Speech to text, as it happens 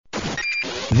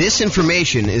This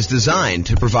information is designed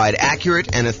to provide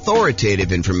accurate and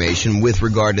authoritative information with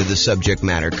regard to the subject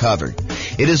matter covered.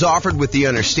 It is offered with the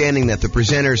understanding that the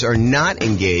presenters are not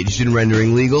engaged in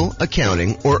rendering legal,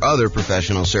 accounting, or other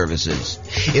professional services.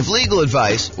 If legal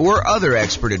advice or other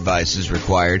expert advice is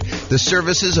required, the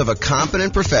services of a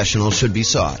competent professional should be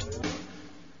sought.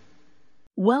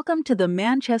 Welcome to the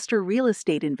Manchester Real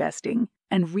Estate Investing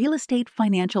and Real Estate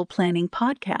Financial Planning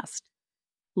podcast.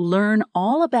 Learn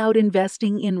all about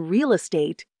investing in real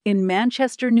estate in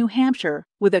Manchester, New Hampshire,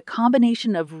 with a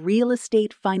combination of real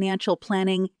estate financial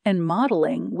planning and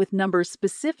modeling with numbers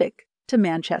specific to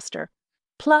Manchester,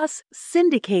 plus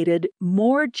syndicated,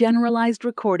 more generalized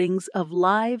recordings of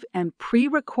live and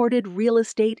pre-recorded real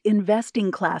estate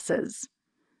investing classes.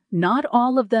 Not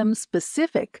all of them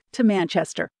specific to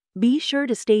Manchester. Be sure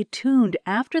to stay tuned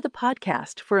after the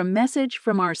podcast for a message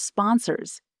from our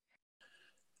sponsors.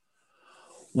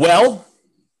 Well,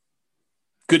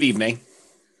 good evening.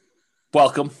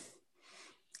 Welcome.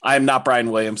 I am not Brian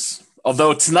Williams.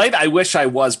 Although tonight I wish I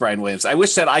was Brian Williams. I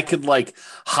wish that I could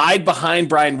hide behind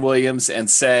Brian Williams and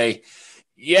say,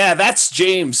 yeah, that's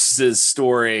James's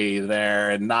story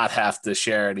there and not have to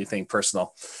share anything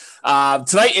personal.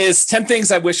 Tonight is 10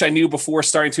 things I wish I knew before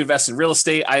starting to invest in real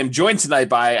estate. I am joined tonight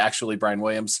by actually Brian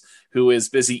Williams, who is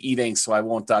busy eating, so I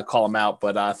won't call him out.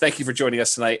 But thank you for joining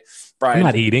us tonight, Brian. I'm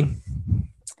not eating.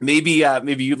 Maybe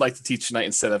you'd like to teach tonight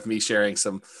instead of me sharing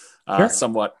some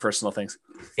somewhat personal things.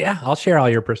 Yeah, I'll share all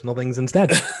your personal things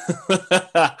instead.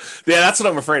 Yeah, that's what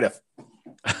I'm afraid of.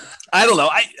 I don't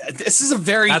know. This is a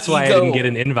very That's why I didn't get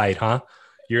an invite, huh?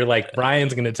 You're like,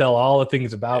 Brian's going to tell all the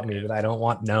things about me that I don't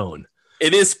want known.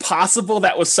 It is possible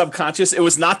that was subconscious. It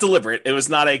was not deliberate. It was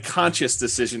not a conscious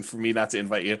decision for me not to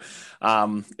invite you.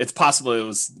 It's possible it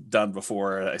was done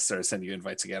before I started sending you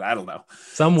invites again. I don't know.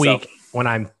 Some week when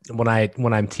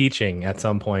I'm teaching at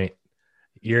some point,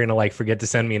 you're going to forget to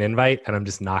send me an invite and I'm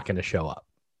just not going to show up.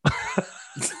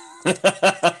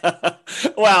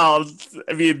 Well,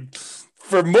 I mean,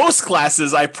 for most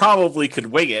classes, I probably could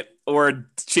wing it or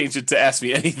change it to ask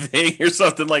me anything or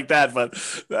something like that. But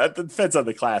that depends on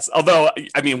the class. Although,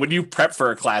 I mean, when you prep for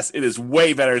a class, it is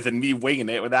way better than me winging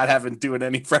it without having to do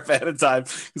any prep ahead of time.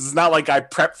 Because it's not like I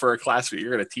prep for a class that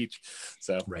you're going to teach.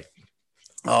 So, right.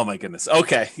 Oh my goodness.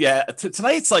 Okay. Yeah.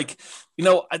 Tonight's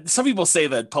some people say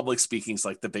that public speaking is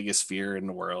the biggest fear in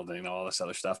the world and all this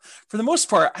other stuff. For the most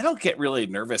part, I don't get really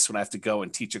nervous when I have to go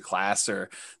and teach a class or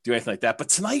do anything like that. But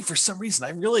tonight, for some reason, I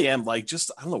really am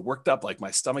worked up. My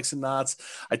stomach's in knots.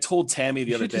 I told Tammy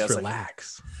the other day, I was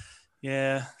relax.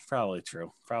 Yeah, probably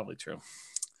true.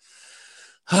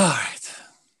 All right.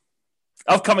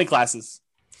 Upcoming classes.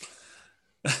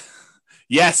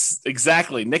 Yes,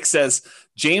 exactly. Nick says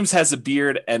James has a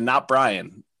beard and not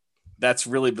Brian. That's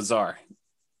really bizarre.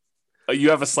 Oh,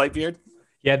 you have a slight beard?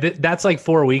 Yeah, that's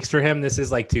 4 weeks for him. This is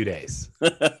 2 days.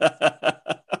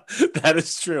 That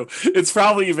is true. It's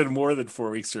probably even more than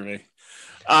 4 weeks for me.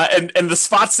 And the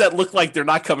spots that look like they're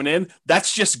not coming in,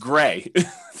 that's just gray.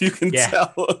 You can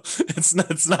tell. It's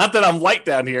not that I'm light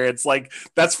down here. It's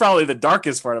that's probably the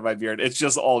darkest part of my beard. It's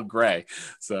just all gray.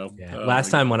 So last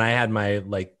time when I had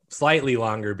my slightly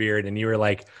longer beard and you were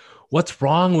like, what's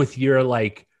wrong with your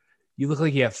you look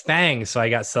like you have fangs. So I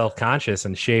got self-conscious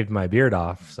and shaved my beard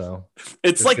off. So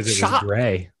it's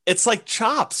gray. It's like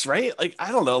chops, right?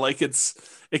 I don't know.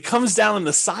 It comes down on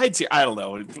the sides here. I don't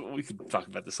know. We can talk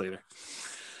about this later.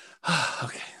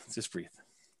 Okay, just breathe.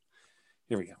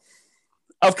 Here we go.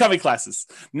 Upcoming classes.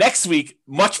 Next week,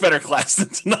 much better class than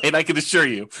tonight, I can assure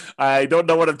you. I don't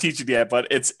know what I'm teaching yet, but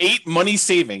it's 8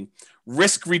 money-saving,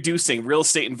 risk-reducing real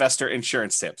estate investor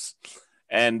insurance tips.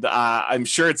 And I'm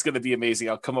sure it's going to be amazing.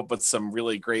 I'll come up with some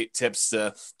really great tips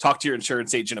to talk to your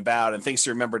insurance agent about and things to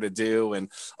remember to do and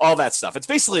all that stuff. It's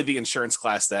basically the insurance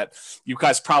class that you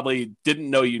guys probably didn't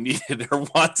know you needed or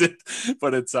wanted,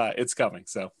 but it's coming.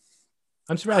 So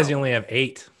I'm surprised you only have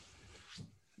 8.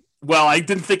 Well, I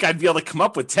didn't think I'd be able to come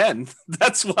up with 10.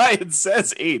 That's why it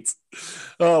says 8.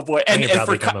 Oh boy. And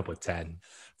probably come up with 10.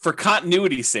 For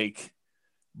continuity's sake,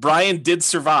 Brian did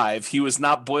survive. He was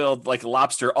not boiled like a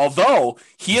lobster, although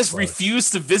he has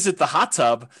refused to visit the hot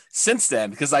tub since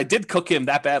then because I did cook him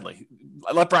that badly.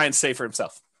 I let Brian say for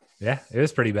himself. Yeah, it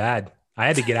was pretty bad. I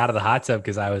had to get out of the hot tub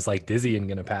because I was dizzy and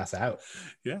going to pass out.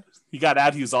 Yeah. He got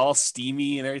out. He was all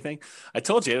steamy and everything. I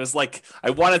told you, it was I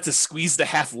wanted to squeeze the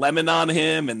half lemon on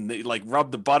him and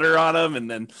rub the butter on him.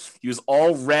 And then he was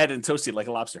all red and toasty like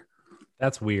a lobster.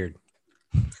 That's weird.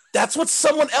 That's what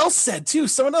someone else said too.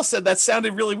 Someone else said that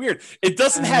sounded really weird. It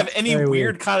doesn't have any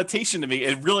weird connotation to me.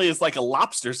 It really is like a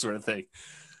lobster sort of thing.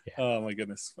 Yeah. Oh my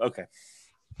goodness. Okay.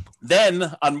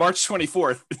 Then on March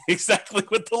 24th, exactly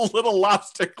what the little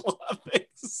lobster claw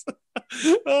things.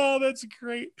 Oh, that's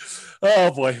great.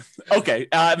 Oh boy. Okay.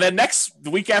 And then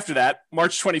the week after that,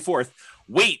 March 24th,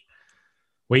 wait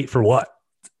for what?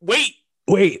 Wait.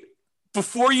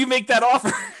 Before you make that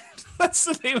offer. That's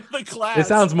the name of the class. It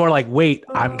sounds more like, wait,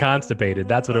 I'm constipated.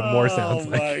 That's what it more sounds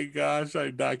like. Oh my gosh,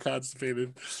 I'm not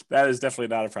constipated. That is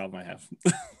definitely not a problem I have.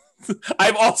 I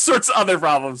have all sorts of other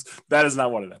problems. That is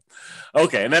not one of them.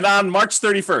 Okay, and then on March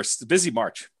 31st, busy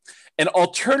March, an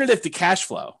alternative to cash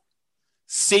flow,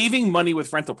 saving money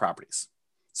with rental properties.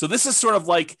 So this is sort of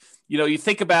like, you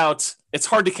think about, it's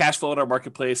hard to cash flow in our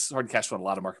marketplace. It's hard to cash flow in a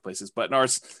lot of marketplaces, but in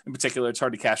ours in particular, it's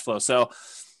hard to cash flow. So,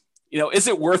 is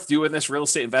it worth doing this real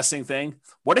estate investing thing?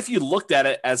 What if you looked at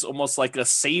it as almost like a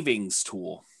savings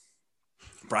tool?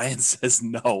 Brian says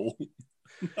no.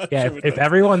 Yeah, if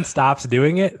everyone stops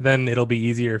doing it, then it'll be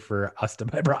easier for us to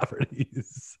buy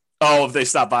properties. Oh, if they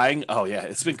stop buying? Oh, yeah.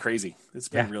 It's been crazy. It's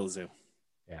been real zoo.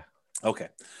 Yeah. Okay.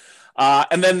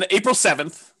 And then April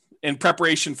 7th, in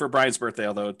preparation for Brian's birthday,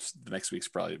 although the next week's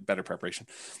probably better preparation,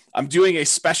 I'm doing a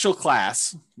special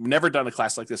class. Never done a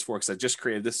class like this before because I just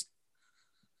created this,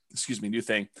 new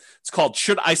thing. It's called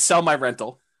Should I Sell My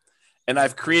Rental? And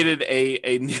I've created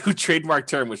a new trademark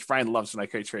term, which Brian loves when I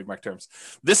create trademark terms.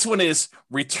 This one is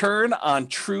return on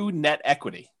true net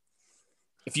equity.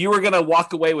 If you were going to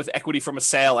walk away with equity from a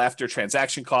sale after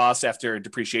transaction costs, after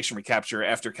depreciation recapture,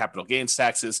 after capital gains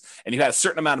taxes, and you had a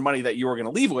certain amount of money that you were going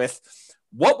to leave with,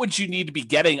 what would you need to be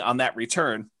getting on that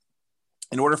return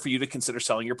in order for you to consider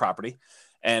selling your property?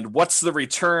 And what's the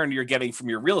return you're getting from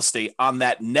your real estate on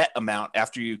that net amount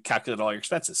after you calculate all your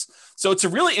expenses? So it's a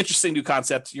really interesting new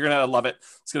concept. You're going to love it.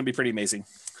 It's going to be pretty amazing.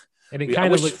 And it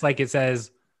kind of looks like it says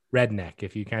redneck.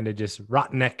 If you kind of just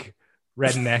redneck.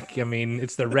 I mean,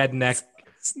 it's the redneck,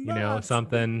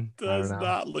 something. It does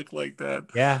not look like that.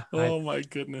 Yeah. Oh my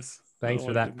goodness. Thanks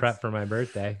for that prep for my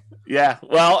birthday. Yeah.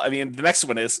 Well, I mean, the next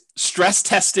one is stress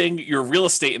testing your real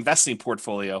estate investing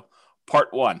portfolio,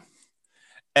 part 1.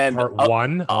 And part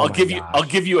 1, I'll give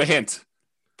you a hint.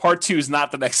 Part 2 is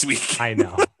not the next week. I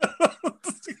know.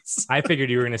 I figured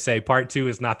you were going to say part 2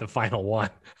 is not the final one.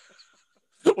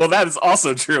 Well, that is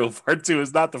also true. Part 2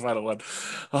 is not the final one.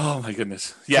 Oh my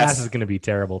goodness. Yes. Class is going to be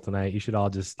terrible tonight. You should all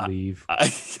just leave.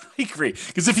 I agree.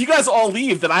 Because if you guys all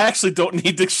leave, then I actually don't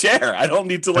need to share. I don't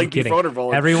need to be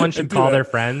vulnerable. Everyone should call their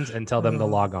friends and tell them to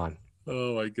log on.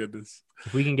 Oh my goodness.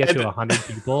 If we can get to 100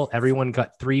 people, everyone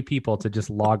got 3 people to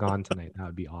just log on tonight. That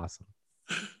would be awesome.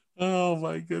 Oh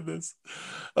my goodness.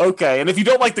 Okay. And if you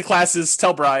don't like the classes,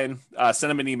 tell Brian, send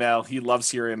him an email. He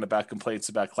loves hearing about complaints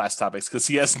about class topics because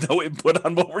he has no input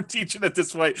on what we're teaching at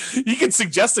this point. He can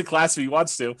suggest a class if he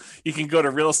wants to. You can go to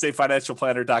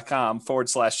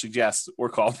realestatefinancialplanner.com/suggest or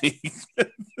call me.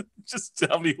 Just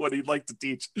tell me what he'd like to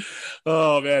teach.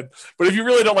 Oh man. But if you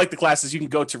really don't like the classes, you can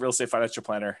go to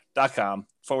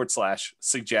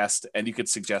realestatefinancialplanner.com/suggest and you can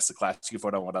suggest the class. You can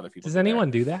vote on what other people Does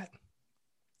anyone do that?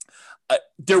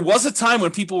 There was a time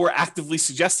when people were actively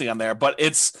suggesting on there, but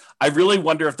I really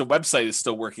wonder if the website is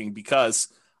still working because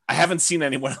I haven't seen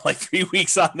anyone in like 3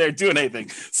 weeks on there doing anything.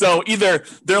 So either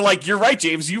they're like, you're right,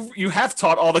 James, you have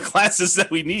taught all the classes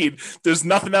that we need. There's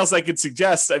nothing else I could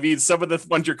suggest. I mean, some of the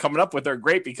ones you're coming up with are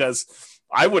great because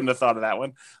I wouldn't have thought of that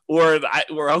one. Or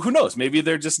who knows? Maybe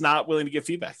they're just not willing to give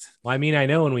feedback. Well, I mean, I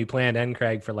know when we planned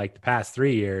NCRAG for like the past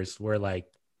 3 years, we're like,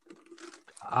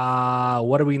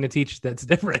 what are we going to teach that's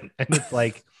different? And it's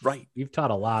like, right, you've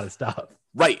taught a lot of stuff.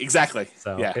 Right, exactly.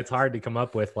 So it's hard to come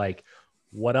up with like,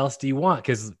 what else do you want?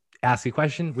 Because ask a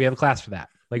question, we have a class for that.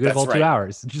 Like we have all 2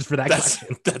 hours just for that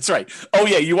question. That's right. Oh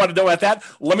yeah, you want to know about that?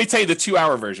 Let me tell you the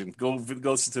 2-hour version. Go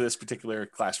listen to this particular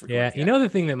class. Yeah, you know the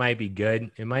thing that might be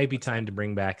good? It might be time to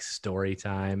bring back story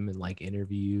time and like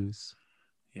interviews.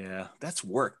 Yeah, that's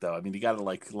work though. I mean, you got to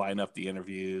like line up the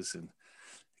interviews and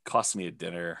it costs me a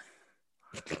dinner.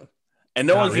 And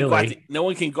no one can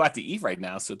go out to eat right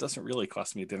now, so it doesn't really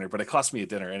cost me a dinner, but it costs me a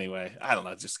dinner anyway. I don't know,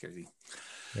 it's just crazy.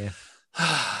 Yeah.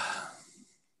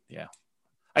 Yeah.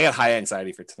 I got high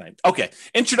anxiety for tonight. Okay.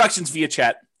 Introductions via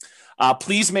chat.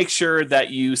 Please make sure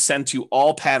that you send to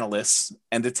all panelists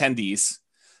and attendees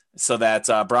so that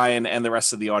Brian and the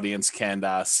rest of the audience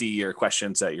can see your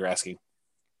questions that you're asking.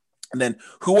 And then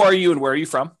who are you and where are you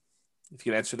from? If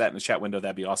you can answer that in the chat window,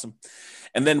 that'd be awesome.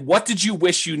 And then what did you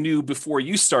wish you knew before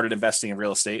you started investing in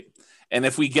real estate? And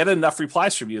if we get enough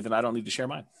replies from you, then I don't need to share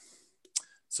mine.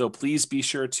 So please be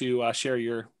sure to share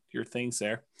your things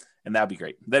there. And that'd be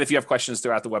great. Then if you have questions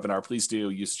throughout the webinar, please do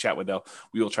use the chat window.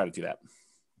 We will try to do that.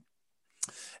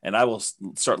 And I will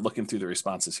start looking through the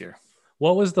responses here.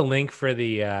 What was the link for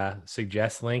the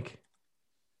suggest link?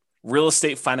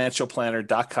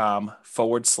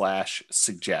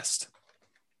 realestatefinancialplanner.com/suggest.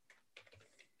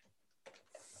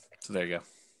 So there you go.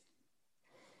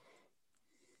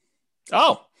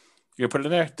 Oh, you're going to put it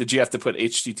in there? Did you have to put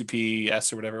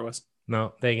HTTPS or whatever it was?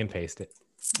 No, they can paste it.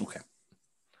 Okay.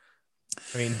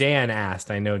 I mean, Dan asked.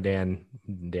 I know Dan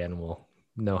will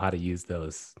know how to use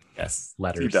those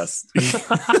letters. He does.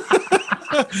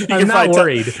 I'm not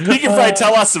worried. He can probably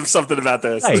tell us something about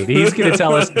this. Right. He's going to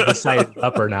tell us if the site is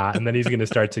up or not, and then he's going to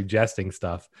start suggesting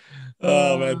stuff.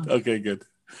 Oh, man. Okay, good.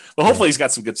 Well, hopefully he's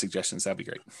got some good suggestions. That'd be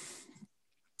great.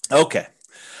 Okay.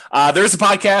 There's a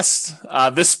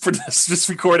podcast. This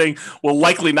recording will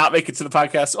likely not make it to the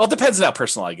podcast. Well, it depends on how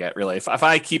personal I get, really. If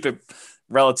I keep it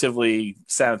relatively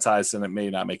sanitized, then it may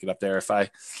not make it up there. If I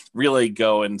really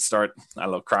go and start, I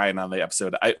don't know, crying on the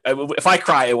episode, if I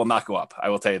cry, it will not go up. I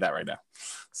will tell you that right now.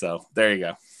 So there you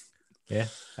go. Yeah.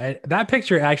 That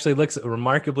picture actually looks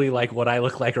remarkably like what I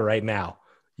look like right now.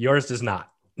 Yours does not.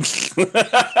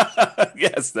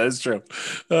 Yes, that is true.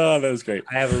 Oh, that was great.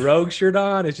 I have a Rogue shirt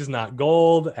on. It's just not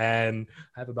gold. And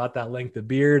I have about that length of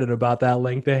beard and about that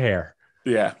length of hair.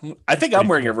 Yeah. I think I'm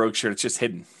wearing a Rogue shirt. It's just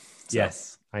hidden. So.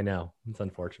 Yes, I know. It's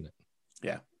unfortunate.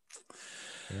 Yeah.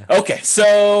 Okay.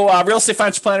 So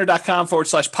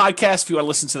realestatefinancialplanner.com/podcast if you want to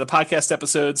listen to the podcast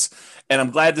episodes. And I'm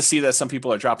glad to see that some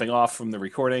people are dropping off from the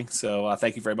recording. So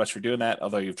thank you very much for doing that.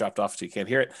 Although you've dropped off so you can't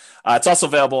hear it. It's also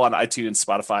available on iTunes,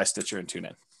 Spotify, Stitcher, and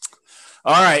TuneIn.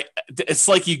 All right. It's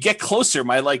like you get closer.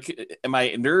 My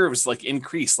nerves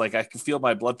increase. Like I can feel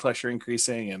my blood pressure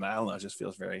increasing, and I don't know, it just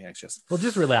feels very anxious. Well,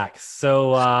 just relax.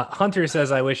 So Hunter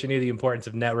says, I wish I knew the importance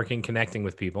of networking, connecting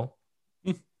with people.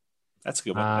 That's a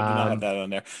good one. I did not have that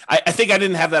on there. I think I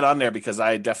didn't have that on there because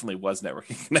I definitely was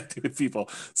networking, connecting with people.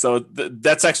 So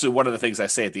that's actually one of the things I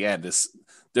say at the end is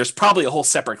there's probably a whole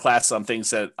separate class on things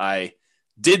that I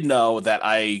did know that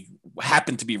I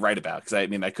happened to be right about. Because I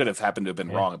could have happened to have been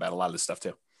wrong about a lot of this stuff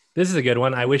too. This is a good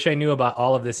one. I wish I knew about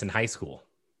all of this in high school.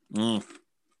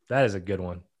 That is a good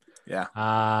one. Yeah.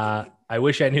 I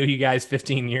wish I knew you guys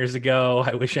 15 years ago.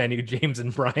 I wish I knew James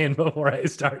and Brian before I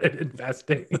started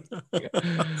investing.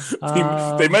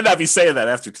 They might not be saying that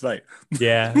after tonight.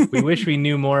 Yeah. We wish we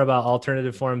knew more about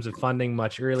alternative forms of funding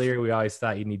much earlier. We always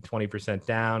thought you need 20%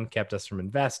 down, kept us from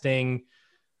investing.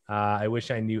 I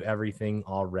wish I knew everything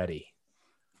already.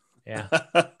 Yeah.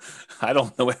 I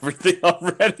don't know everything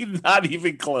already. Not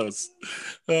even close.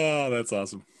 Oh, that's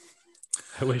awesome.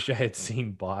 I wish I had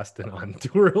seen Boston on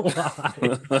tour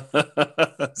live.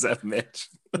 Is that Mitch?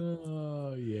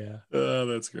 Oh, yeah. Oh,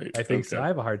 that's great. I think so. I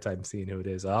have a hard time seeing who it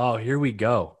is. Oh, here we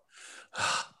go.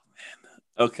 Oh, man.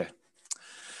 Okay.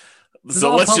 This is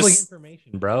all public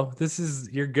information, bro.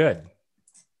 You're good.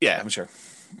 Yeah, I'm sure.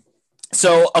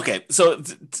 So, okay. So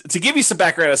to give you some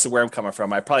background as to where I'm coming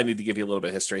from, I probably need to give you a little bit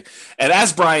of history. And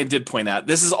as Brian did point out,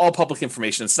 this is all public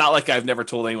information. It's not like I've never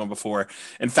told anyone before.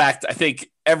 In fact, I think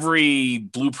every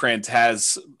blueprint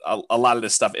has a lot of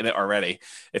this stuff in it already,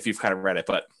 if you've kind of read it.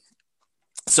 But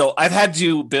so I opted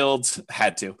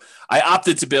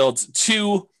to build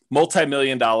 2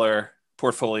 multi-million-dollar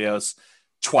portfolios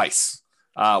twice.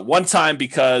 One time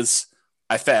because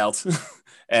I failed.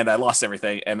 And I lost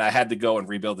everything, and I had to go and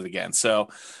rebuild it again. So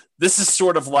this is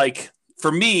sort of like,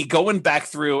 for me, going back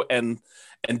through and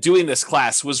doing this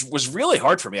class was really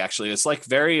hard for me, actually. It's like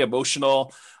very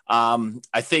emotional.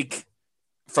 I think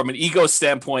from an ego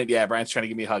standpoint, yeah, Brian's trying to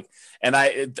give me a hug. And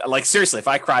seriously, if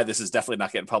I cry, this is definitely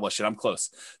not getting published, and I'm close.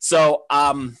 So,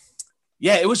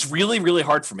 yeah, it was really, really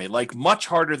hard for me, like much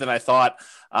harder than I thought.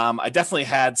 I definitely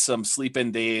had some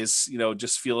sleep-in days,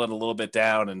 just feeling a little bit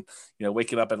down and,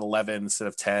 waking up at 11 instead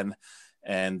of 10.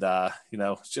 And,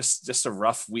 just a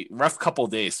rough couple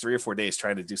of days, 3 or 4 days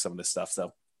trying to do some of this stuff.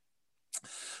 So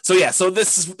yeah, so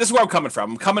this is where I'm coming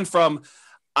from. I'm coming from,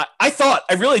 I thought,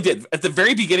 I really did at the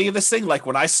very beginning of this thing, like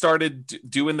when I started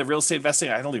doing the real estate investing,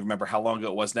 I don't even remember how long ago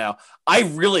it was now. I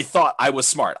really thought I was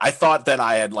smart. I thought that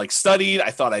I had studied.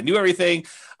 I thought I knew everything.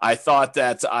 I thought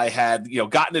that I had,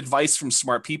 gotten advice from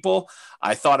smart people.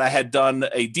 I thought I had done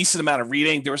a decent amount of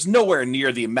reading. There was nowhere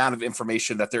near the amount of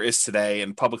information that there is today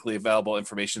and publicly available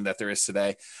information that there is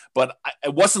today. But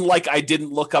it wasn't like I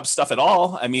didn't look up stuff at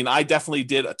all. I mean, I definitely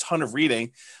did a ton of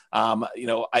reading. I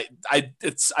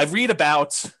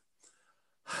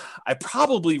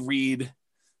probably read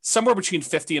somewhere between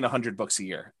 50 and 100 books a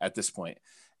year at this point.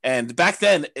 And back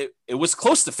then it was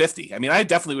close to 50. I mean, I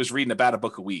definitely was reading about a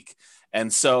book a week.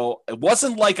 And so it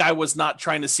wasn't like I was not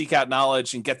trying to seek out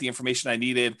knowledge and get the information I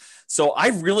needed. So I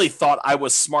really thought I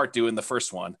was smart doing the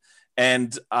first one.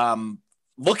 And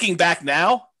looking back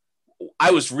now,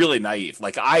 I was really naive.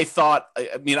 Like I thought,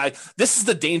 this is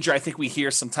the danger I think we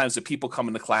hear sometimes that people come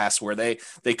into class where they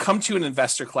come to an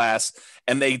investor class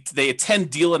and they attend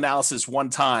deal analysis one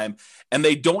time and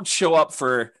they don't show up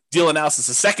for deal analysis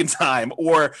a second time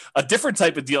or a different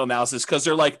type of deal analysis because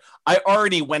they're like, I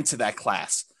already went to that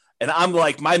class. And I'm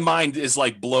like, my mind is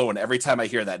like blown every time I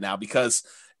hear that now because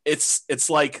it's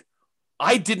like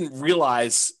I didn't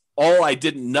realize all I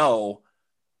didn't know.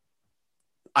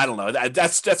 I don't know.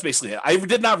 That's basically it. I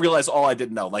did not realize all I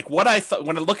didn't know. Like what I thought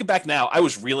when I'm looking back now, I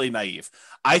was really naive.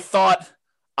 I thought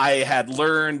I had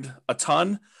learned a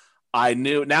ton. I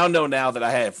know that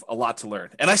I have a lot to learn,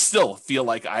 and I still feel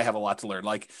like I have a lot to learn.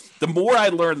 Like the more I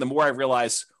learn, the more I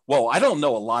realize, whoa, I don't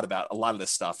know a lot about a lot of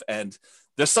this stuff. And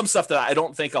there's some stuff that I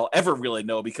don't think I'll ever really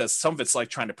know because some of it's like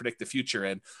trying to predict the future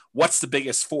and what's the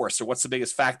biggest force or what's the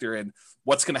biggest factor and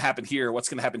what's going to happen here, what's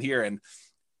going to happen here. And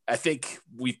I think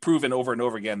we've proven over and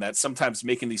over again that sometimes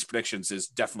making these predictions is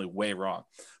definitely way wrong.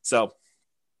 So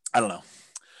I don't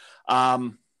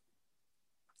know.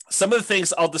 Some of the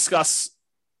things I'll discuss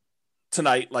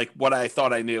tonight, like what I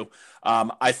thought I knew.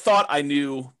 I thought I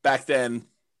knew back then.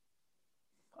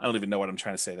 I don't even know what I'm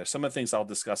trying to say there. Some of the things I'll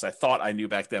discuss, I thought I knew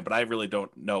back then, but I really don't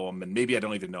know them. And maybe I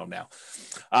don't even know them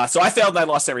now. So I failed and I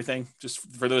lost everything. Just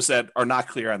for those that are not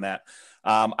clear on that.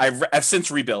 I've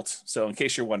since rebuilt. So in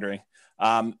case you're wondering,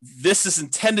 this is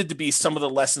intended to be some of the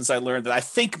lessons I learned that I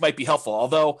think might be helpful,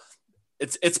 although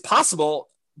it's possible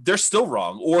they're still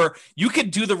wrong, or you could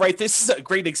do the right. This is a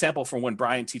great example from when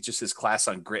Brian teaches his class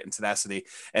on grit and tenacity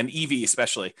and EV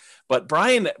especially. But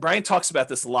Brian talks about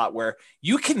this a lot where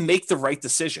you can make the right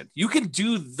decision. You can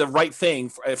do the right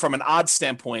thing from an odds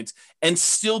standpoint and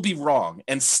still be wrong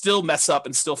and still mess up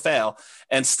and still fail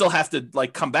and still have to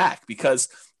like come back because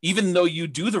even though you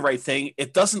do the right thing,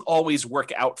 it doesn't always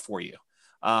work out for you.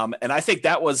 And I think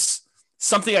that was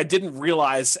something I didn't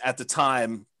realize at the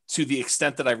time to the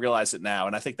extent that I realize it now.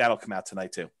 And I think that'll come out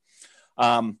tonight too.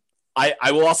 I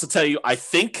will also tell you, I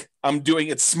think I'm doing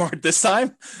it smart this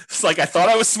time. It's like I thought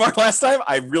I was smart last time.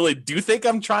 I really do think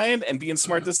I'm trying and being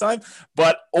smart this time,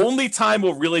 but only time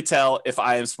will really tell if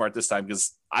I am smart this time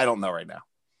because I don't know right now.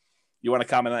 You want to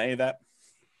comment on any of that?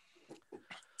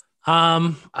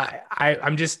 I'm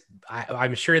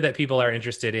sure that people are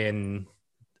interested in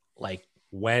like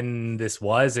when this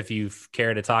was, if you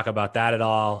care to talk about that at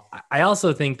all. I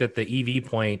also think that the EV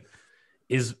point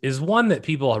is one that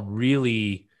people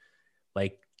really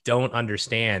like don't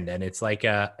understand. And it's like,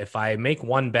 if I make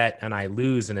one bet and I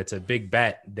lose and it's a big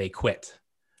bet, they quit.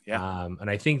 Yeah. And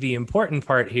I think the important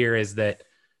part here is that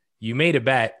you made a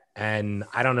bet and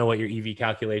I don't know what your EV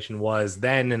calculation was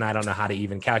then. And I don't know how to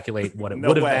even calculate what it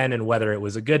would have been and whether it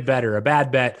was a good bet or a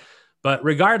bad bet, but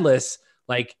regardless,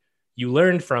 like, you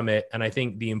learned from it. And I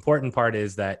think the important part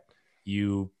is that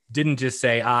you didn't just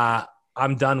say,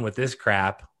 I'm done with this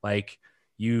crap. Like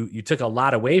you took a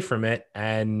lot away from it.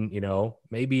 And, you know,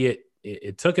 maybe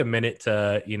it took a minute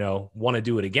to, you know, want to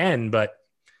do it again, but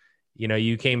you know,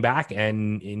 you came back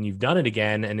and you've done it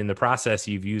again. And in the process,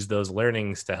 you've used those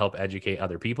learnings to help educate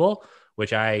other people,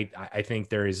 which I think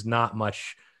there is not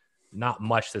much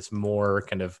that's more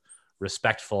kind of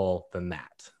respectful than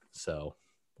that. So,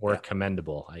 or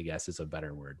commendable, I guess is a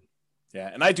better word.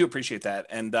 Yeah. And I do appreciate that.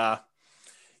 And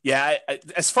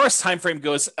as far as time frame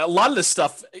goes, a lot of this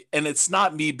stuff, and it's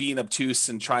not me being obtuse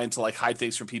and trying to like hide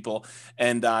things from people.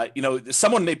 And, you know,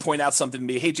 someone may point out something to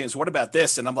me, hey, James, what about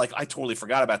this? And I'm like, I totally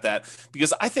forgot about that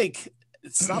because I think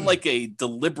it's not like a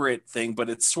deliberate thing, but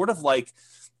it's sort of like,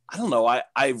 I don't know,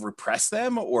 I repress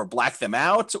them or black them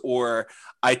out, or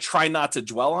I try not to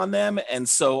dwell on them. And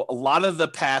so a lot of the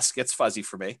past gets fuzzy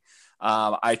for me.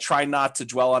 I try not to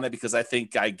dwell on it because I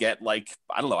think I get like,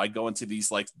 I don't know, I go into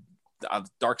these like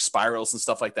dark spirals and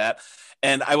stuff like that.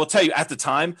 And I will tell you at the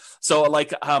time, so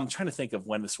like, I'm trying to think of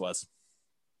when this was.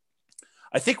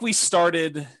 I think we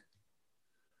started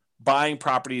buying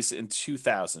properties in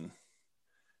 2000.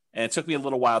 And it took me a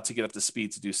little while to get up to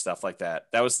speed to do stuff like that.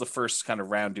 That was the first kind of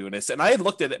round doing this. And I had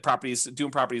looked at properties, doing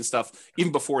property and stuff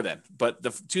even before then, but the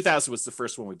 2000 was the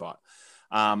first one we bought.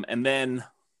 And then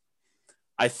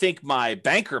I think my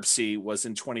bankruptcy was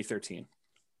in 2013.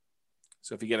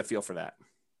 So if you get a feel for that.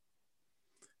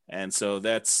 And so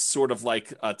that's sort of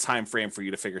like a time frame for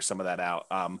you to figure some of that out.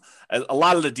 A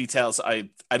lot of the details I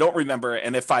don't remember.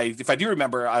 And if I do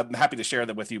remember, I'm happy to share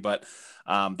them with you. But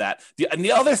and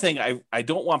the other thing I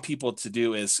don't want people to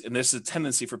do is, and there's a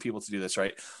tendency for people to do this,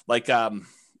 right? Like, I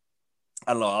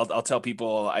don't know, I'll tell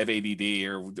people I have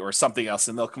ADD or something else,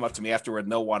 and they'll come up to me afterward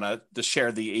and they'll want to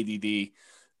share the ADD,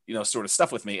 you know, sort of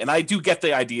stuff with me. And I do get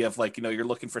the idea of like, you know, you're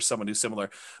looking for someone who's similar,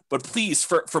 but please,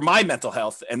 for my mental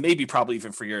health and maybe probably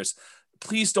even for yours,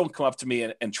 please don't come up to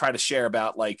me and try to share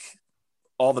about like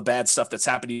all the bad stuff that's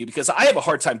happening to you, because I have a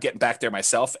hard time getting back there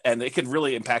myself, and it can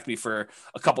really impact me for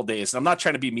a couple days. And I'm not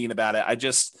trying to be mean about it.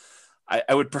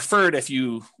 I would prefer it if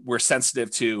you were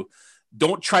sensitive to,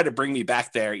 don't try to bring me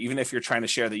back there, even if you're trying to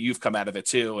share that you've come out of it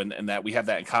too, and that we have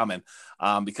that in common,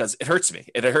 because it hurts me.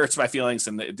 It hurts my feelings,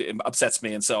 and it upsets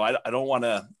me. And so I don't want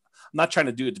to, I'm not trying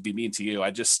to do it to be mean to you.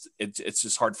 It's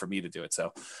just hard for me to do it.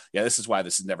 So yeah, this is why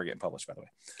this is never getting published, by the way.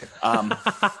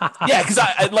 Yeah. Cause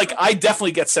I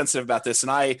definitely get sensitive about this.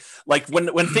 And I like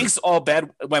when things all bad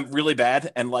went really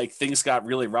bad and like things got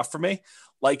really rough for me,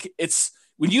 like it's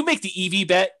when you make the EV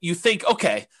bet, you think,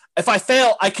 okay, if I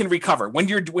fail, I can recover. When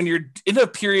you're in a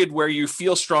period where you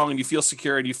feel strong and you feel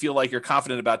secure and you feel like you're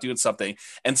confident about doing something,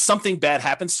 and something bad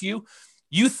happens to you,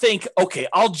 you think, okay,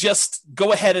 I'll just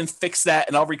go ahead and fix that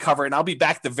and I'll recover and I'll be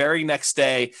back the very next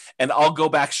day and I'll go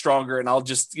back stronger and I'll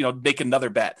just, make another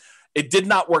bet. It did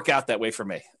not work out that way for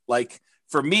me. Like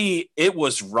for me, it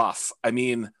was rough. I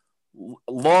mean,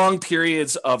 long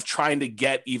periods of trying to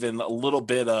get even a little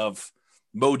bit of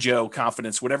mojo,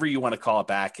 confidence, whatever you want to call it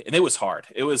back. And it was hard.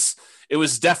 It was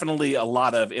definitely a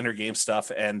lot of inner game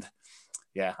stuff. And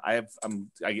yeah, I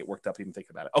get worked up even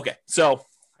thinking about it. Okay. So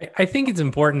I think it's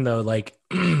important though, like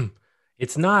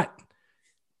it's not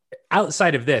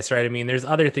outside of this, right? I mean, there's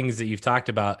other things that you've talked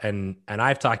about and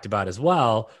I've talked about as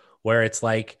well, where it's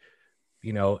like,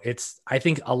 I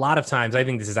think a lot of times, I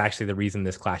think this is actually the reason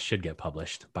this class should get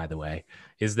published, by the way,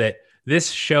 is that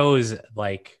this shows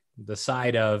like the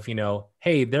side of,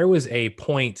 hey, there was a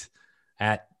point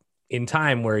in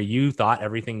time where you thought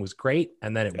everything was great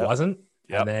and then it wasn't.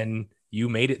 Yep. And then you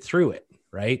made it through it,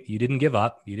 right? You didn't give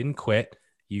up. You didn't quit.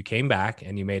 You came back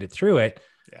and you made it through it.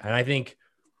 Yeah. And I think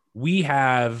we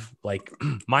have like,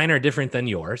 mine are different than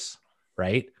yours,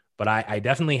 right? But I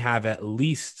definitely have at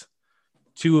least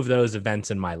 2 of those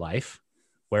events in my life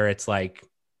where it's like,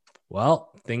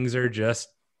 well, things are just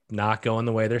not going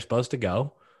the way they're supposed to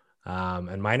go.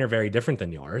 And mine are very different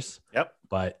than yours. Yep.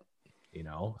 But,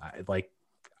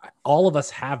 all of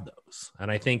us have those. And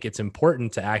I think it's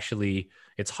important to actually,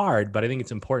 it's hard, but I think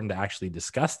it's important to actually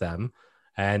discuss them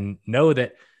and know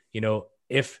that,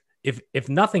 if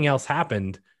nothing else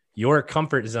happened, your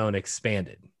comfort zone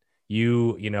expanded.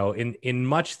 In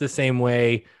much the same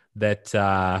way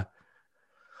that,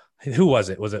 who was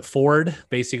it? Was it Ford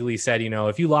basically said,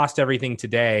 if you lost everything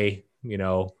today,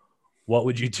 what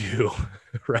would you do?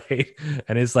 Right.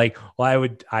 And it's like, well,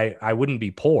 I wouldn't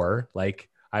be poor. Like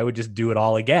I would just do it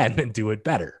all again and do it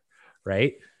better.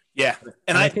 Right. Yeah.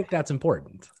 And I think that's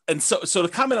important. And so to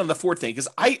comment on the Ford thing, because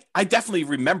I definitely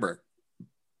remember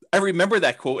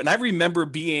that quote. And I remember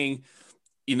being,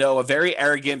 a very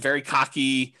arrogant, very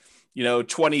cocky,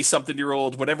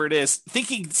 20-something-year-old, whatever it is,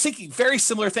 thinking very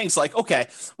similar things like, okay,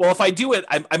 well, if I do it,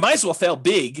 I might as well fail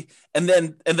big and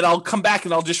then I'll come back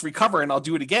and I'll just recover and I'll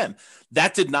do it again.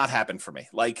 That did not happen for me.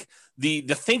 Like the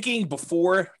thinking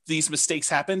before these mistakes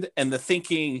happened and the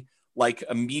thinking like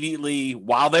immediately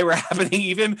while they were happening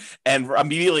even and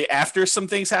immediately after some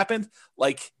things happened,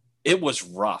 like it was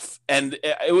rough. And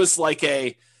it was like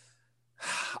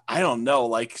I don't know,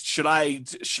 like, should I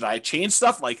change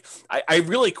stuff? Like, I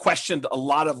really questioned a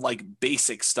lot of like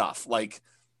basic stuff, like,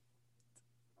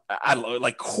 I don't know,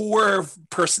 like core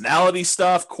personality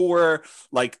stuff, core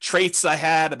like traits I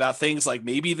had about things like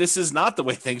maybe this is not the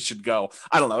way things should go.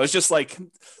 I don't know. It's just like,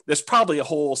 there's probably a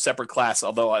whole separate class,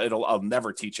 although I'll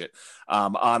never teach it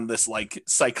on this like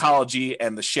psychology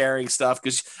and the sharing stuff.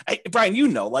 Cause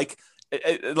Brian, like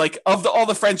of all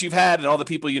the friends you've had and all the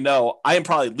people I am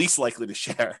probably least likely to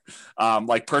share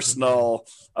like personal,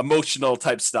 emotional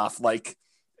type stuff. Like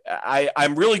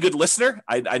I'm really good listener.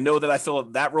 I know that I fill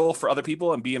that role for other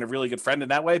people and being a really good friend in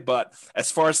that way. But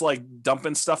as far as like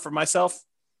dumping stuff for myself,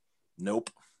 nope,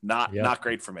 not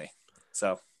great for me.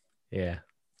 So yeah.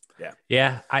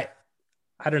 I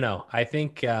don't know. I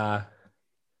think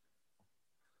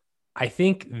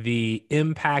the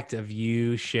impact of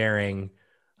you sharing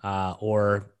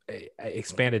or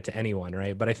expand it to anyone,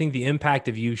 right? But I think the impact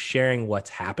of you sharing what's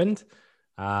happened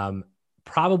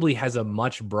probably has a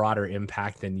much broader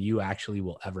impact than you actually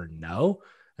will ever know.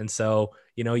 And so,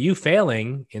 you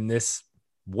failing in this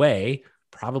way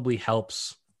probably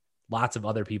helps lots of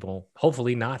other people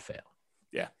hopefully not fail.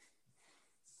 Yeah.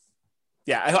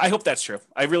 Yeah. I hope that's true.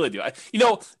 I really do.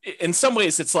 In some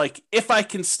ways it's like, if I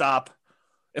can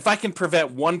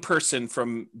prevent one person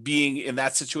from being in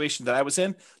that situation that I was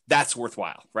in, that's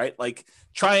worthwhile, right? Like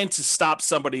trying to stop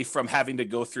somebody from having to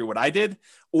go through what I did,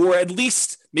 or at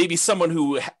least maybe someone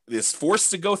who is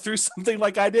forced to go through something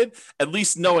like I did, at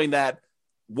least knowing that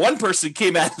one person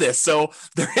came at this, so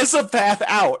there is a path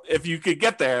out if you could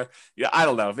get there. Yeah, I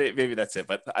don't know. Maybe that's it,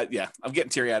 but yeah, I'm getting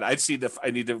teary-eyed. I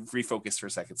need to refocus for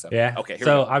a second. So yeah, okay.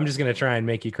 So I'm just gonna try and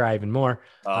make you cry even more,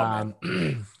 Oh,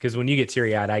 because when you get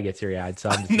teary-eyed, I get teary-eyed. So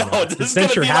I'm just no, this is since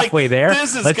gonna you're be halfway there,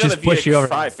 this is let's gonna just be push a you over.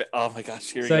 Oh my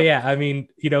gosh. Here we So go. yeah, I mean,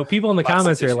 people in the Lots of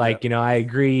comments are tissue, like, I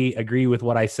agree with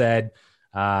what I said.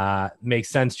 Makes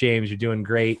sense, James. You're doing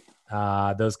great.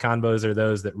 Those convos are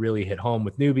those that really hit home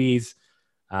with newbies.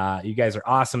 You guys are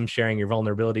awesome. Sharing your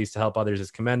vulnerabilities to help others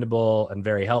is commendable and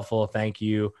very helpful. Thank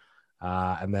you.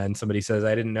 And then somebody says,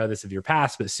 I didn't know this of your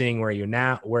past, but seeing where you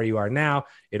are now,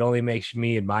 it only makes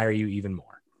me admire you even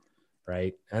more.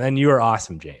 Right. And then you are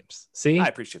awesome, James. See, I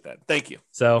appreciate that. Thank you.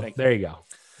 So there you go.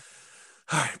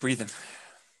 All right, breathing.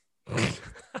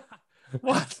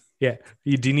 What? Yeah.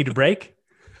 Do you need a break?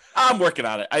 I'm working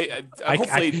on it. I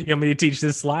hopefully. You want me to teach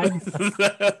this slide?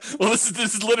 Well, this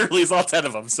is literally all 10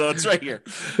 of them, so it's right here.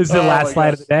 This is the last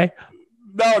slide of the day.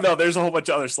 No, there's a whole bunch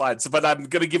of other slides, but I'm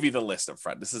going to give you the list up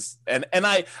front. This is, and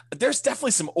there's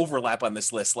definitely some overlap on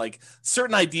this list. Like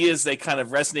certain ideas, they kind of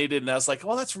resonated, and I was like,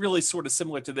 well, that's really sort of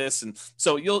similar to this. And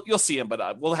so you'll see them,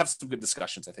 but we'll have some good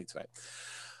discussions, I think, tonight.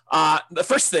 The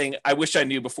first thing I wish I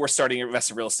knew before starting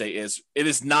investing in real estate is it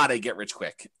is not a get rich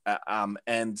quick.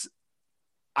 And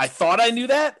I thought I knew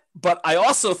that, but I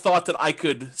also thought that I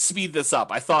could speed this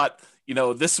up. I thought,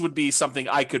 this would be something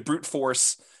I could brute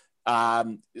force,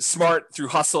 smart, through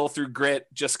hustle, through grit,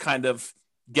 just kind of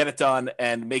get it done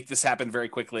and make this happen very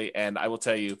quickly. And I will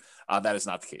tell you that is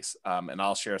not the case. And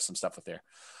I'll share some stuff with there.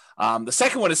 The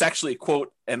second one is actually a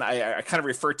quote, and I kind of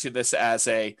refer to this as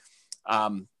a,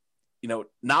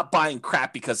 not buying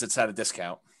crap because it's at a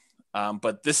discount.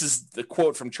 But this is the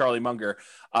quote from Charlie Munger.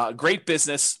 Great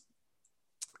business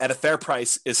at a fair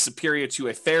price is superior to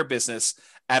a fair business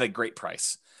at a great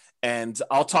price. And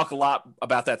I'll talk a lot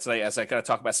about that tonight as I kind of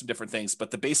talk about some different things. But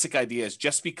the basic idea is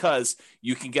just because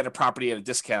you can get a property at a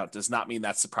discount does not mean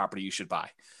that's the property you should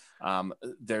buy.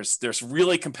 There's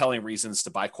really compelling reasons to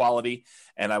buy quality.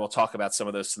 And I will talk about some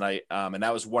of those tonight. And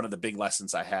that was one of the big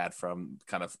lessons I had from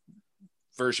kind of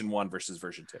version 1 versus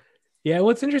version 2. Yeah.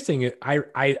 What's interesting,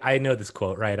 I know this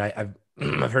quote, right? I've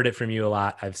I've heard it from you a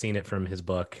lot. I've seen it from his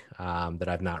book that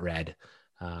I've not read.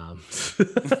 But,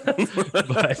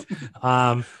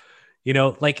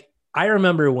 like I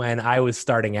remember when I was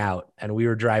starting out and we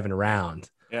were driving around,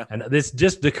 and this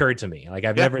just occurred to me. Like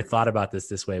I've never thought about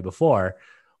this way before,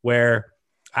 where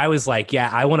I was like,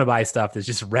 I want to buy stuff that's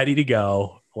just ready to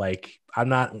go. Like I'm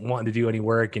not wanting to do any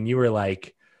work. And you were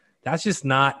like, that's just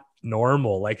not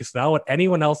normal. Like it's not what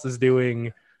anyone else is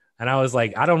doing. And I was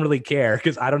like, I don't really care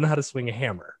because I don't know how to swing a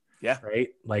hammer. Yeah. Right.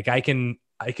 Like I can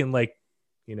like,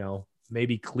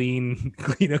 maybe clean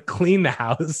the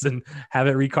house and have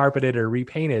it recarpeted or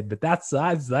repainted, but that's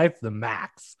the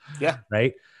max. Yeah.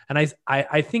 Right. And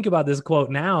I think about this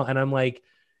quote now and I'm like,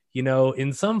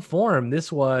 in some form,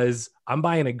 I'm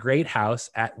buying a great house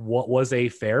at what was a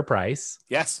fair price.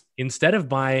 Yes. Instead of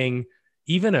buying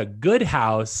even a good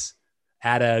house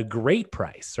at a great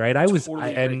price. Right.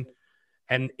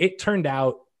 And it turned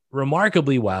out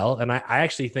remarkably well. And I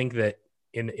actually think that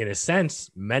in a sense,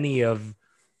 many of,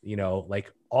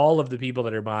 like all of the people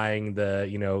that are buying the,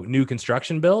 new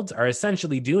construction builds are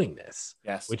essentially doing this.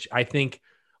 Yes. Which I think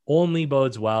only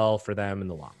bodes well for them in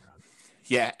the long run.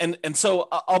 Yeah. And so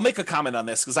I'll make a comment on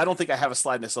this because I don't think I have a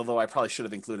slide in this, although I probably should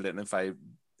have included it. And if I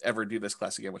ever do this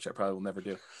class again, which I probably will never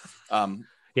do.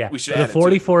 We should add the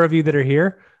 44 of you that are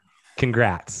here.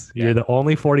 Congrats. Yeah. You're the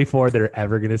only 44 that are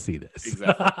ever going to see this.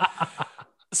 Exactly.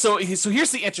 So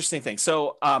here's the interesting thing.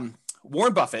 So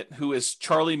Warren Buffett, who is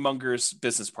Charlie Munger's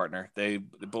business partner, they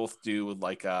both do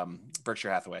like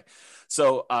Berkshire Hathaway.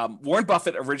 So Warren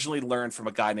Buffett originally learned from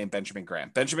a guy named Benjamin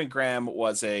Graham. Benjamin Graham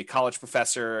was a college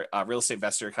professor, real estate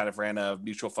investor, kind of ran a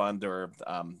mutual fund or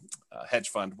hedge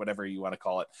fund, whatever you want to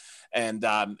call it. And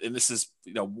this is,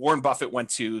 Warren Buffett went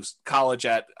to college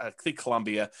at, I think,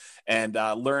 Columbia and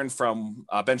learned from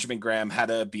Benjamin Graham how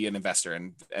to be an investor.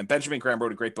 And Benjamin Graham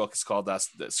wrote a great book. It's called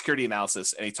The Security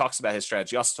Analysis. And he talks about his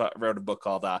strategy. He also wrote a book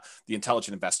called The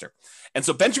Intelligent Investor. And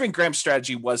so Benjamin Graham's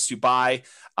strategy was to buy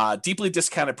deeply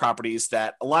discounted properties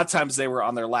that a lot of times they were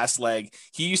on their last leg.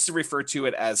 He used to refer to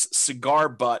it as cigar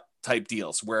butt type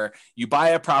deals, where you buy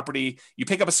a property, you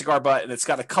pick up a cigar butt and it's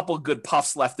got a couple good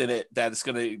puffs left in it that is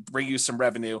going to bring you some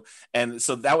revenue. And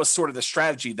so that was sort of the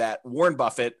strategy that Warren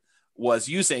Buffett was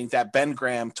using that Ben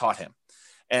Graham taught him.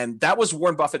 And that was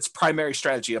Warren Buffett's primary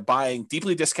strategy of buying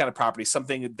deeply discounted property,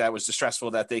 something that was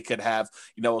distressful, that they could have,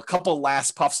 a couple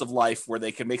last puffs of life where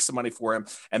they could make some money for him.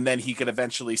 And then he could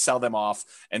eventually sell them off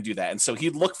and do that. And so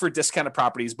he'd look for discounted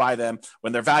properties, buy them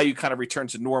when their value kind of returned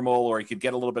to normal, or he could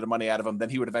get a little bit of money out of them. Then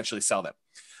he would eventually sell them.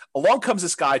 Along comes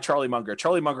this guy, Charlie Munger.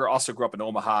 Charlie Munger also grew up in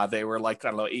Omaha. They were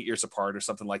 8 years apart or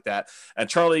something like that. And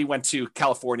Charlie went to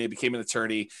California, became an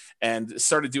attorney, and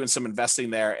started doing some investing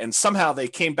there. And somehow they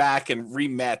came back and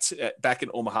re-met back in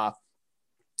Omaha.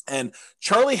 And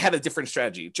Charlie had a different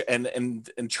strategy. And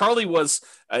Charlie was,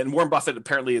 and Warren Buffett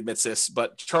apparently admits this,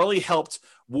 but Charlie helped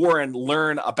Warren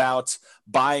learn about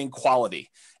buying quality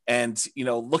and,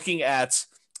 looking at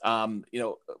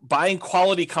buying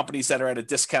quality companies that are at a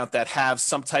discount that have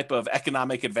some type of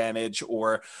economic advantage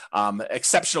or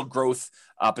exceptional growth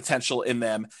potential in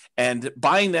them, and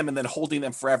buying them and then holding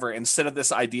them forever, instead of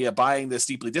this idea of buying this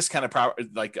deeply discounted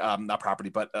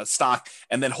stock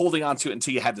and then holding on to it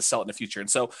until you had to sell it in the future.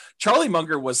 And so Charlie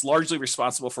Munger was largely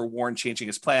responsible for Warren changing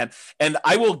his plan. And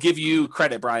I will give you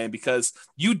credit, Brian, because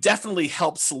you definitely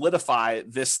helped solidify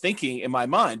this thinking in my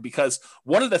mind, because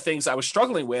one of the things I was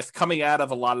struggling with coming out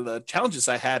of a lot of the challenges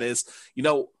I had is,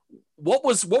 what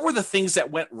were the things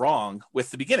that went wrong with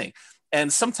the beginning?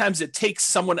 And sometimes it takes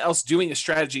someone else doing a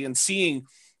strategy and seeing,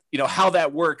 how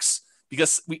that works,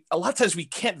 because a lot of times we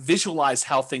can't visualize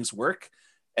how things work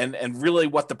and really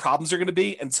what the problems are going to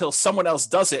be until someone else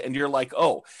does it. And you're like,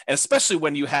 oh, and especially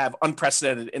when you have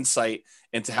unprecedented insight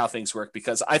into how things work,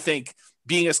 because I think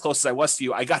being as close as I was to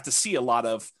you, I got to see a lot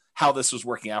of how this was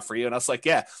working out for you. And I was like,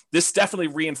 yeah, this definitely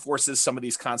reinforces some of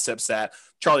these concepts that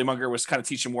Charlie Munger was kind of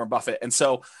teaching Warren Buffett. And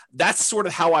so that's sort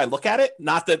of how I look at it.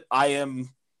 Not that I am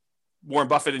Warren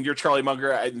Buffett and you're Charlie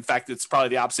Munger. In fact, it's probably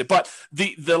the opposite, but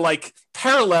the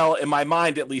parallel in my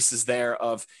mind, at least, is there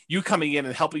of you coming in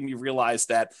and helping me realize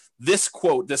that this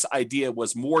quote, this idea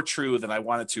was more true than I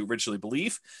wanted to originally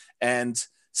believe, and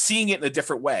seeing it in a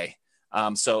different way.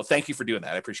 So thank you for doing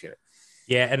that. I appreciate it.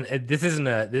 Yeah. And this isn't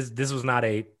this was not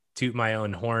a toot my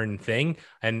own horn thing.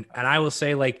 And I will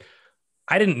say,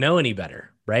 I didn't know any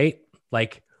better, right?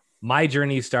 My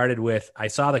journey started with, I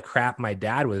saw the crap my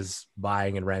dad was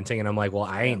buying and renting. And I'm like, well,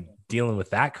 I ain't dealing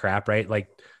with that crap, right?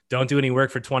 Don't do any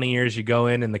work for 20 years. You go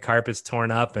in and the carpet's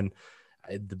torn up and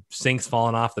the sink's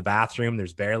falling off the bathroom.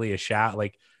 There's barely a shower.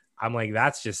 I'm like,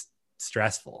 that's just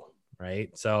stressful.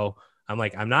 Right. So I'm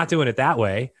like, I'm not doing it that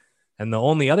way. And the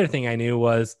only other thing I knew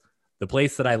was the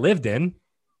place that I lived in.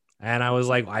 And I was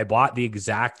like, I bought the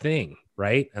exact thing.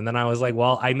 Right. And then I was like,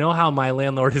 well, I know how my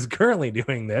landlord is currently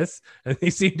doing this, and they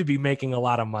seem to be making a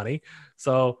lot of money.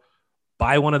 So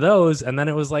buy one of those. And then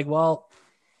it was like, well,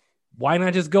 why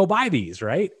not just go buy these?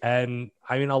 Right. And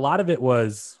I mean, a lot of it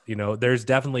was, there's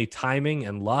definitely timing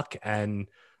and luck and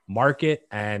market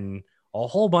and a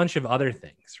whole bunch of other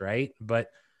things. Right. But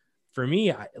for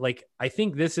me, I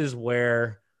think this is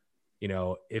where,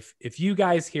 if you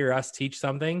guys hear us teach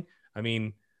something, I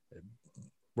mean,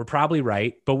 we're probably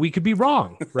right, but we could be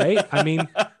wrong, right? I mean,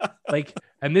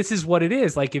 and this is what it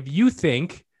is. If you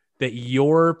think that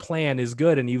your plan is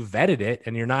good and you vetted it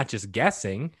and you're not just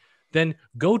guessing, then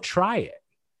go try it,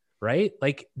 right?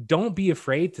 Don't be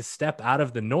afraid to step out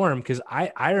of the norm. Because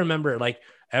I remember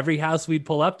every house we'd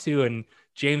pull up to, and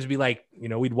James would be like,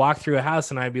 we'd walk through a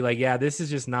house and I'd be like, yeah, this is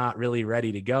just not really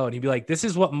ready to go. And he'd be like, this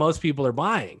is what most people are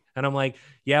buying. And I'm like,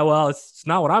 yeah, well, it's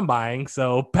not what I'm buying.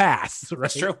 So pass. Right?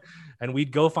 That's true. And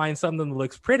we'd go find something that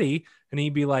looks pretty. And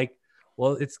he'd be like,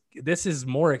 well, this is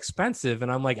more expensive.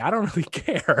 And I'm like, I don't really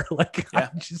care. I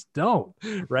just don't.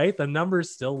 Right. The numbers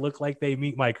still look like they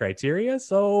meet my criteria.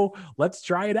 So let's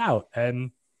try it out. And,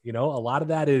 a lot of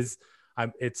that is,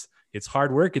 it's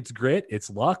hard work. It's grit. It's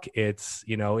luck.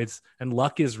 And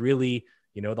luck is really,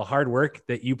 the hard work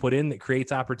that you put in that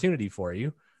creates opportunity for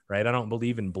you. Right. I don't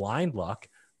believe in blind luck,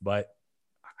 but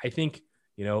I think,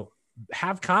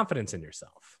 have confidence in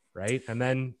yourself. Right. And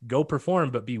then go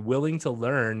perform, but be willing to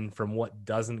learn from what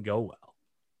doesn't go well.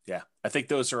 Yeah, I think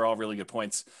those are all really good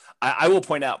points. I will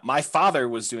point out, my father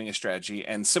was doing a strategy,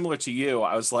 and similar to you,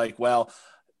 I was like, well,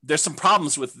 there's some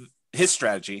problems with his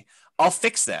strategy. I'll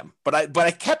fix them. But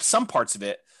I kept some parts of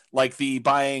it, like the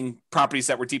buying properties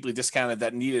that were deeply discounted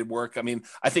that needed work. I mean,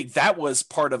 I think that was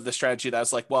part of the strategy that I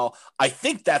was like, well, I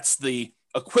think that's the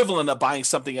equivalent of buying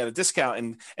something at a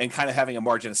discount and kind of having a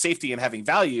margin of safety and having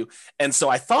value. And so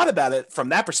I thought about it from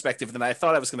that perspective. And then I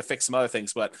thought I was going to fix some other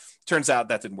things, but turns out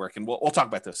that didn't work. And we'll talk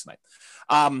about this tonight.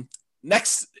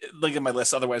 Next, look at my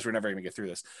list. Otherwise, we're never going to get through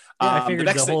this. I figured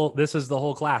this is the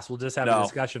whole class. We'll just have a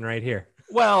discussion right here.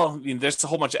 Well, there's a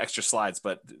whole bunch of extra slides,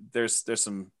 but there's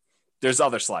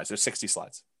other slides. There's 60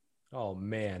 slides. Oh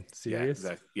man. Serious?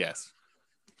 Yeah, exactly. Yes.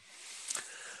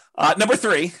 Number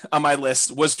 3 on my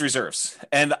list was reserves.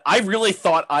 And I really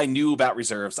thought I knew about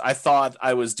reserves. I thought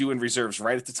I was doing reserves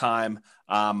right at the time.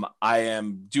 I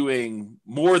am doing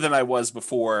more than I was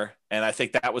before. And I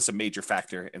think that was a major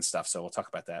factor in stuff. So we'll talk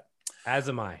about that. As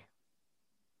am I.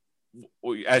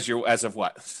 As of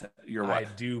what? You're what? I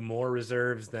do more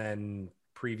reserves than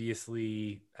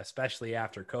previously, especially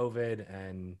after COVID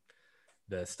and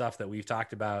the stuff that we've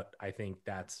talked about. I think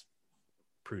that's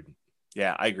prudent.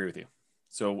 Yeah, I agree with you.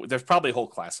 So there's probably a whole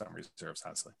class on reserves,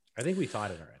 honestly. I think we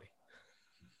taught it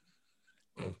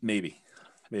already. Maybe.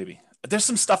 There's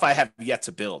some stuff I have yet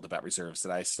to build about reserves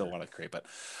that I still want to create, but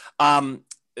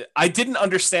I didn't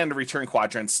understand the return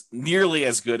quadrants nearly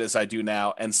as good as I do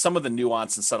now, and some of the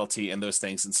nuance and subtlety in those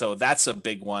things. And so that's a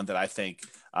big one that I think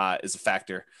is a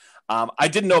factor. I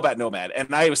didn't know about Nomad,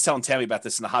 and I was telling Tammy about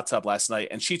this in the hot tub last night,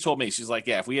 and she told me, she's like,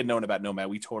 yeah, if we had known about Nomad,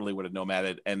 we totally would have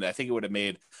nomaded, and I think it would have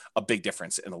made a big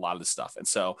difference in a lot of the stuff. And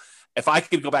so if I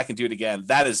could go back and do it again,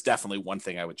 that is definitely one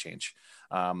thing I would change.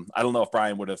 I don't know if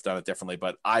Brian would have done it differently,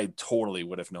 but I totally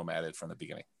would have nomaded from the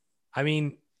beginning. I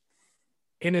mean,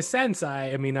 in a sense,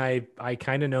 I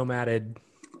kind of nomaded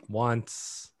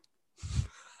once.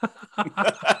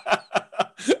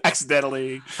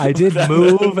 Accidentally. I did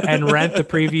move and rent the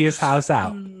previous house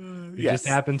out. It just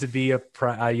happened to be a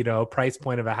price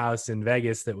point of a house in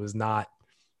Vegas that was not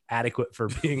adequate for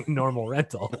being a normal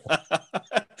rental.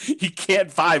 You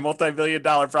can't buy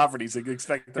multi-million-dollar properties and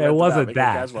expect it wasn't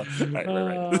that. Right.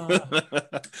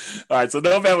 All right, so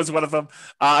Nomad was one of them.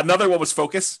 Another one was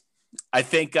Focus. I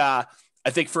think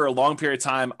for a long period of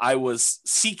time, I was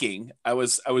seeking. I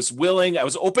was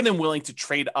open and willing to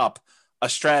trade up a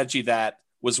strategy that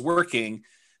was working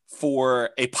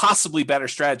for a possibly better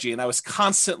strategy. And I was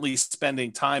constantly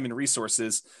spending time and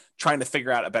resources trying to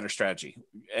figure out a better strategy.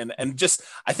 And just,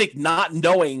 I think not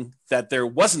knowing that there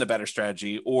wasn't a better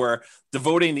strategy, or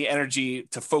devoting the energy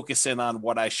to focus in on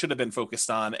what I should have been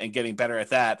focused on and getting better at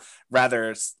that,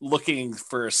 rather looking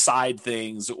for side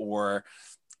things or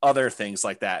other things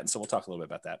like that. And so we'll talk a little bit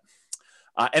about that.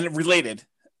 And related,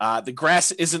 the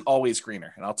grass isn't always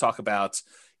greener. And I'll talk about,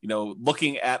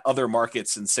 looking at other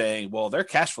markets and saying, well, they're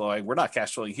cash flowing, we're not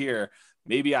cash flowing here.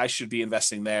 Maybe I should be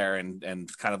investing there, and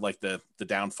kind of like the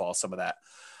downfall, some of that.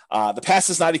 The past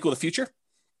is not equal to the future.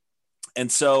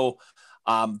 And so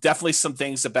definitely some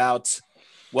things about,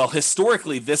 well,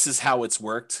 historically, this is how it's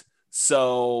worked.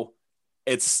 So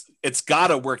it's got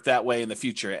to work that way in the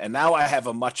future. And now I have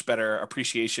a much better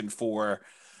appreciation for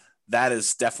that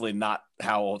is definitely not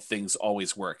how things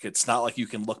always work. It's not like you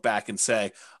can look back and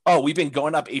say, oh, we've been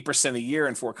going up 8% a year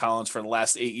in Fort Collins for the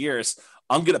last 8 years.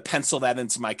 I'm going to pencil that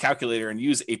into my calculator and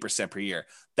use 8% per year.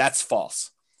 That's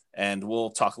false. And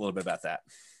we'll talk a little bit about that.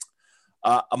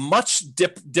 A much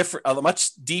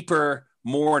deeper,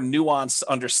 more nuanced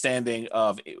understanding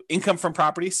of income from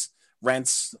properties,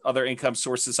 rents, other income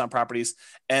sources on properties,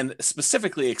 and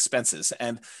specifically expenses.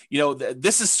 And,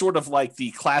 this is sort of like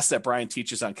the class that Brian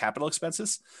teaches on capital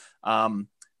expenses.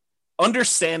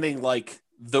 Understanding like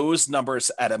those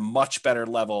numbers at a much better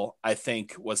level, I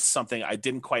think, was something I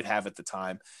didn't quite have at the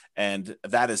time. And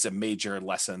that is a major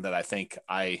lesson that I think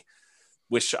I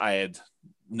wish I had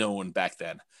known back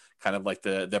then. Kind of like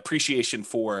the appreciation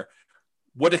for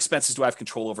what expenses do I have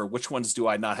control over? Which ones do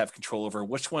I not have control over?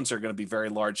 Which ones are going to be very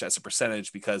large as a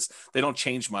percentage because they don't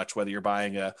change much, whether you're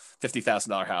buying a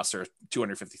 $50,000 house or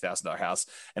 $250,000 house,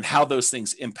 and how those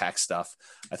things impact stuff.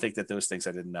 I think that those things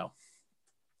I didn't know.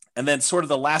 And then sort of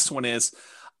the last one is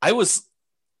I was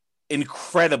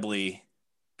incredibly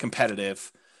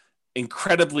competitive,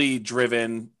 incredibly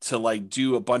driven to like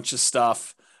do a bunch of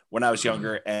stuff when I was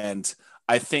younger. And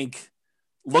I think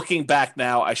looking back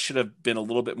now, I should have been a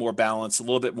little bit more balanced, a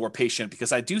little bit more patient,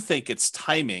 because I do think it's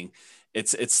timing.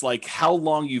 It's like how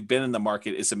long you've been in the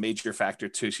market is a major factor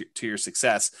to your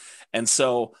success. And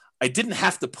so I didn't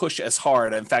have to push as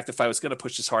hard. In fact, if I was going to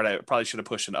push as hard, I probably should have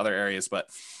pushed in other areas, but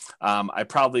I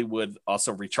probably would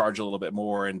also recharge a little bit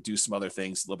more and do some other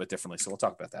things a little bit differently. So we'll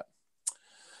talk about that.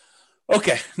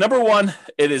 Okay. Number 1,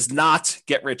 it is not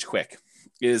get rich quick.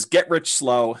 It is get rich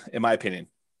slow, in my opinion.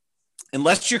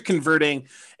 Unless you're converting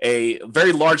a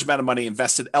very large amount of money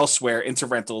invested elsewhere into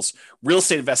rentals, real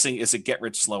estate investing is a get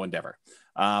rich slow endeavor.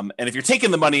 And if you're taking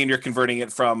the money and you're converting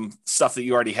it from stuff that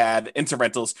you already had into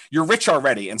rentals, you're rich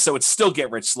already. And so it's still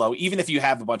get rich slow, even if you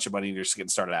have a bunch of money and you're just getting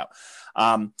started out.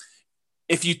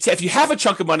 If you have a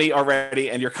chunk of money already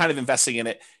and you're kind of investing in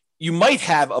it, you might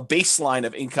have a baseline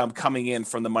of income coming in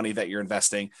from the money that you're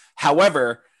investing.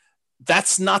 However,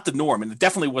 that's not the norm. And it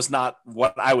definitely was not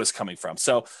what I was coming from.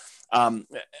 So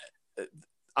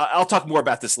I'll talk more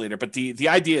about this later, but the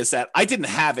idea is that I didn't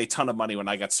have a ton of money when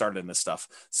I got started in this stuff.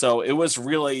 So it was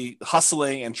really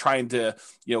hustling and trying to,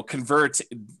 convert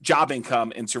job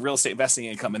income into real estate investing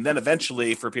income. And then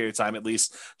eventually, for a period of time, at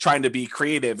least, trying to be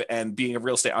creative and being a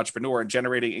real estate entrepreneur and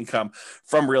generating income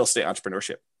from real estate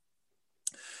entrepreneurship.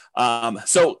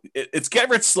 So it's get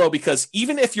rich slow, because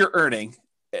even if you're earning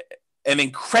an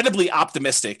incredibly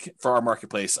optimistic, for our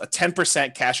marketplace, a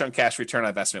 10% cash on cash return on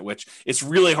investment, which it's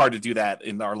really hard to do that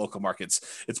in our local markets.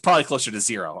 It's probably closer to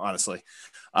zero, honestly.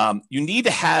 You need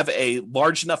to have a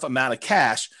large enough amount of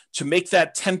cash to make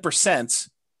that 10%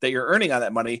 that you're earning on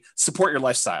that money support your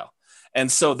lifestyle.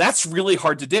 And so that's really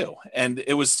hard to do. And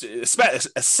it was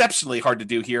exceptionally hard to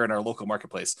do here in our local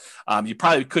marketplace. You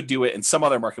probably could do it in some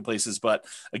other marketplaces, but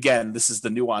again, this is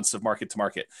the nuance of market to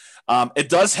market. It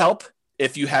does help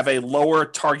if you have a lower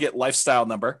target lifestyle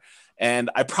number.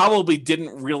 And I probably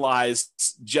didn't realize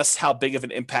just how big of an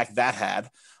impact that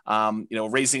had.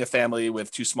 Raising a family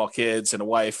with 2 small kids and a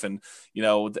wife, and,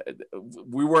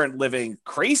 we weren't living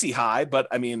crazy high, but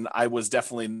I mean, I was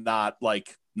definitely not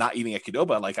eating at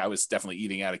Qdoba. Like, I was definitely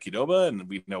eating out at Qdoba, and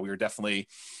we were definitely,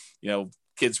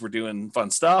 kids were doing fun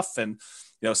stuff. And,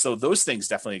 so those things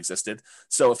definitely existed.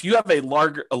 So if you have a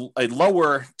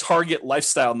lower target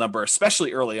lifestyle number,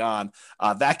 especially early on,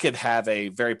 that could have a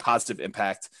very positive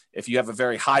impact. If you have a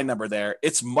very high number there,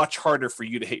 it's much harder for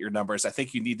you to hit your numbers. I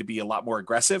think you need to be a lot more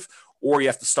aggressive, or you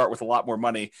have to start with a lot more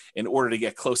money in order to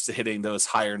get close to hitting those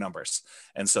higher numbers.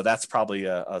 And so that's probably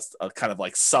a kind of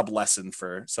like sub lesson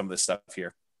for some of this stuff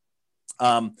here.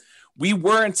 We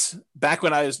weren't, back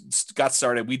when I got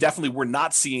started, we definitely were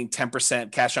not seeing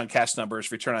 10% cash on cash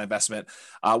numbers, return on investment,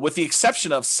 with the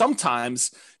exception of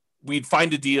sometimes we'd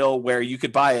find a deal where you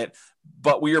could buy it,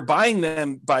 but we were buying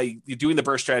them by doing the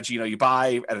burst strategy. You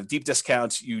buy at a deep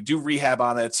discount, you do rehab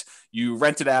on it, you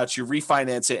rent it out, you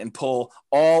refinance it, and pull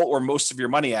all or most of your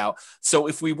money out. So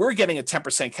if we were getting a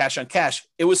 10% cash on cash,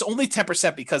 it was only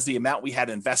 10% because the amount we had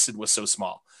invested was so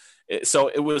small. So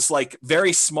it was like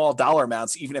very small dollar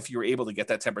amounts, even if you were able to get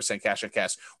that 10% cash on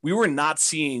cash. We were not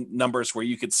seeing numbers where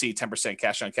you could see 10%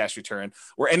 cash on cash return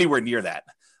or anywhere near that,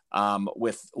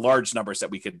 with large numbers that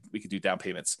we could do down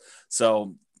payments.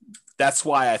 So that's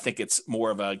why I think it's more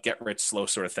of a get rich slow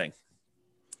sort of thing.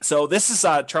 So this is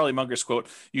Charlie Munger's quote.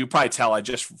 You probably tell I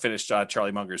just finished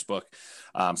Charlie Munger's book.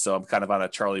 So I'm kind of on a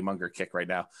Charlie Munger kick right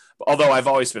now. Although I've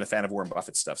always been a fan of Warren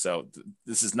Buffett stuff. So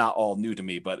this is not all new to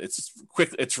me, but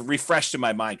it's refreshed in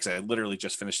my mind because I literally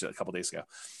just finished it a couple days ago.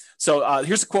 So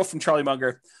here's a quote from Charlie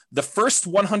Munger. "The first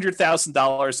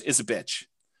 $100,000 is a bitch,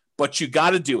 but you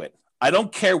got to do it. I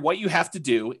don't care what you have to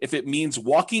do. If it means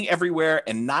walking everywhere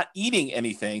and not eating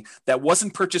anything that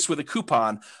wasn't purchased with a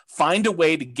coupon, find a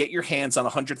way to get your hands on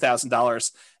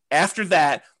 $100,000. After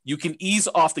that, you can ease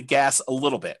off the gas a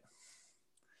little bit."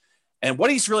 And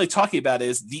what he's really talking about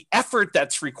is the effort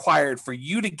that's required for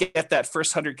you to get that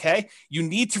first 100K. You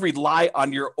need to rely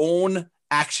on your own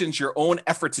actions, your own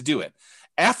effort to do it.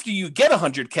 After you get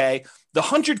 100K, the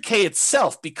 100K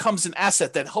itself becomes an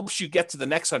asset that helps you get to the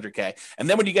next 100K. And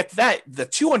then when you get to that, the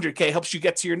 200K helps you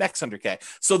get to your next 100K.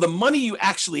 So the money you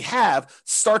actually have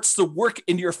starts to work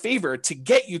in your favor to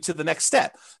get you to the next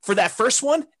step. For that first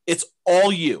one, it's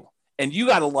all you. And you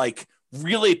got to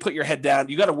really put your head down.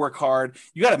 You got to work hard.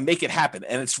 You got to make it happen.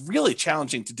 And it's really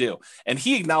challenging to do. And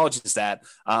he acknowledges that.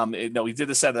 He did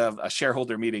this at a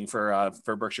shareholder meeting for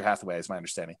Berkshire Hathaway, is my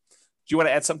understanding. Do you want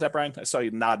to add something to that, Brian? I saw you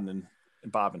nodding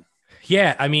and bobbing.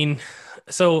 Yeah, I mean,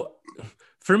 so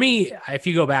for me, if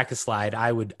you go back a slide,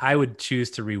 I would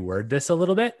choose to reword this a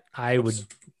little bit.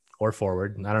 Or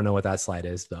forward. I don't know what that slide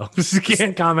is though.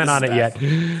 Can't comment on it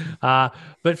yet.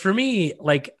 But for me,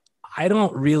 I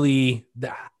don't really,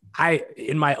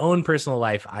 in my own personal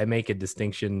life, I make a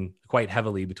distinction quite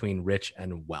heavily between rich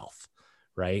and wealth,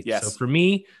 right? Yes. So for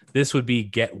me, this would be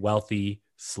get wealthy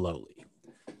slowly,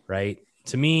 right?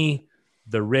 To me,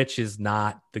 the rich is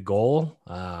not the goal.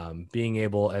 Being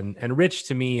able, and rich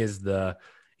to me is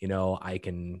I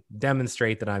can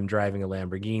demonstrate that I'm driving a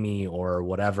Lamborghini or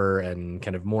whatever, and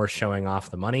kind of more showing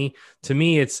off the money. To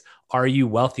me, it's, are you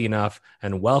wealthy enough?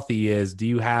 And wealthy is, do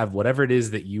you have whatever it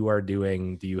is that you are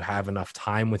doing? Do you have enough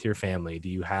time with your family? Do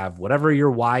you have whatever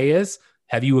your why is?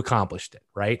 Have you accomplished it?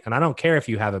 Right. And I don't care if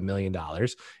you have $1 million.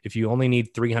 If you only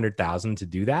need 300,000 to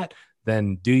do that,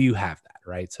 then do you have that?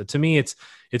 Right. So to me, it's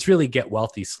really get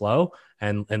wealthy slow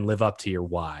and live up to your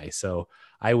why. So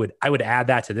I would add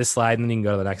that to this slide, and then you can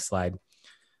go to the next slide.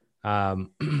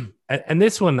 And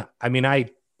this one, I mean,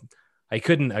 I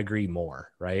couldn't agree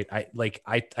more. Right.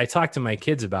 I talked to my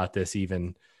kids about this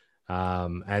even.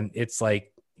 And it's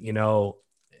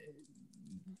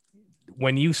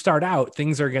when you start out,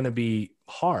 things are going to be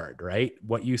hard, right?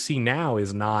 What you see now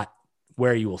is not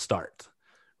where you will start,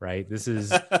 right? This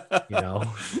is,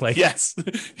 like, yes,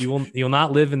 you'll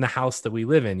not live in the house that we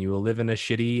live in. You will live in a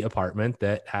shitty apartment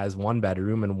that has 1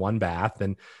 bedroom and 1 bath.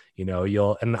 And,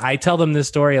 and I tell them this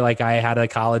story. Like, I had a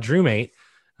college roommate,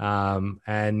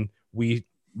 and we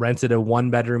rented a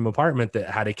 1-bedroom apartment that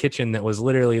had a kitchen that was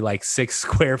literally like 6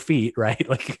 square feet, right?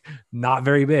 Like, not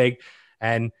very big.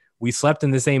 And we slept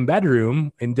in the same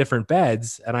bedroom in different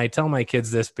beds. And I tell my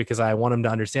kids this because I want them to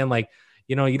understand, like,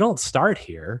 you don't start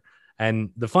here. And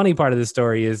the funny part of the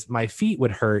story is my feet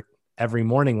would hurt every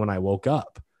morning when I woke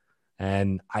up,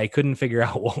 and I couldn't figure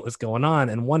out what was going on.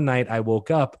 And one night I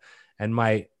woke up and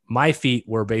my feet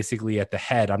were basically at the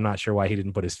head. I'm not sure why he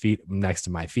didn't put his feet next to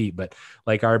my feet, but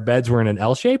like, our beds were in an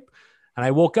L shape. And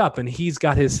I woke up and he's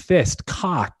got his fist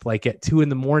cocked like at 2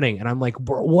 a.m. And I'm like,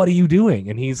 bro, what are you doing?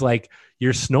 And he's like,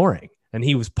 you're snoring. And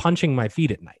he was punching my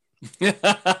feet at night.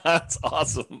 That's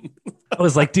awesome. I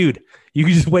was like, dude, you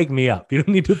can just wake me up. You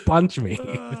don't need to punch me.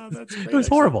 That's great, it was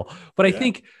horrible. But yeah. I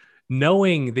think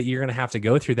knowing that you're going to have to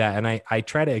go through that. And I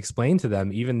try to explain to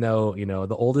them, even though,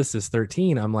 the oldest is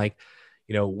 13, I'm like,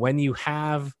 when you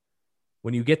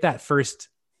get that first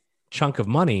chunk of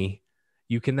money,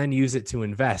 you can then use it to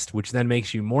invest, which then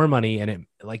makes you more money. And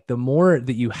the more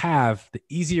that you have, the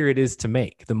easier it is to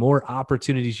make, the more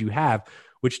opportunities you have,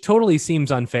 which totally seems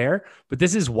unfair, but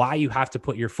this is why you have to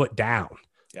put your foot down,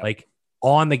 like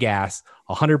on the gas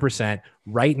 100%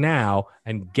 right now,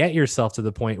 and get yourself to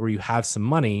the point where you have some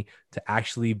money to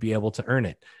actually be able to earn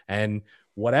it. And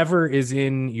whatever is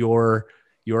in your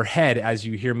head as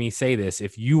you hear me say this,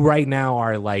 if you right now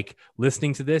are like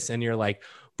listening to this and you're like,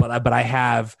 but I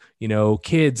have,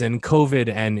 kids and COVID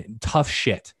and tough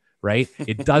shit, right?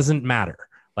 It doesn't matter.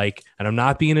 Like, and I'm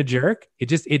not being a jerk.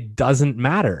 It doesn't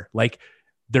matter. Like,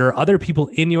 there are other people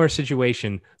in your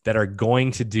situation that are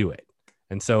going to do it.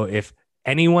 And so if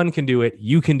anyone can do it,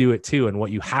 you can do it too. And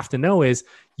what you have to know is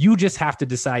you just have to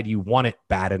decide you want it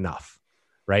bad enough,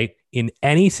 right? In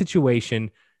any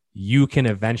situation, you can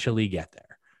eventually get there.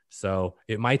 So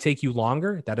it might take you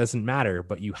longer. That doesn't matter,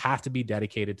 but you have to be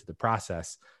dedicated to the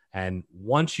process. And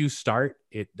once you start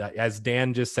it, as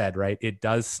Dan just said, right, it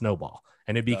does snowball,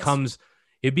 and it becomes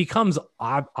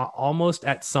almost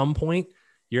at some point,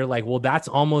 you're like, well, that's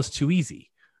almost too easy,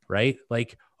 right?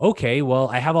 Like, okay, well,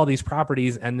 I have all these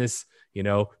properties and this,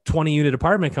 20 unit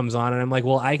apartment comes on, and I'm like,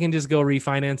 well, I can just go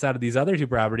refinance out of these other 2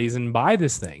 properties and buy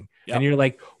this thing. Yep. And you're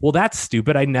like, well, that's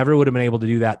stupid. I never would have been able to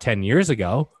do that 10 years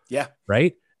ago. Yeah.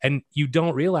 Right. And you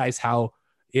don't realize how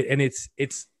it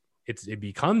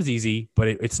becomes easy, but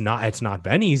it's not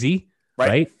been easy.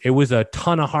 Right. It was a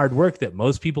ton of hard work that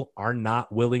most people are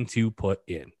not willing to put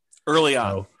in early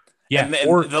on. So, yeah. And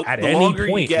or the at any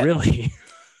point, really.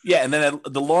 Yeah. And then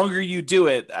the longer you do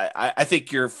it, I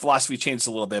think your philosophy changes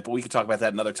a little bit, but we can talk about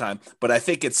that another time. But I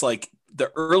think it's like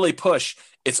the early push,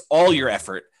 it's all your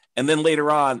effort. And then later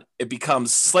on, it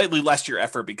becomes slightly less your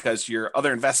effort because your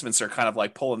other investments are kind of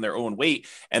like pulling their own weight.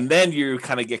 And then you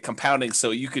kind of get compounding.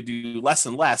 So you could do less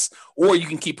and less, or you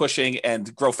can keep pushing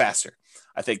and grow faster.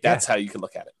 I think that's how you can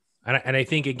look at it. And I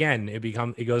think, again,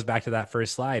 it goes back to that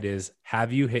first slide is,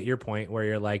 have you hit your point where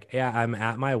you're like, yeah, I'm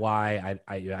at my why.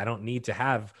 I don't need to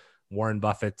have Warren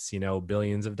Buffett's,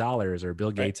 billions of dollars, or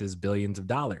Bill Gates's billions of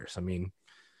dollars. I mean,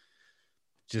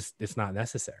 just, it's not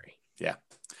necessary. Yeah.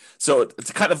 So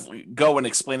to kind of go and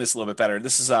explain this a little bit better,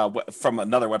 this is from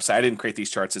another website. I didn't create these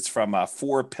charts. It's from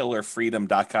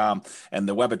 4pillarfreedom.com, and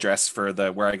the web address for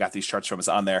where I got these charts from is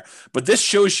on there. But this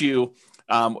shows you,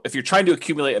 if you're trying to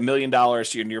accumulate $1 million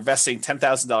and you're investing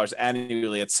 $10,000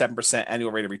 annually at 7%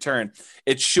 annual rate of return,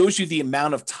 it shows you the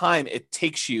amount of time it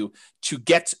takes you to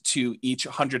get to each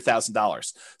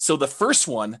 $100,000. So the first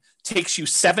one takes you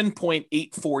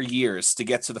 7.84 years to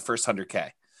get to the first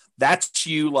 100K. That's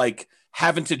you like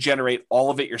having to generate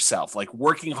all of it yourself, like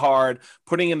working hard,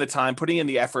 putting in the time, putting in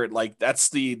the effort. Like that's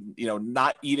the,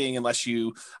 not eating unless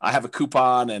you have a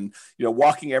coupon, and,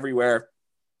 walking everywhere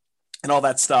and all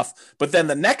that stuff. But then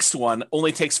the next one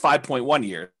only takes 5.1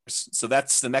 years. So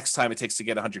that's the next time it takes to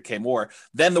get 100K more.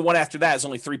 Then the one after that is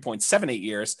only 3.78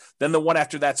 years. Then the one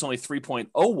after that's only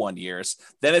 3.01 years.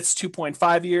 Then it's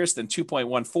 2.5 years, then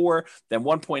 2.14, then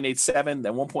 1.87,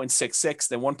 then 1.66,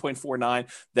 then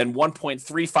 1.49, then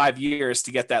 1.35 years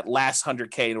to get that last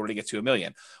 100K in order to get to $1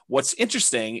 million. What's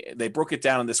interesting, they broke it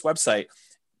down on this website,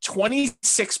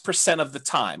 26% of the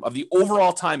time, of the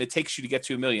overall time it takes you to get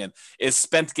to $1 million, is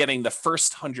spent getting the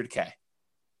first 100K.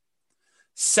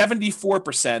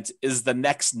 74% is the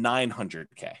next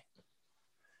 900K.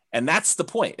 And that's the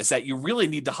point, is that you really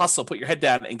need to hustle, put your head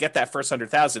down and get that first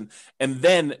 100,000 and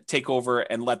then take over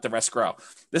and let the rest grow.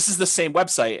 This is the same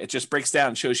website. It just breaks down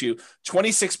and shows you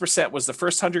 26% was the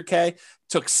first 100K,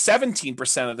 took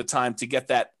 17% of the time to get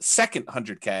that second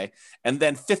 100K, and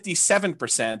then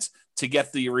 57% to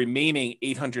get the remaining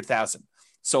 800,000.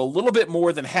 So a little bit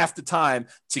more than half the time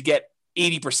to get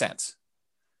 80%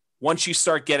 once you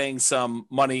start getting some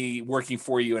money working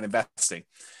for you and investing.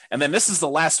 And then this is the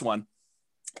last one.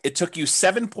 It took you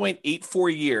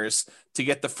 7.84 years to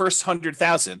get the first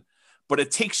 100,000, but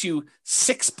it takes you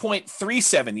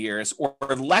 6.37 years or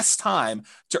less time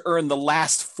to earn the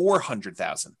last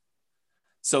 400,000.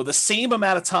 So the same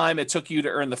amount of time it took you to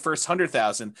earn the first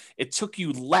 100,000, it took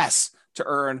you less to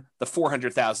earn the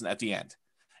 400,000 at the end.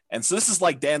 And so this is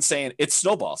like Dan saying it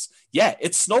snowballs. Yeah,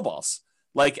 it snowballs.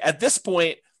 Like at this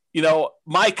point, you know,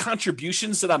 my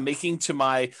contributions that I'm making to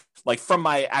my, like from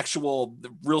my actual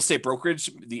real estate brokerage,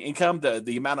 the income,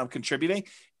 the amount I'm contributing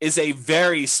is a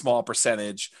very small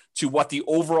percentage to what the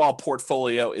overall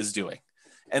portfolio is doing.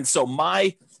 And so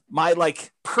my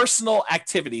like personal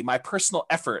activity, my personal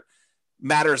effort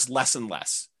matters less and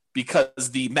less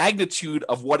because the magnitude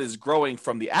of what is growing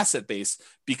from the asset base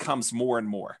becomes more and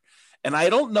more. And I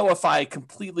don't know if I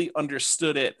completely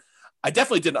understood it. I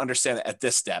definitely didn't understand it at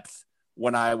this depth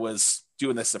when I was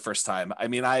doing this the first time. I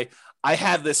mean, I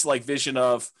had this like vision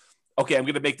of, okay, I'm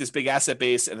going to make this big asset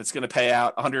base and it's going to pay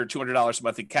out $100, $200 a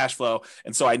month in cash flow.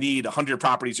 And so I need 100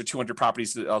 properties or 200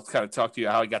 properties. I'll kind of talk to you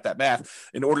how I got that math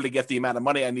in order to get the amount of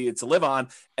money I needed to live on.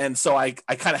 And so I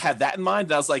kind of had that in mind.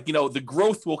 And I was like, you know, the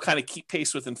growth will kind of keep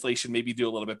pace with inflation, maybe do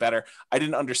a little bit better. I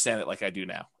didn't understand it like I do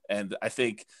now. And I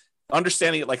think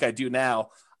understanding it like I do now,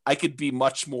 I could be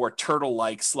much more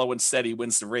turtle-like, slow and steady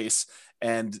wins the race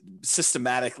and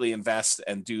systematically invest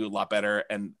and do a lot better.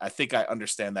 And I think I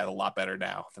understand that a lot better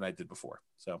now than I did before.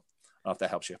 So I don't know if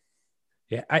that helps you.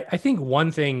 Yeah. I think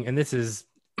one thing, and this is,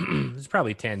 this is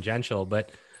probably tangential,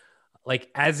 but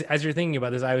like, as you're thinking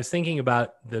about this, I was thinking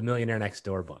about the Millionaire Next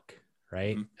Door book,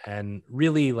 right? Mm-hmm. And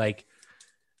really like,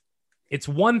 it's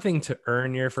one thing to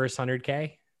earn your first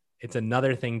 100K. It's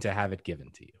another thing to have it given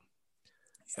to you.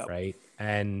 Yep. Right.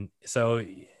 And so,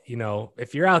 you know,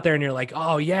 if you're out there and you're like,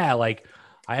 oh yeah, like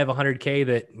I have 100K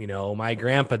that, you know, my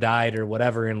grandpa died or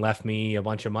whatever and left me a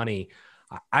bunch of money.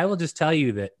 I will just tell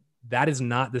you that that is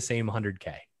not the same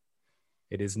 100K.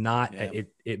 It is not,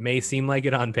 it may seem like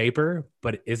it on paper,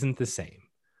 but it isn't the same.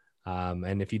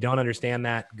 And if you don't understand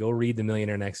that, go read The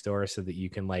Millionaire Next Door so that you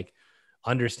can like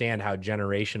understand how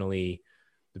generationally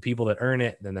the people that earn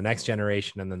it, then the next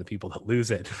generation, and then the people that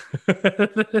lose it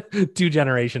 2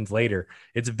 generations later.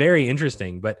 It's very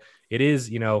interesting, but it is,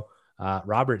 you know,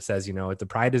 Robert says, you know, the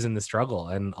pride is in the struggle.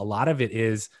 And a lot of it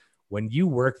is when you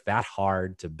work that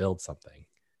hard to build something,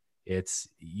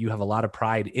 you have a lot of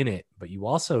pride in it, but you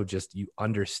also you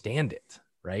understand it,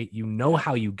 right? You know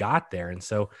how you got there. And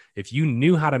so if you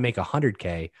knew how to make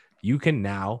 100K, you can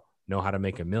now know how to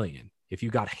make $1 million. If you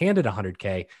got handed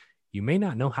 100K, you may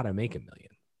not know how to make $1 million.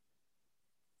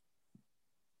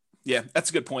 Yeah, that's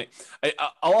a good point.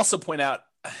 I'll also point out,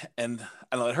 and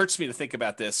I know it hurts me to think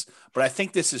about this, but I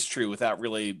think this is true without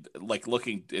really like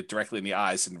looking it directly in the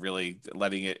eyes and really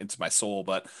letting it into my soul.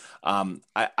 But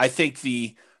I think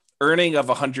the earning of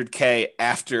 100K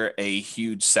after a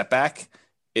huge setback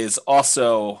is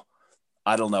also,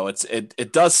 I don't know,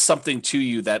 it does something to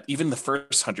you that even the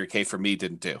first 100K for me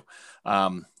didn't do.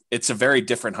 It's a very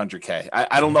different 100K.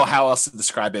 I don't know how else to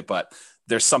describe it, but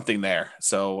there's something there.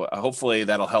 So hopefully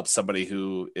that'll help somebody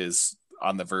who is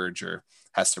on the verge or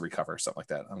has to recover or something like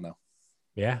that. I don't know.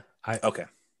 Yeah. Okay.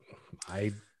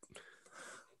 I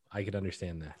could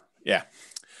understand that. Yeah.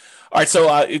 All right.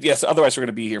 So yes, otherwise we're going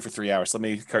to be here for 3 hours. Let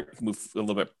me move a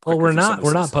little bit. Well, we're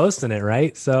not posting it,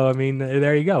 right? So, I mean,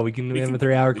 there you go. We have a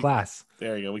 3-hour class.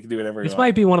 There you go. We can do whatever. This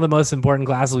might be one of the most important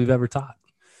classes we've ever taught.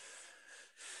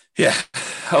 Yeah.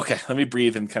 Okay. Let me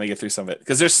breathe and kind of get through some of it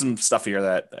because there's some stuff here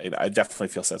that I definitely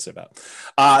feel sensitive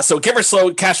about. So give or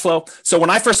slow cash flow. So when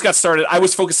I first got started, I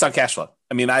was focused on cash flow.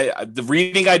 I mean, the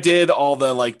reading I did, all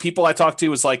the like people I talked to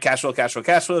was like cash flow, cash flow,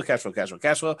 cash flow, cash flow, cash flow,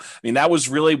 cash flow. I mean, that was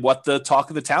really what the talk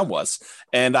of the town was.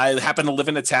 And I happened to live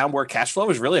in a town where cash flow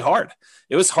was really hard.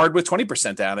 It was hard with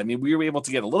 20% down. I mean, we were able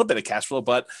to get a little bit of cash flow,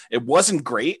 but it wasn't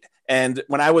great. And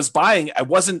when I was buying, I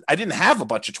didn't have a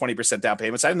bunch of 20% down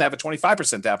payments. I didn't have a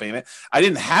 25% down payment. I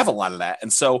didn't have a lot of that.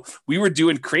 And so we were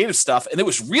doing creative stuff, and it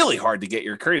was really hard to get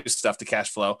your creative stuff to cash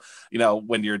flow, you know,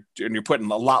 when you're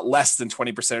putting a lot less than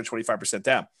 20% or 25%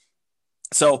 down.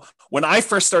 So when I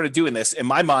first started doing this, in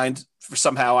my mind,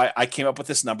 somehow I came up with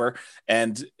this number,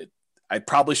 and I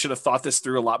probably should have thought this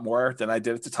through a lot more than I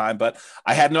did at the time, but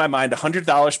I had in my mind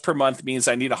 $100 per month means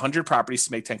I need 100 properties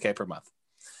to make 10K per month.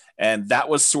 And that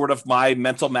was sort of my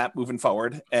mental map moving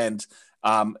forward. And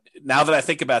now that I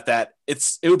think about that,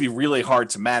 it would be really hard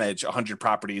to manage 100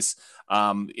 properties.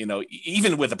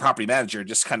 Even with a property manager,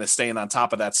 just kind of staying on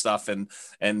top of that stuff and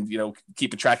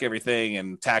keeping track of everything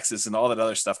and taxes and all that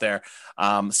other stuff there.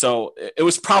 So it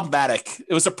was problematic.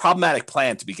 It was a problematic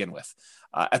plan to begin with.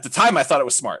 At the time, I thought it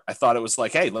was smart. I thought it was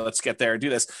like, hey, let's get there and do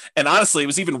this. And honestly, it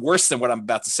was even worse than what I'm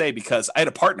about to say because I had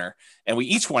a partner and we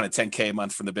each wanted 10K a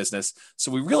month from the business. So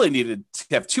we really needed to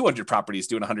have 200 properties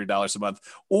doing $100 a month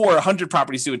or 100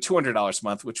 properties doing $200 a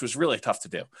month, which was really tough to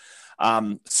do.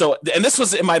 And this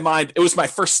was in my mind, it was my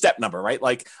first step number, right?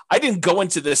 Like I didn't go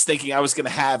into this thinking I was going to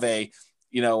have a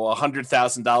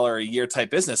 $100,000 a year type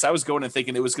business. I was going and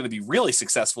thinking it was going to be really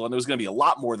successful and it was going to be a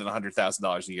lot more than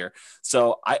 $100,000 a year.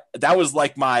 So that was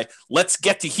like let's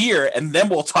get to here. And then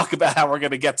we'll talk about how we're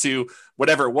going to get to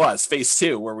whatever it was, phase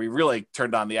 2, where we really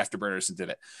turned on the afterburners and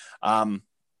did it.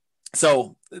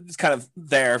 So it's kind of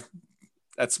there.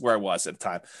 That's where I was at the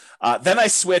time. Then I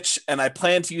switched and I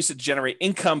planned to use it to generate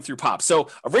income through POP. So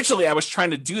originally I was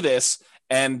trying to do this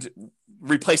and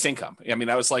replace income. I mean,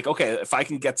 I was like, okay, if I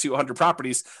can get to 100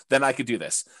 properties, then I could do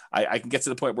this. I can get to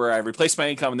the point where I replace my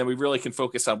income and then we really can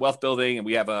focus on wealth building and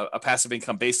we have a passive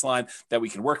income baseline that we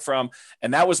can work from.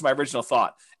 And that was my original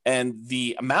thought. And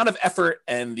the amount of effort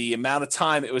and the amount of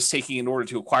time it was taking in order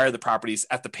to acquire the properties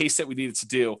at the pace that we needed to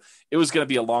do, it was going to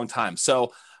be a long time.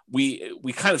 So we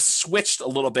kind of switched a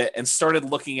little bit and started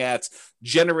looking at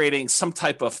generating some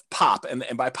type of POP. And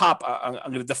by POP,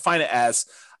 I'm going to define it as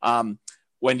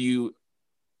when you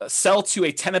sell to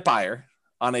a tenant buyer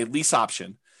on a lease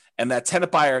option and that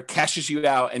tenant buyer cashes you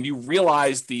out and you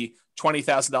realize the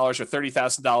 $20,000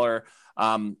 or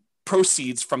 $30,000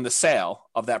 proceeds from the sale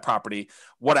of that property.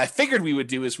 What I figured we would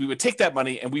do is we would take that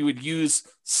money and we would use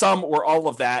some or all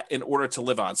of that in order to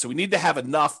live on. So we need to have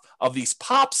enough of these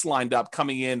POPs lined up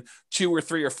coming in 2 or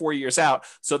 3 or 4 years out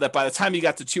so that by the time you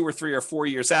got to 2 or 3 or 4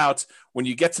 years out, when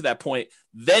you get to that point,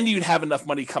 then you'd have enough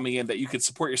money coming in that you could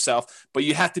support yourself, but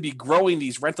you have to be growing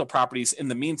these rental properties in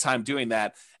the meantime doing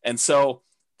that. And so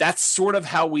that's sort of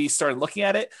how we started looking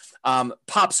at it.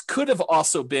 POPs could have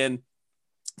also been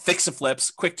fix and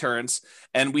flips, quick turns.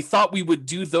 And we thought we would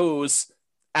do those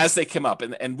as they came up.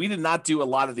 And we did not do a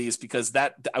lot of these because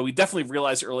we definitely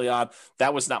realized early on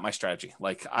that was not my strategy.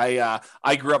 Like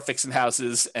I grew up fixing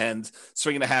houses and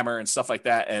swinging a hammer and stuff like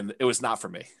that. And it was not for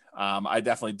me. I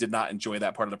definitely did not enjoy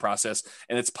that part of the process.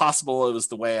 And it's possible it was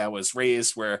the way I was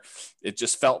raised where it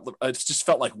just felt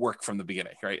like work from the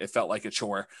beginning, right? It felt like a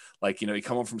chore. Like, you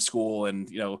come home from school and,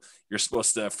 you're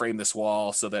supposed to frame this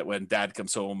wall so that when dad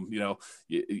comes home,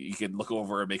 you can look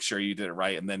over and make sure you did it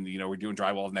right. And then, we're doing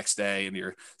drywall the next day and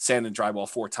you're sanding drywall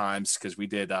 4 times because we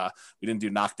didn't do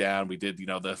knockdown. We did,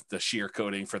 the shear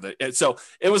coating so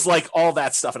it was like all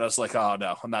that stuff. And I was like, oh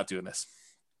no, I'm not doing this.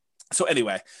 So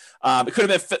anyway, it could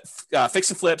have been fix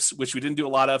and flips, which we didn't do a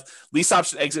lot of, lease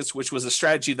option exits, which was a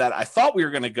strategy that I thought we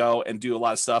were going to go and do a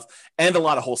lot of stuff, and a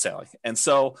lot of wholesaling. And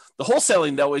so the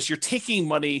wholesaling, though, is you're taking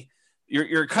money,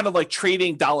 you're kind of like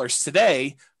trading dollars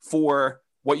today for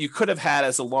what you could have had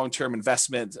as a long-term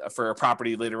investment for a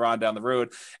property later on down the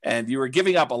road. And you were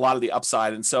giving up a lot of the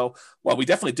upside. And so while we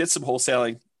definitely did some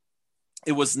wholesaling,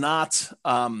 it was not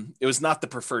the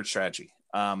preferred strategy.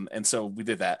 And so we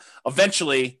did that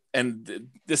eventually. And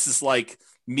this is like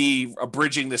me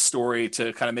abridging this story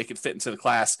to kind of make it fit into the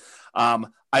class. I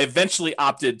eventually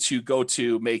opted to go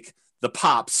to make the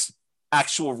POPs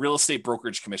actual real estate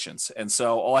brokerage commissions. And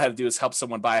so all I had to do is help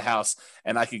someone buy a house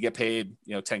and I could get paid,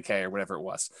 $10K or whatever it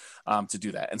was, to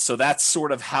do that. And so that's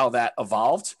sort of how that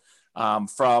evolved,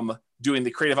 from doing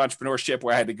the creative entrepreneurship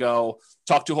where I had to go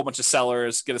talk to a whole bunch of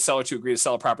sellers, get a seller to agree to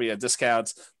sell a property at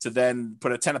discounts, to then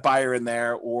put a tenant buyer in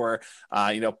there or,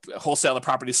 wholesale the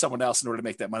property to someone else in order to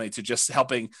make that money, to just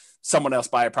helping someone else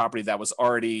buy a property that was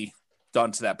already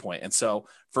done to that point. And so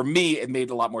for me, it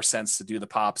made a lot more sense to do the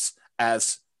POPs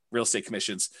as real estate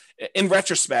commissions. In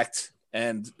retrospect,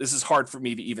 and this is hard for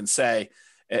me to even say,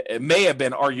 it may have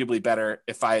been arguably better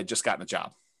if I had just gotten a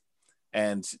job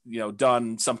and,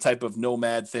 done some type of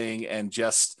nomad thing and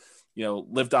just,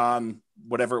 lived on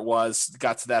whatever it was,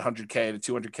 got to that 100K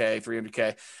to 200K,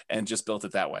 300K, and just built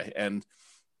it that way. And,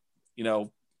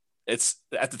 it's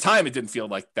at the time, it didn't feel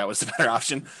like that was the better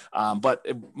option, but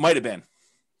it might've been.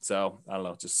 So I don't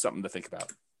know, just something to think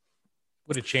about.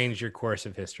 Would have changed your course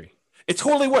of history. It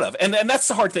totally would have. And that's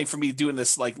the hard thing for me doing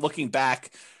this, like looking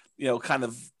back, kind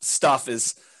of stuff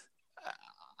is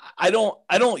I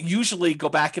don't usually go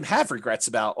back and have regrets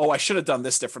about, oh, I should have done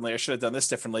this differently. I should have done this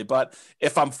differently. But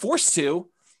if I'm forced to,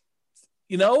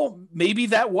 maybe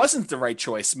that wasn't the right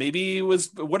choice. Maybe it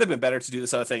would have been better to do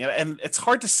this other thing. And it's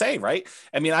hard to say, right?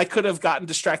 I mean, I could have gotten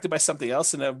distracted by something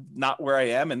else and I'm not where I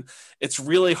am. And it's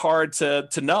really hard to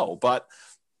know, but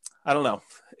I don't know.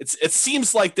 It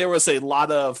seems like there was a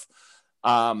lot of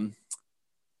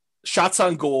shots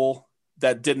on goal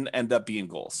that didn't end up being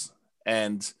goals.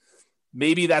 And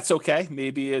maybe that's okay.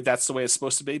 Maybe that's the way it's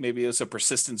supposed to be. Maybe it was a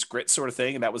persistence grit sort of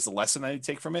thing. And that was the lesson I need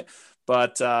to take from it.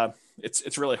 But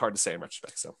it's really hard to say in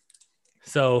retrospect.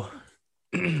 So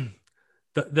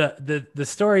the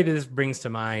story that this brings to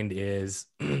mind is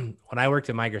when I worked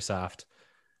at Microsoft,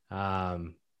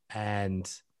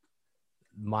 and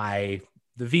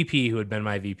the VP who had been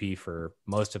my VP for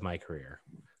most of my career,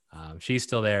 she's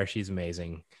still there. She's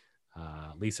amazing.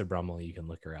 Lisa Brummel, you can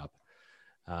look her up.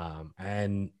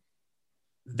 And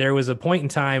there was a point in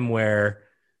time where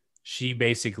she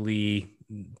basically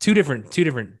two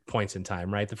different points in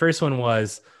time, right? The first one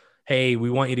was, hey,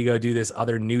 we want you to go do this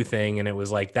other new thing. And it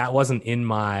was like, that wasn't in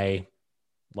my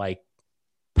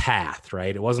path,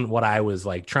 right? It wasn't what I was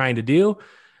trying to do.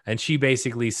 And she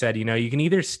basically said, you can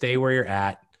either stay where you're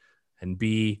at and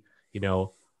be,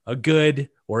 a good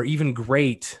or even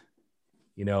great,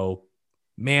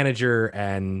 manager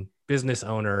and business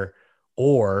owner,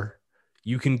 or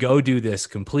you can go do this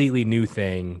completely new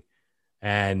thing.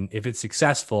 And if it's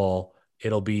successful,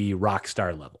 it'll be rock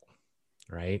star level.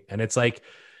 Right. And it's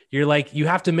you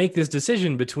have to make this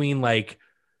decision between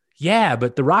yeah,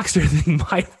 but the rock star thing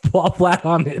might fall flat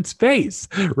on its face,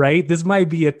 right? This might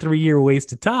be a 3-year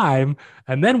waste of time.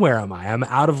 And then where am I? I'm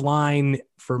out of line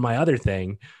for my other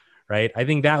thing. Right. I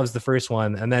think that was the first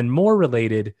one. And then more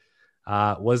related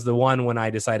was the one when I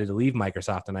decided to leave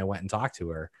Microsoft and I went and talked to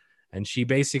her. And she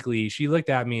looked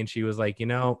at me and she was like,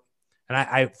 and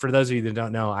I, for those of you that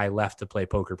don't know, I left to play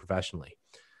poker professionally.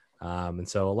 And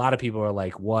so a lot of people are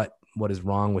like, what is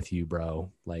wrong with you,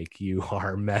 bro? You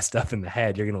are messed up in the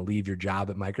head. You're going to leave your job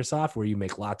at Microsoft where you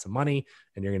make lots of money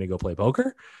and you're going to go play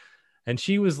poker. And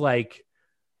she was like,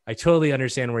 I totally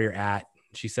understand where you're at.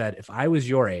 She said, if I was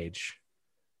your age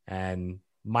and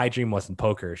my dream wasn't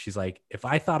poker, she's like, if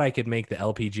I thought I could make the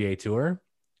LPGA tour,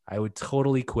 I would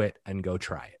totally quit and go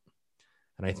try it.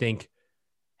 And I think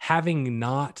having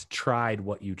not tried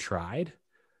what you tried,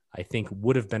 I think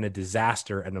would have been a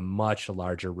disaster and a much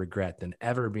larger regret than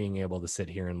ever being able to sit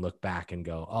here and look back and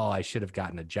go, oh, I should have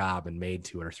gotten a job and made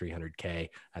 200 or 300K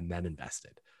and then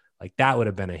invested. That would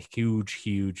have been a huge,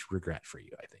 huge regret for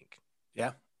you, I think.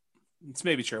 Yeah, it's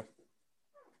maybe true.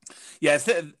 Yeah,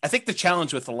 I think the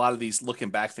challenge with a lot of these looking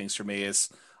back things for me is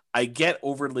I get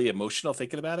overly emotional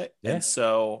thinking about it. Yeah. And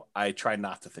so I try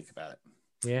not to think about it.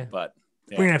 Yeah. But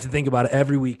we're going to have to think about it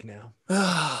every week now.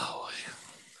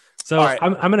 So right.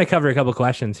 I'm going to cover a couple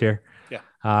questions here. Yeah.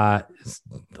 A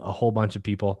whole bunch of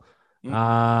people.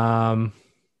 Mm-hmm.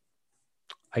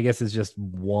 I guess it's just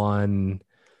one.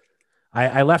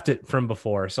 I left it from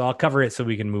before, so I'll cover it so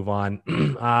we can move on.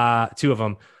 Two of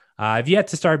them. I've yet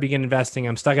to start begin investing.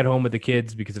 I'm stuck at home with the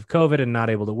kids because of COVID and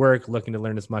not able to work, looking to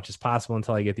learn as much as possible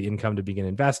until I get the income to begin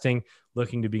investing,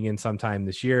 looking to begin sometime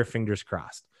this year, fingers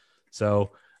crossed.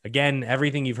 So again,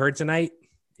 everything you've heard tonight,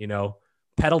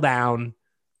 pedal down.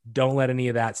 Don't let any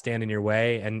of that stand in your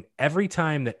way. And every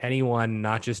time that anyone,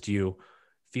 not just you,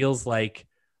 feels like,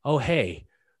 oh, hey,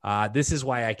 this is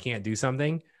why I can't do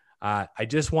something. I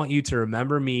just want you to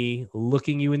remember me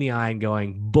looking you in the eye and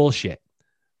going, bullshit.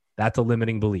 That's a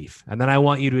limiting belief. And then I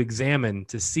want you to examine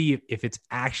to see if it's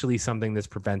actually something that's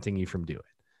preventing you from doing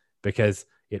it, because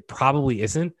it probably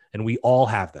isn't. And we all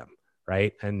have them.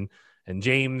 Right. And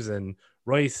James and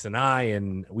Royce and I,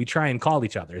 and we try and call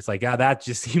each other. It's that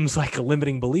just seems like a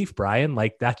limiting belief, Brian.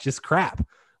 That's just crap.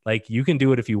 You can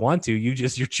do it if you want to,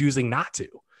 you're choosing not to.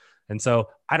 And so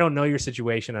I don't know your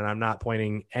situation and I'm not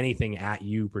pointing anything at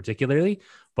you particularly,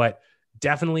 but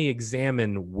definitely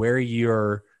examine where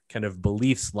your kind of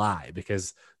beliefs lie,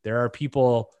 because there are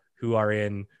people who are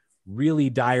in really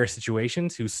dire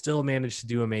situations who still manage to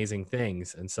do amazing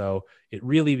things. And so it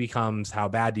really becomes, how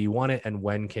bad do you want it? And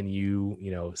when can you,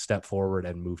 step forward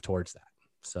and move towards that?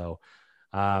 So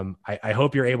I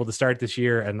hope you're able to start this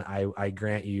year. And I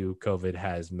grant you, COVID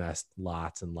has messed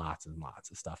lots and lots and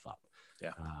lots of stuff up.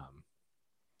 Yeah.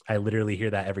 I literally hear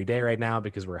that every day right now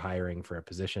because we're hiring for a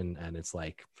position and it's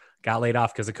got laid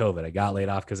off because of COVID. I got laid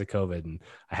off because of COVID and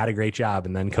I had a great job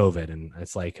and then COVID. And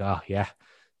it's oh yeah,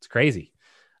 it's crazy.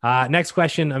 Next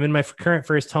question. I'm in my current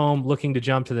first home looking to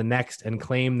jump to the next and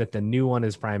claim that the new one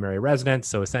is primary residence.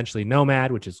 So essentially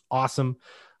nomad, which is awesome.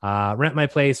 Rent my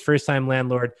place, first time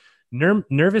landlord.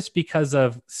 Nervous because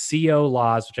of CO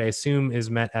laws, which I assume is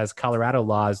meant as Colorado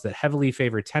laws that heavily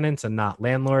favor tenants and not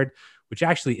landlord, which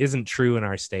actually isn't true in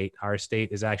our state. Our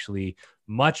state is actually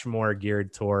much more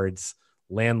geared towards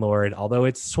landlord, although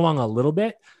it's swung a little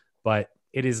bit, but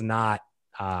it is not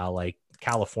like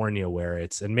California where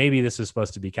it's, and maybe this is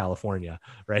supposed to be California,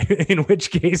 right? In which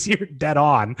case you're dead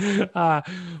on.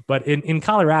 But in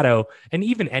Colorado and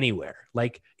even anywhere,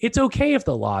 like it's okay if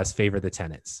the laws favor the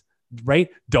tenants, right?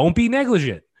 Don't be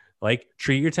negligent. Like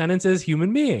treat your tenants as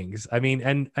human beings. I mean,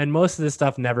 and most of this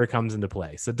stuff never comes into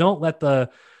play. So don't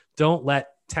let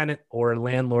tenant or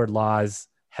landlord laws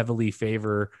heavily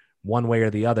favor one way or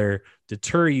the other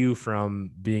deter you from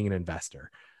being an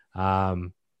investor.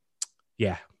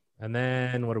 Yeah. And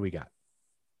then what do we got?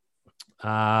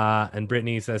 And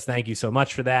Brittany says, thank you so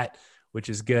much for that, which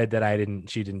is good that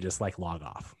she didn't just like log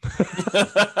off.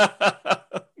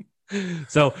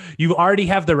 So you already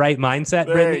have the right mindset,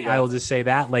 Brittany. I will just say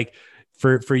that, like,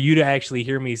 for you to actually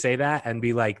hear me say that and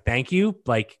be like, thank you,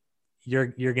 like you're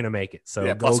going to make it.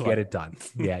 So go get it done.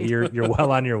 Yeah. You're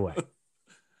well on your way.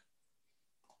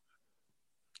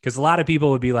 Cause a lot of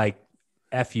people would be like,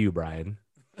 F you, Brian.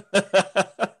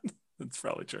 That's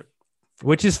probably true.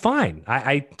 Which is fine.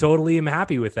 I totally am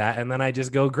happy with that. And then I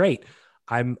just go, great.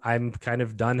 I'm kind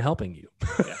of done helping you.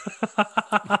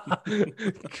 Yeah.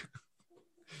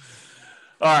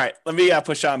 All right, let me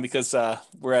push on because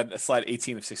we're at slide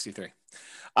 18 of 63.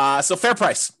 So fair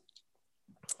price.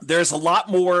 There's a lot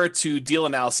more to deal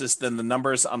analysis than the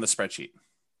numbers on the spreadsheet.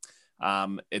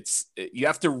 You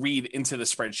have to read into the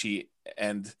spreadsheet,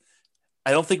 and I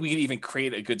don't think we can even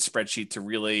create a good spreadsheet to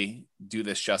really do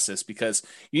this justice, because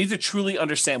you need to truly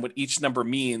understand what each number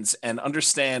means and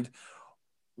understand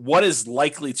what is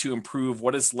likely to improve,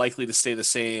 what is likely to stay the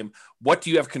same, what do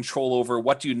you have control over,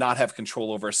 what do you not have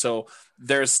control over. So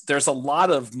there's a lot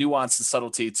of nuance and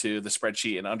subtlety to the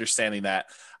spreadsheet and understanding that.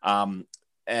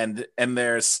 And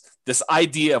there's this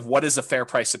idea of what is a fair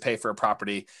price to pay for a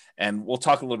property. And we'll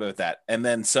talk a little bit about that. And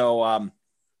then, so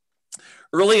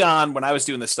early on when I was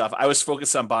doing this stuff, I was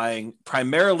focused on buying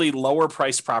primarily lower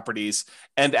priced properties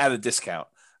and at a discount.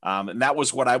 And that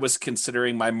was what I was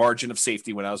considering my margin of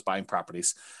safety when I was buying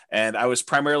properties. And I was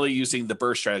primarily using the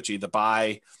BRRRR strategy, the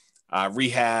buy,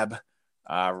 rehab,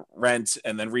 rent,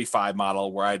 and then refi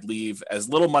model, where I'd leave as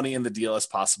little money in the deal as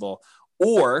possible.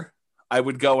 Or I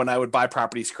would go and I would buy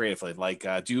properties creatively, like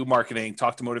do marketing,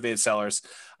 talk to motivated sellers,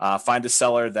 find a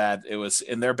seller that it was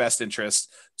in their best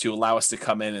interest to allow us to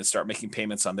come in and start making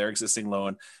payments on their existing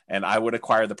loan. And I would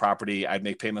acquire the property. I'd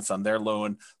make payments on their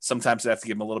loan. Sometimes I'd have to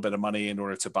give them a little bit of money in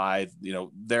order to buy,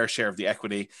 their share of the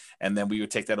equity. And then we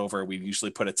would take that over. We'd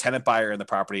usually put a tenant buyer in the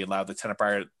property, allow the tenant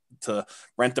buyer to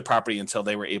rent the property until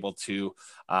they were able to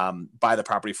buy the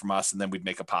property from us. And then we'd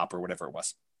make a pop or whatever it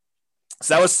was.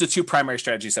 So that was the two primary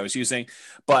strategies I was using,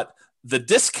 but the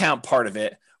discount part of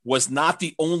it was not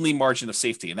the only margin of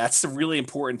safety. And that's the really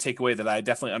important takeaway that I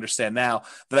definitely understand now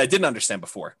that I didn't understand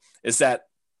before, is that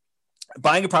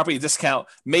buying a property at discount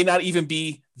may not even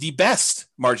be the best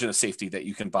margin of safety that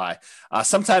you can buy.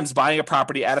 Sometimes buying a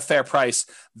property at a fair price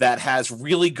that has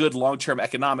really good long-term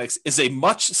economics is a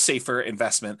much safer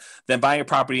investment than buying a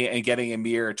property and getting a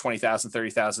mere $20,000,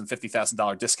 $30,000,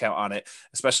 $50,000 discount on it,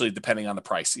 especially depending on the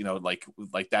price,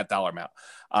 like that dollar amount.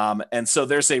 And so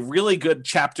there's a really good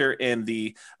chapter in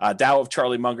the Tao of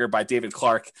Charlie Munger by David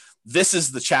Clark. This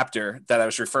is the chapter that I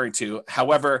was referring to.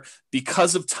 However,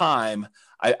 because of time,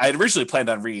 I originally planned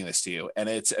on reading this to you, and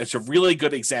it's a really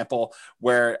good example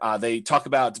where they talk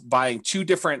about buying two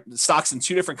different stocks in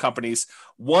two different companies,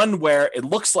 one where it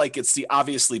looks like it's the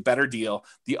obviously better deal,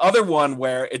 the other one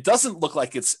where it doesn't look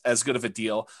like it's as good of a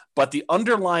deal, but the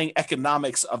underlying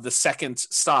economics of the second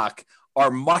stock are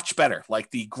much better.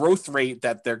 Like the growth rate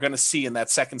that they're going to see in that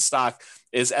second stock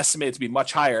is estimated to be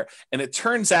much higher. And it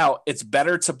turns out it's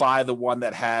better to buy the one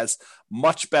that has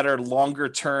much better longer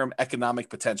term economic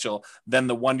potential than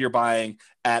the one you're buying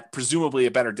at presumably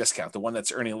a better discount, the one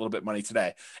that's earning a little bit of money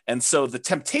today. And so the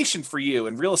temptation for you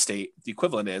in real estate, the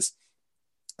equivalent is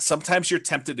sometimes you're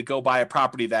tempted to go buy a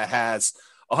property that has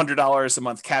 $100 a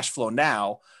month cash flow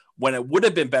now, when it would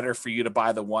have been better for you to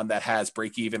buy the one that has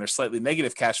break even or slightly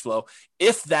negative cash flow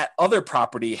if that other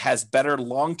property has better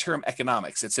long-term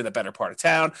economics. It's in a better part of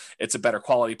town. It's a better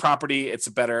quality property. It's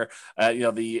a better,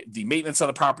 the maintenance on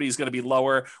the property is going to be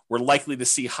lower. We're likely to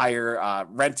see higher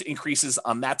rent increases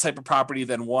on that type of property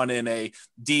than one in a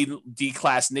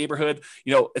D-class neighborhood.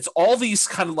 It's all these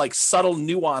kind of like subtle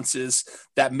nuances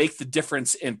that make the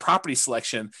difference in property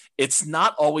selection. It's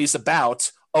not always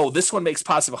about, oh, this one makes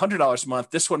positive $100 a month.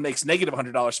 This one makes negative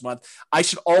 $100 a month. I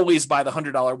should always buy the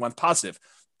 $100 one positive.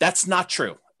 That's not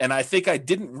true. And I think I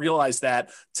didn't realize that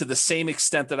to the same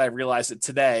extent that I realized it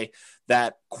today,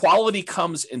 that quality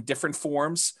comes in different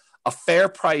forms. A fair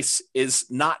price is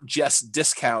not just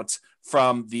discount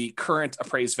from the current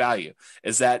appraised value,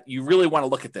 is that you really want to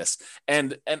look at this.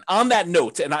 And on that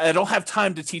note, and I don't have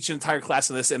time to teach an entire class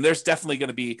on this, and there's definitely going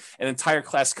to be an entire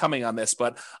class coming on this,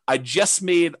 but I just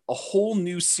made a whole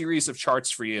new series of charts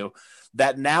for you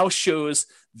that now shows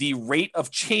the rate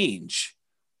of change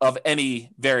of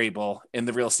any variable in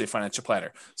the real estate financial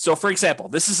planner. So for example,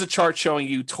 this is a chart showing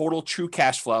you total true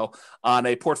cash flow on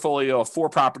a portfolio of 4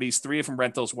 properties, 3 of them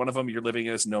rentals, 1 of them you're living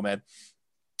as a nomad.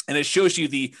 And it shows you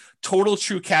the total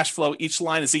true cash flow. Each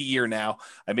line is a year now.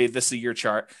 I made this a year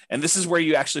chart. And this is where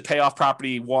you actually pay off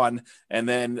property 1. And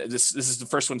then this is the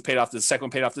first one paid off. The second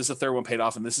one paid off. This is the third one paid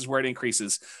off. And this is where it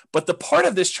increases. But the part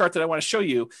of this chart that I want to show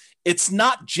you, it's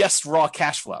not just raw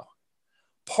cash flow.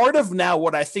 Part of now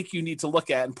what I think you need to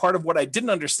look at, and part of what I didn't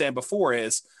understand before,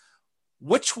 is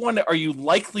which one are you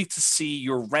likely to see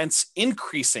your rents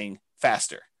increasing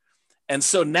faster? And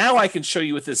so now I can show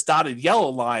you with this dotted yellow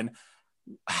line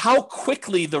how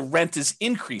quickly the rent is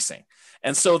increasing.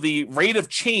 And so the rate of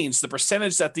change, the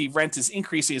percentage that the rent is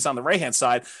increasing, is on the right-hand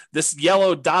side. This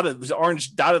yellow dotted, this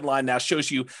orange dotted line now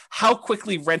shows you how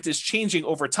quickly rent is changing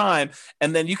over time.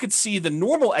 And then you can see the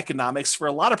normal economics for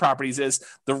a lot of properties is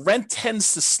the rent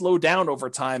tends to slow down over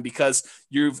time because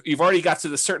you've already got to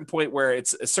the certain point where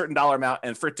it's a certain dollar amount,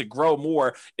 and for it to grow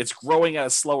more, it's growing at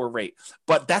a slower rate.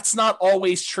 But that's not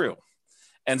always true.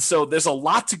 And so there's a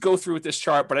lot to go through with this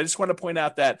chart, but I just want to point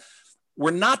out that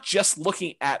we're not just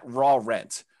looking at raw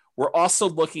rent. We're also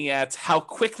looking at how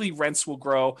quickly rents will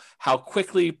grow, how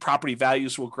quickly property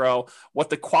values will grow,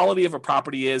 what the quality of a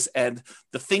property is, and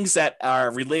the things that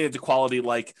are related to quality,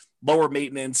 like lower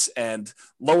maintenance and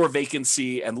lower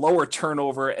vacancy and lower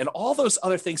turnover and all those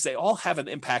other things. They all have an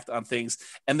impact on things,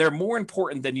 and they're more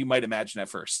important than you might imagine at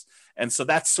first. And so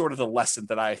that's sort of the lesson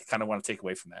that I kind of want to take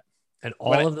away from that. And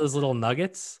all of those little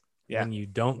nuggets, yeah, when you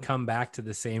don't come back to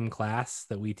the same class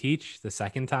that we teach the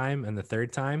second time and the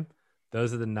third time,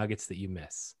 those are the nuggets that you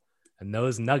miss. And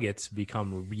those nuggets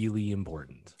become really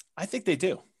important. I think they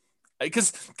do.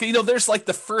 Because, there's like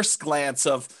the first glance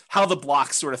of how the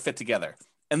blocks sort of fit together.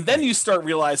 And then you start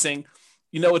realizing,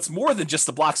 it's more than just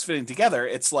the blocks fitting together.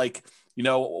 It's like,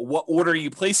 what order you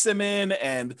place them in,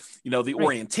 and, the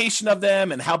orientation of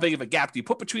them, and how big of a gap do you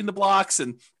put between the blocks.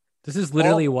 And this is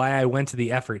literally why I went to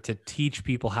the effort to teach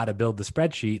people how to build the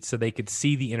spreadsheet so they could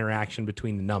see the interaction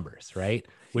between the numbers, right?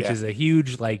 Which is a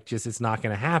huge, it's not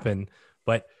going to happen,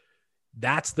 but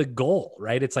that's the goal,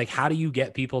 right? It's like, how do you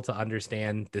get people to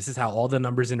understand this is how all the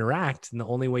numbers interact? And the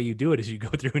only way you do it is you go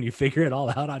through and you figure it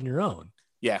all out on your own.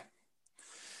 Yeah.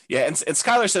 Yeah, and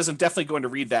Skylar says, I'm definitely going to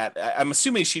read that. I'm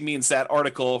assuming she means that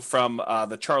article from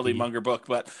the Charlie Munger book,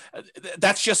 but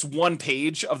that's just one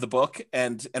page of the book.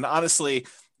 And honestly,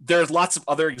 there's lots of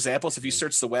other examples. If you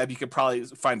search the web, you could probably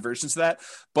find versions of that.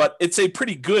 But it's a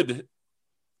pretty good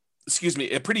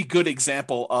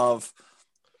example of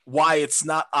why it's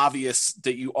not obvious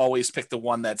that you always pick the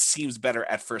one that seems better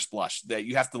at first blush, that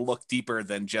you have to look deeper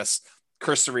than just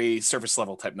cursory surface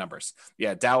level type numbers.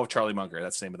 Yeah, Tao of Charlie Munger,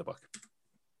 that's the name of the book.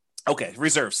 Okay,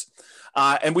 reserves.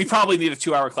 And we probably need a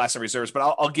 2-hour class on reserves, but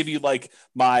I'll give you like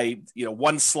my,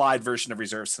 one slide version of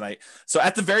reserves tonight. So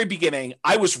at the very beginning,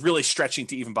 I was really stretching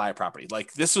to even buy a property.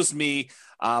 Like this was me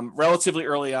relatively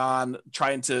early on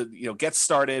trying to, get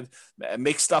started,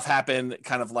 make stuff happen,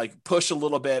 kind of like push a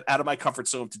little bit out of my comfort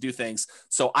zone to do things.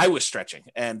 So I was stretching,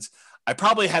 and I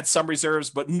probably had some reserves,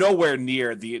 but nowhere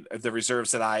near the reserves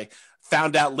that I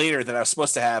found out later that I was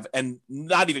supposed to have, and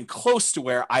not even close to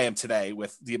where I am today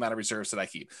with the amount of reserves that I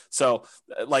keep. So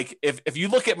like, if you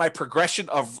look at my progression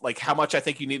of like how much I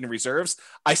think you need in reserves,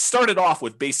 I started off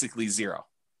with basically 0.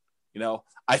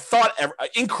 I thought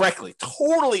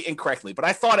totally incorrectly, but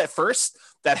I thought at first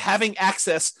that having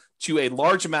access to a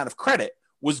large amount of credit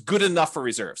was good enough for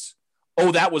reserves.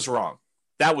 Oh, that was wrong.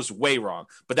 That was way wrong.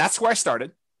 But that's where I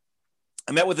started.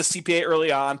 I met with a CPA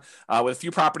early on with a few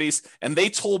properties, and they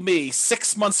told me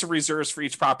 6 months of reserves for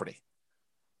each property.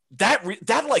 That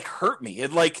like hurt me.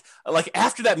 It like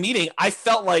after that meeting, I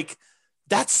felt like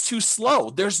that's too slow.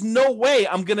 There's no way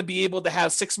I'm going to be able to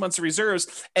have 6 months of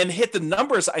reserves and hit the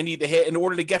numbers I need to hit in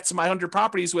order to get to my 100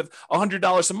 properties with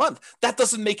 $100 a month. That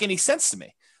doesn't make any sense to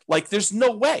me. Like, there's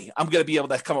no way I'm going to be able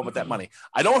to come up with that money.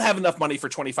 I don't have enough money for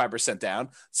 25% down.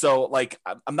 So like,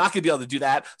 I'm not going to be able to do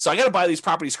that. So I got to buy these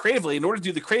properties creatively in order to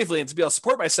do the creatively and to be able to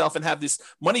support myself and have this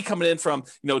money coming in from,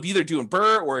 either doing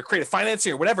BRRRR or creative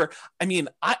financing or whatever. I mean,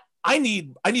 I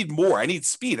need more. I need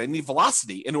speed. I need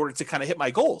velocity in order to kind of hit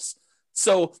my goals.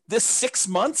 So this 6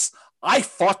 months, I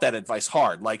fought that advice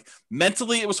hard. Like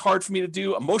mentally, it was hard for me to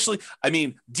do. Emotionally, I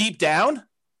mean, deep down,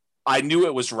 I knew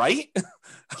it was right.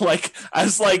 Like I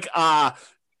was like,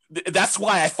 that's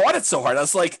why I fought it so hard. I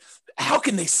was like, how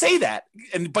can they say that?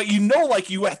 But like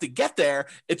you have to get there.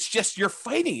 It's just, you're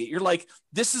fighting it. You're like,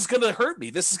 this is going to hurt me.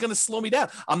 This is going to slow me down.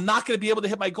 I'm not going to be able to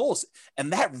hit my goals.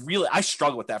 And that really, I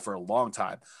struggled with that for a long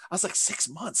time. I was like 6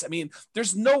 months. I mean,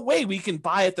 there's no way we can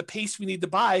buy at the pace we need to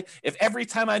buy. If every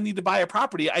time I need to buy a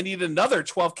property, I need another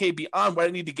 12K beyond what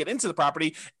I need to get into the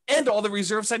property and all the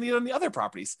reserves I need on the other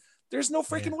properties. There's no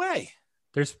freaking way.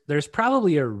 There's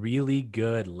probably a really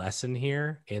good lesson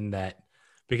here in that,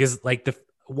 because like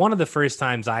one of the first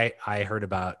times I heard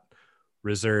about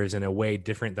reserves in a way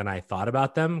different than I thought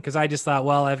about them, because I just thought,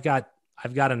 well, I've got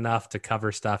enough to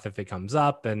cover stuff if it comes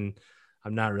up, and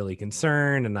I'm not really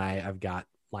concerned, and I've got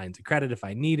lines of credit if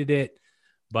I needed it.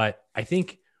 But I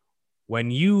think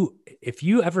if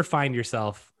you ever find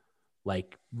yourself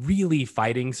like really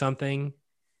fighting something,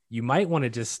 you might want to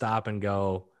just stop and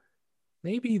go,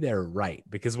 maybe they're right.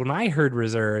 Because when I heard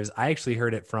reserves, I actually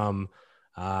heard it from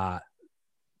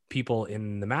people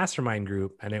in the mastermind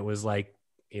group, and it was like,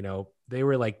 they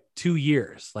were like 2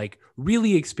 years, like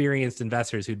really experienced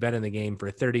investors who'd been in the game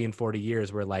for 30 and 40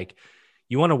 years were like,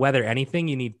 you want to weather anything,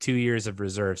 you need 2 years of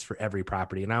reserves for every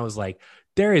property. And I was like,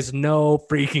 there is no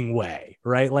freaking way,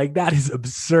 right? Like that is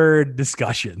absurd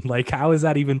discussion. Like, how is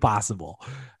that even possible?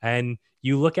 And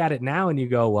you look at it now and you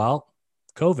go, well,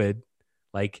 COVID,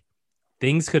 like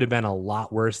things could have been a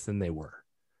lot worse than they were,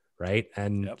 right?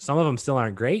 And some of them still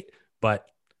aren't great, but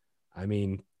I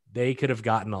mean, they could have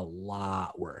gotten a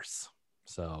lot worse.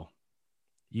 So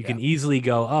you can easily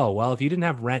go, oh, well, if you didn't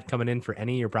have rent coming in for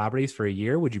any of your properties for a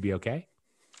year, would you be okay?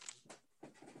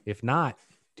 If not,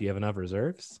 do you have enough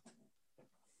reserves?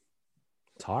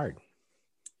 It's hard.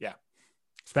 Yeah.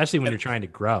 Especially when you're trying to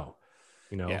grow.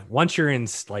 Once you're in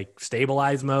like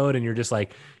stabilize mode and you're just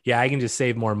like, I can just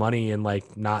save more money and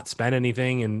like not spend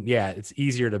anything. And it's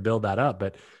easier to build that up.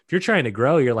 But if you're trying to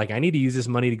grow, you're like, I need to use this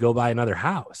money to go buy another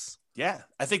house. Yeah.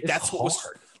 I think that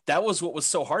was what was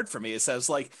so hard for me, is I was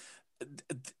like,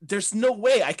 there's no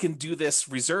way I can do this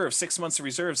 6 months of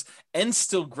reserves and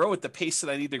still grow at the pace that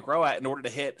I need to grow at in order to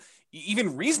hit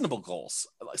even reasonable goals.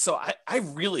 So I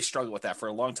really struggled with that for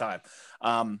a long time.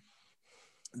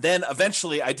 Then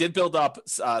eventually I did build up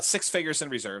 6 figures in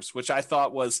reserves, which I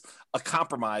thought was a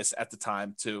compromise at the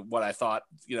time to what I thought,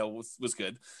 was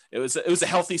good. It was a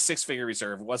healthy 6-figure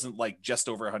reserve. It wasn't like just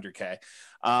over 100K.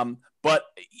 But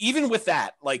even with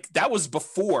that, like that was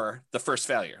before the first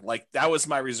failure. Like that was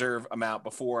my reserve amount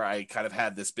before I kind of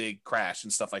had this big crash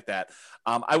and stuff like that.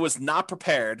 I was not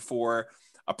prepared for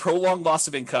a prolonged loss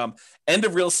of income and a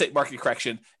real estate market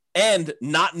correction, and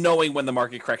not knowing when the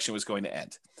market correction was going to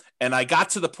end. And I got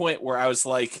to the point where I was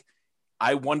like,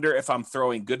 I wonder if I'm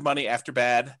throwing good money after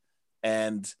bad.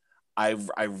 And I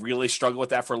really struggled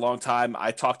with that for a long time. I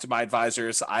talked to my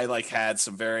advisors. I like had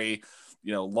some very,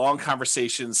 long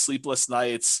conversations, sleepless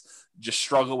nights, just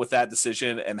struggle with that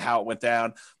decision and how it went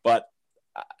down. But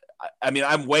I mean,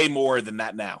 I'm way more than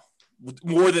that now,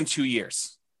 more than 2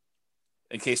 years,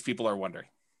 in case people are wondering.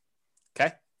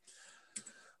 Okay.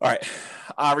 All right.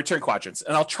 Return quadrants.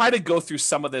 And I'll try to go through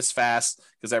some of this fast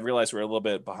because I realize we're a little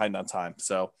bit behind on time.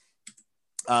 So,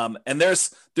 and there's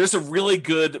a really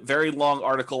good, very long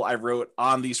article I wrote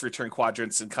on these return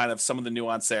quadrants and kind of some of the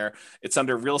nuance there. It's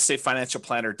under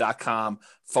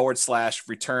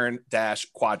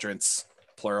realestatefinancialplanner.com/return-quadrants,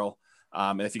 plural.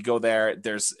 And if you go there,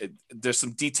 there's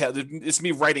some detail. It's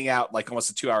me writing out like almost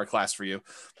a 2-hour class for you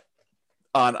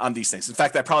on these things. In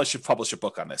fact, I probably should publish a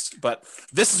book on this, but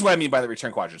this is what I mean by the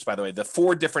return quadrants, by the way. The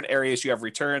 4 different areas you have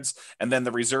returns, and then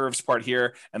the reserves part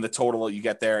here, and the total you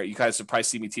get there. You guys have probably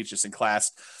seen me teach this in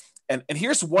class. And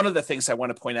here's one of the things I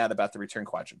want to point out about the return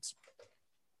quadrants.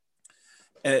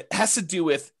 And it has to do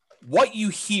with what you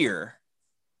hear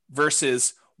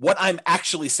versus what I'm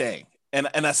actually saying. And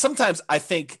sometimes I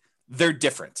think they're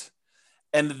different.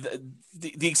 And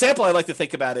the example I like to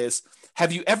think about is,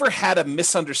 have you ever had a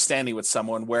misunderstanding with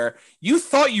someone where you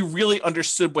thought you really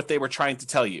understood what they were trying to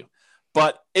tell you,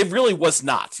 but it really was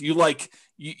not? You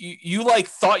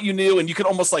thought you knew, and you could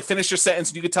almost like finish your sentence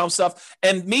and you could tell them stuff,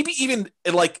 and maybe even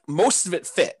like most of it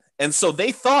fit. And so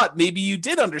they thought maybe you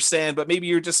did understand, but maybe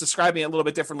you're just describing it a little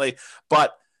bit differently.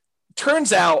 But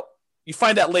turns out, you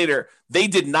find out later, they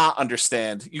did not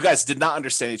understand. You guys did not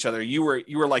understand each other. You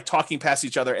were like talking past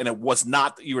each other, and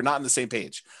you were not on the same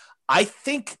page. I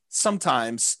think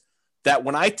sometimes that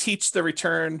when I teach the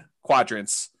return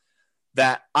quadrants,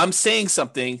 that I'm saying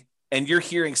something and you're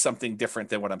hearing something different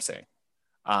than what I'm saying.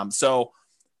 So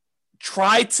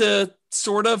try to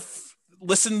sort of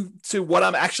listen to what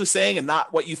I'm actually saying and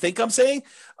not what you think I'm saying,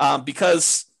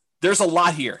 because there's a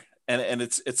lot here, and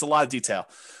it's a lot of detail.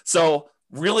 So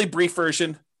really brief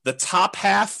version, the top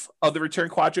half of the return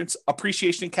quadrants,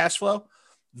 appreciation and cash flow,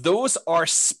 those are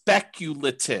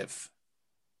speculative.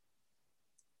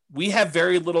 We have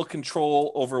very little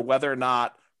control over whether or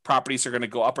not properties are going to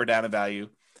go up or down in value.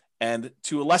 And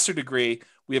to a lesser degree,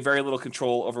 we have very little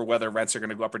control over whether rents are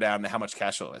going to go up or down and how much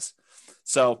cash flow is.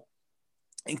 So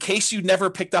in case you never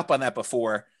picked up on that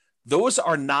before, those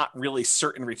are not really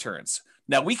certain returns.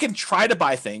 Now, we can try to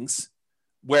buy things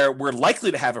where we're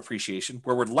likely to have appreciation,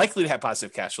 where we're likely to have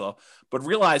positive cash flow, but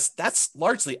realize that's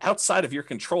largely outside of your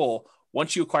control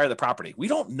once you acquire the property. We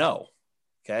don't know,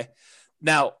 okay?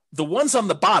 Now, the ones on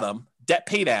the bottom, debt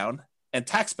pay down and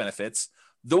tax benefits,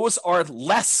 those are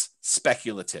less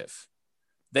speculative.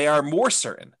 They are more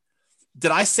certain.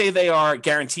 Did I say they are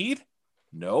guaranteed?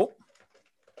 No.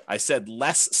 I said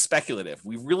less speculative.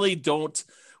 We really don't,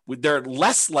 they're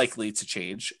less likely to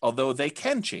change, although they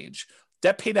can change.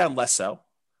 Debt pay down less so,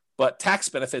 but tax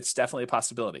benefits definitely a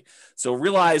possibility. So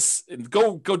realize, and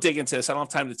go dig into this. I don't have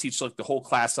time to teach like the whole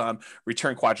class on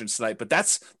return quadrants tonight, but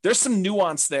there's some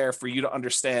nuance there for you to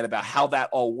understand about how that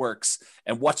all works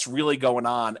and what's really going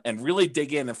on, and really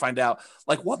dig in and find out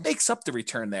like what makes up the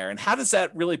return there and how does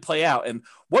that really play out and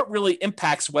what really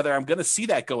impacts whether I'm going to see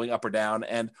that going up or down,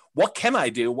 and what can I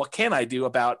do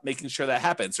about making sure that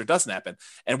happens or doesn't happen,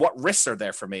 and what risks are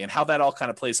there for me and how that all kind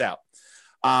of plays out.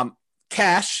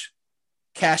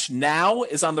 Cash now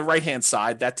is on the right-hand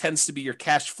side. That tends to be your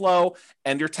cash flow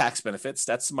and your tax benefits.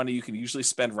 That's the money you can usually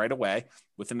spend right away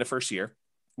within the first year,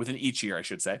 within each year, I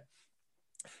should say.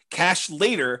 Cash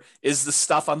later is the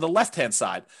stuff on the left-hand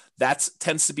side. That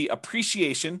tends to be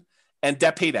appreciation and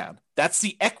debt pay down. That's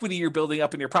the equity you're building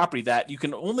up in your property that you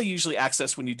can only usually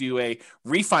access when you do a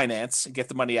refinance and get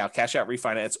the money out, cash out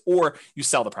refinance, or you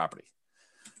sell the property.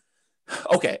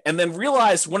 Okay, and then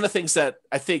realize one of the things that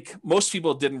I think most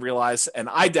people didn't realize, and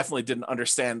I definitely didn't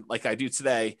understand like I do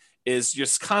today, is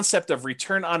this concept of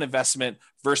return on investment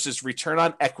versus return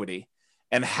on equity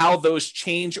and how those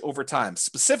change over time.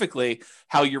 Specifically,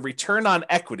 how your return on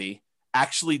equity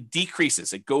actually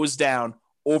decreases. It goes down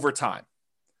over time.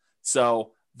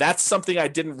 So that's something I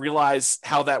didn't realize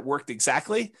how that worked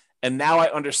exactly, and now I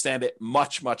understand it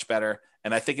much, much better,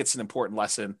 and I think it's an important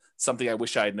lesson, something I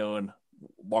wish I had known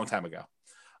long time ago.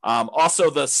 Also,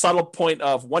 the subtle point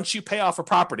of once you pay off a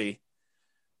property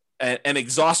and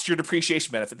exhaust your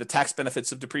depreciation benefit, the tax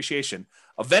benefits of depreciation,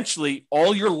 eventually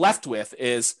all you're left with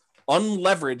is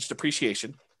unleveraged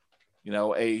depreciation,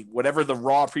 whatever the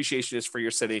raw appreciation is for your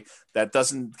city that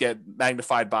doesn't get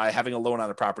magnified by having a loan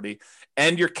on a property,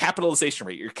 and your capitalization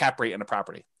rate, your cap rate on a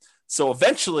property. So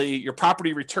eventually your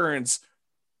property returns,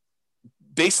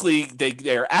 basically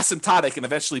they are asymptotic and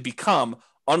eventually become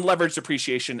unleveraged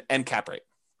depreciation and cap rate.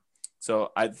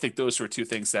 So I think those were two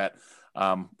things that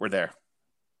were there.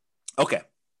 Okay.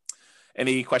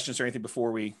 Any questions or anything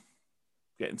before we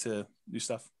get into new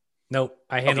stuff? Nope.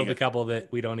 I handled a couple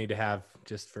that we don't need to have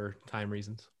just for time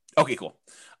reasons. Okay, cool.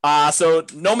 So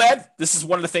Nomad, this is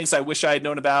one of the things I wish I had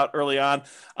known about early on.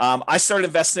 I started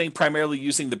investing primarily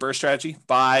using the BRRRR strategy,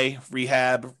 buy,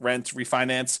 rehab, rent,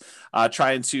 refinance,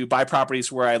 trying to buy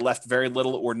properties where I left very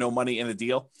little or no money in a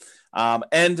deal.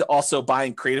 And also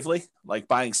buying creatively, like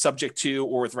buying subject to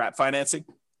or with wrap financing.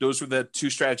 Those were the two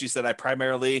strategies that I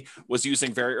primarily was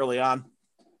using very early on.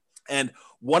 And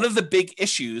one of the big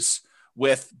issues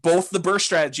with both the BRRRR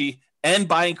strategy and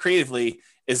buying creatively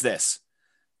is this: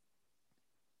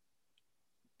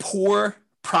 poor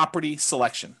property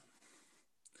selection.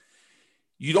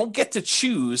 You don't get to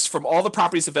choose from all the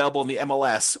properties available in the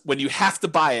MLS when you have to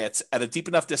buy it at a deep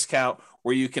enough discount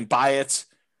where you can buy it,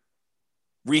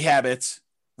 rehab it,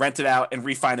 rent it out, and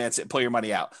refinance it and pull your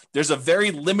money out. There's a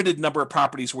very limited number of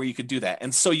properties where you could do that.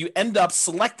 And so you end up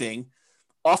selecting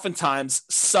oftentimes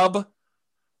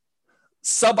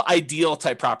sub-ideal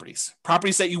type properties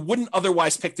that you wouldn't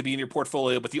otherwise pick to be in your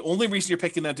portfolio, but the only reason you're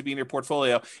picking them to be in your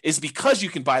portfolio is because you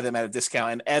can buy them at a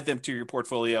discount and add them to your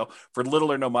portfolio for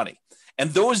little or no money.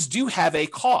 And those do have a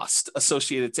cost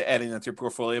associated to adding them to your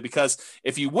portfolio, because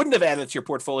if you wouldn't have added it to your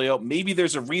portfolio, maybe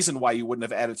there's a reason why you wouldn't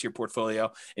have added to your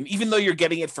portfolio. And even though you're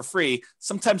getting it for free,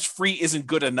 sometimes free isn't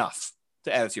good enough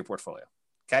to add it to your portfolio.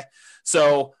 Okay.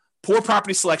 So poor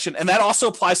property selection. And that also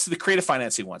applies to the creative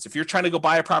financing ones. If you're trying to go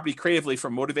buy a property creatively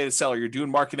from a motivated seller, you're doing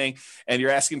marketing and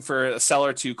you're asking for a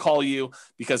seller to call you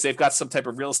because they've got some type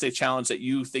of real estate challenge that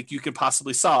you think you can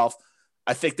possibly solve.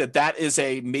 I think that is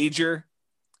a major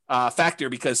factor,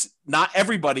 because not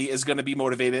everybody is going to be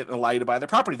motivated and allow you to buy their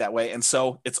property that way. And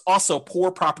so it's also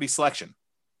poor property selection.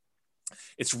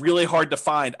 It's really hard to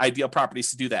find ideal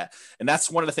properties to do that. And that's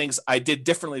one of the things I did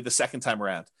differently the second time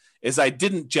around, is I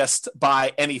didn't just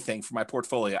buy anything for my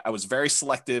portfolio. I was very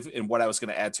selective in what I was going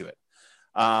to add to it.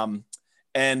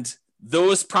 And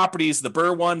those properties, the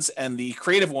BRRRR ones and the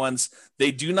creative ones,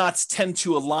 they do not tend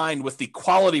to align with the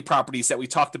quality properties that we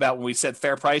talked about when we said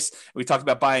fair price. We talked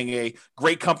about buying a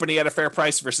great company at a fair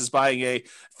price versus buying a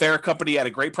fair company at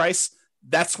a great price.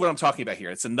 That's what I'm talking about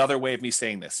here. It's another way of me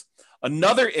saying this.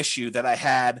 Another issue that I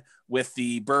had with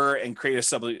the BRRRR and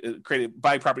creative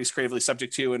buying properties creatively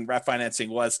subject to and wrap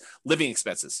financing was living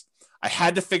expenses. I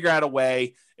had to figure out a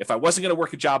way, if I wasn't going to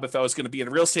work a job, if I was going to be a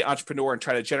real estate entrepreneur and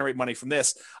try to generate money from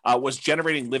this, was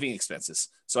generating living expenses.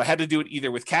 So I had to do it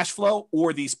either with cash flow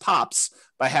or these pops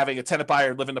by having a tenant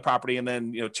buyer live in the property. And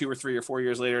then, 2 or 3 or 4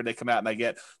 years later, they come out and I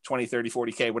get 20, 30,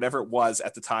 40K, whatever it was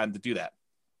at the time to do that.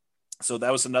 So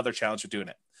that was another challenge of doing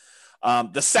it.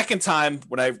 The second time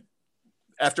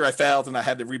after I failed and I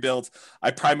had to rebuild,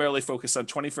 I primarily focused on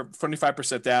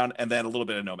 25% down and then a little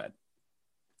bit of Nomad.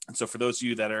 And so for those of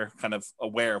you that are kind of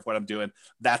aware of what I'm doing,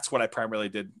 that's what I primarily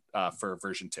did for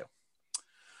version 2.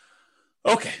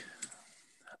 Okay.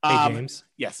 Hey, James.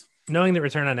 Yes. Knowing that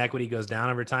return on equity goes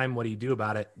down over time, what do you do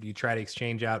about it? Do you try to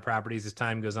exchange out properties as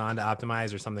time goes on to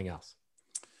optimize, or something else?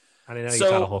 I know you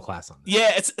taught a whole class on this.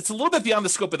 Yeah, it's a little bit beyond the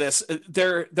scope of this.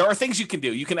 There are things you can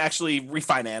do. You can actually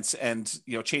refinance and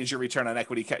change your return on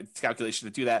equity calculation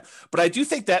to do that. But I do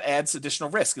think that adds additional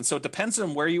risk, and so it depends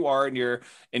on where you are in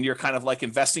your kind of like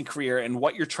investing career and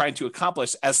what you're trying to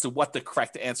accomplish as to what the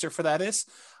correct answer for that is.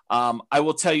 I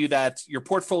will tell you that your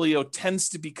portfolio tends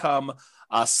to become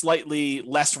slightly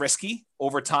less risky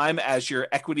over time as your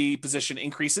equity position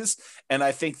increases. And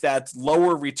I think that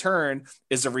lower return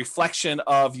is a reflection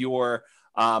of your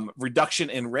reduction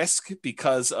in risk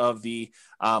because of the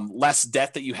less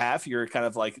debt that you have. Your kind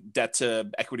of like debt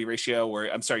to equity ratio,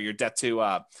 your debt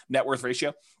to net worth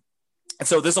ratio. And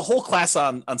so there's a whole class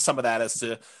on some of that as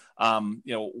to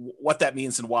what that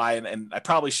means and why. And I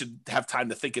probably should have time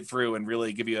to think it through and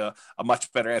really give you a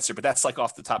much better answer. But that's like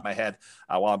off the top of my head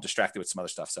while I'm distracted with some other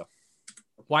stuff. So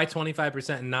why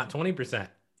 25% and not 20%?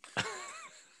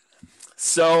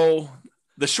 So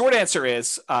the short answer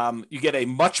is you get a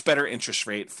much better interest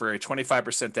rate for a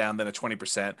 25% down than a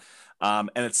 20%. And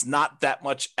it's not that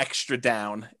much extra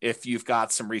down if you've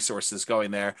got some resources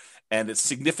going there, and it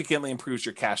significantly improves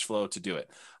your cash flow to do it.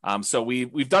 So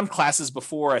we've done classes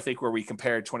before, I think, where we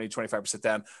compared 20 to 25%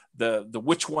 down. The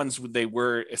which ones they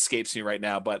were escapes me right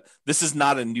now, but this is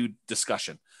not a new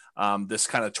discussion. This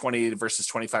kind of 20 versus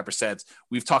 25%,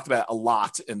 we've talked about a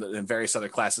lot in various other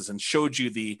classes and showed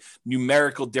you the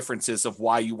numerical differences of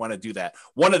why you want to do that.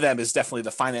 One of them is definitely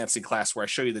the financing class, where I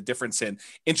show you the difference in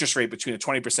interest rate between a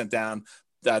 20% down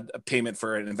payment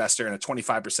for an investor and a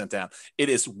 25% down. It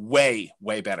is way,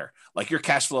 way better. Like your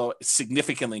cash flow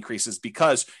significantly increases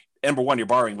because number one, you're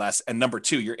borrowing less. And number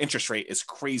two, your interest rate is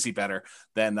crazy better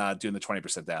than doing the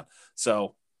 20% down.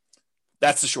 So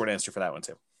that's the short answer for that one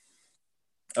too.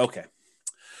 Okay.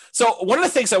 So one of the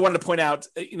things I wanted to point out,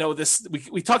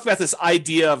 we talked about this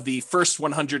idea of the first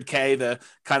 100K, the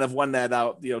kind of one that,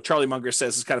 Charlie Munger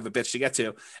says is kind of a bitch to get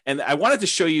to. And I wanted to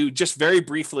show you just very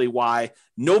briefly why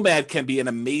Nomad can be an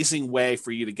amazing way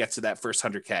for you to get to that first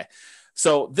 100K.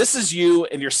 So this is you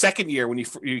in your second year when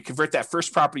you convert that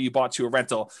first property you bought to a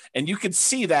rental. And you can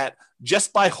see that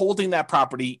just by holding that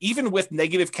property, even with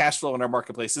negative cash flow in our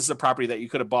marketplace, this is a property that you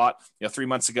could have bought 3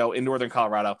 months ago in Northern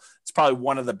Colorado. It's probably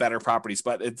one of the better properties,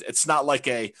 but it's not like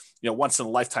a once in a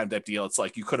lifetime type deal. It's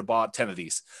like you could have bought 10 of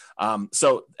these.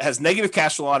 So it has negative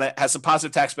cash flow on it, has some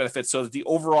positive tax benefits, so that the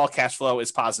overall cash flow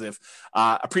is positive.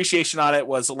 Appreciation on it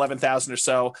was 11,000 or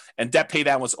so, and debt pay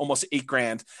down was almost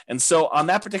 $8,000. And so on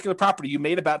that particular property, you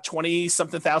made about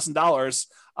 $20-something thousand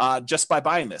just by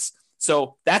buying this.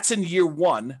 So that's in year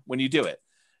one when you do it.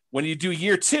 When you do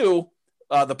year two,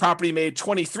 the property made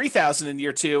 $23,000 in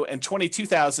year two and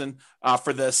 $22,000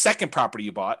 for the second property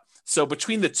you bought. So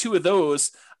between the two of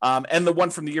those and the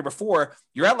one from the year before,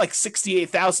 you're at like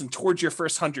 $68,000 towards your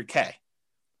first 100K,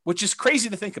 which is crazy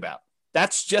to think about.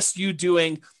 That's just you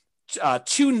doing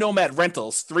 2 Nomad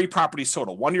rentals, 3 properties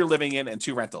total, 1 you're living in and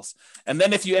 2 rentals. And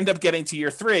then if you end up getting to year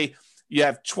 3, you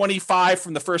have 25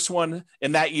 from the first one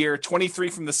in that year, 23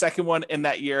 from the second one in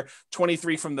that year,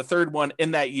 23 from the third one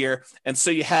in that year. And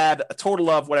so you had a total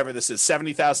of whatever this is,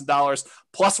 $70,000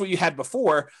 plus what you had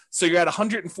before. So you're at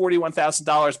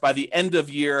 $141,000 by the end of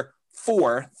year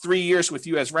 4, 3 years with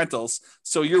you as rentals.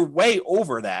 So you're way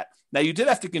over that. Now you did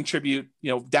have to contribute,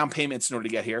 down payments in order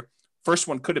to get here. First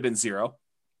one could have been 0,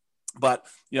 but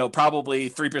probably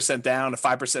 3% down to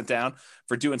 5% down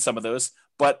for doing some of those.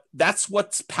 But that's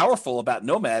what's powerful about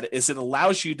Nomad is it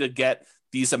allows you to get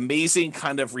these amazing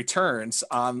kind of returns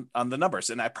on the numbers.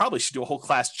 And I probably should do a whole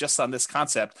class just on this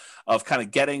concept of kind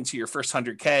of getting to your first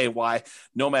 100K, why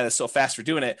Nomad is so fast for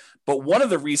doing it. But one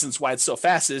of the reasons why it's so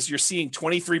fast is you're seeing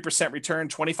 23% return,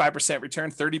 25%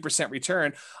 return, 30%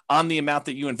 return on the amount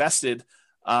that you invested,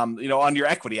 on your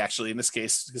equity, actually, in this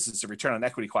case, because it's a return on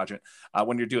equity quadrant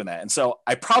when you're doing that. And so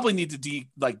I probably need to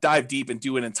dive deep and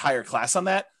do an entire class on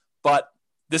that. But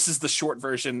this is the short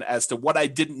version as to what I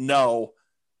didn't know,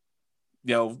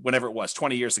 whenever it was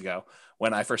 20 years ago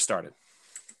when I first started.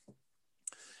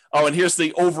 Oh, and here's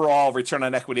the overall return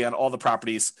on equity on all the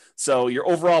properties. So your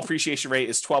overall appreciation rate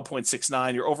is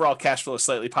 12.69. Your overall cash flow is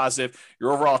slightly positive.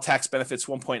 Your overall tax benefits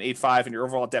 1.85, and your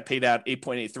overall debt paid out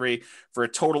 8.83 for a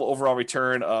total overall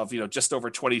return of just over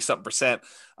 20-something%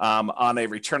 on a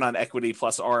return on equity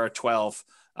plus R12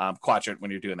 quadrant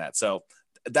when you're doing that. So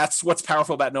that's what's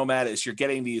powerful about Nomad is you're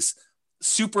getting these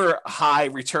super high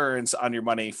returns on your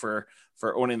money for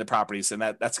owning the properties, and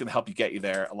that's going to help you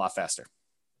there a lot faster.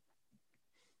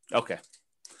 Okay.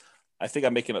 I think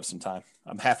I'm making up some time.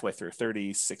 I'm halfway through,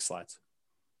 36 slides.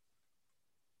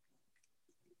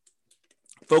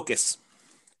 Focus.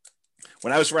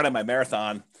 When I was running my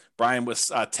marathon, Brian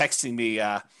was texting me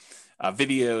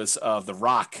videos of The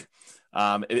Rock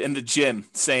in the gym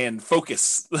saying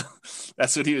focus.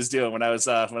 That's what he was doing when I was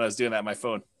doing that on my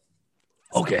phone.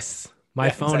 Focus. My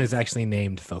phone is actually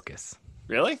named Focus.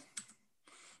 Really?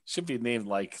 Should be named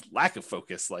like lack of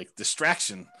focus, like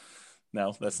distraction.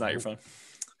 No, that's not your phone.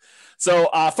 So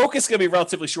focus is going to be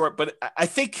relatively short, but I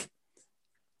think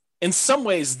in some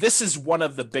ways, this is one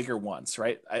of the bigger ones,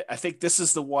 right? I think this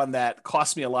is the one that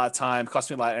cost me a lot of time, cost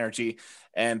me a lot of energy,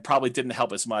 and probably didn't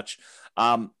help as much.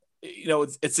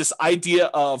 It's this idea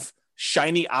of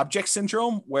shiny object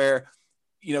syndrome where,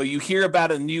 you hear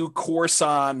about a new course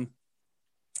on,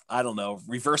 I don't know,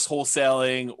 reverse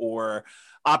wholesaling or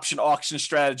option auction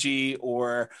strategy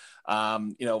or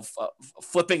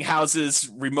flipping houses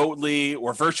remotely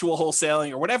or virtual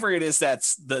wholesaling or whatever it is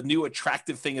that's the new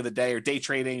attractive thing of the day, or day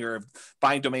trading or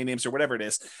buying domain names or whatever it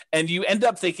is. And you end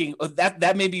up thinking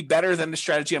that may be better than the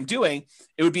strategy I'm doing.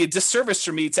 It would be a disservice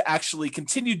for me to actually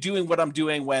continue doing what I'm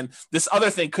doing when this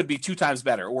other thing could be 2 times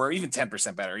better or even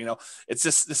 10% better. It's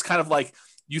this kind of like,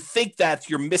 you think that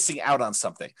you're missing out on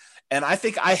something. And I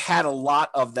think I had a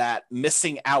lot of that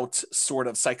missing out sort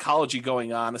of psychology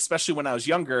going on, especially when I was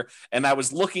younger, and I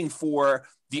was looking for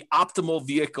the optimal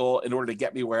vehicle in order to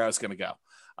get me where I was going to go.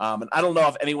 And I don't know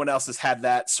if anyone else has had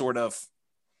that sort of,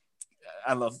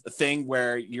 thing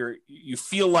where you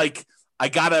feel like I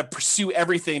got to pursue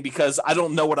everything because I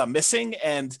don't know what I'm missing.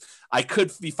 And I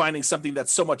could be finding something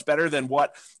that's so much better than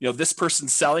what, this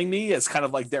person's selling me as kind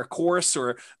of like their course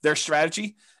or their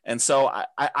strategy. And so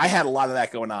I had a lot of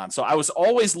that going on. So I was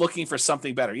always looking for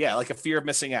something better. Yeah. Like a fear of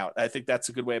missing out. I think that's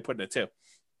a good way of putting it too.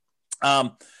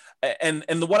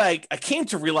 And what I came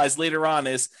to realize later on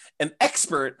is an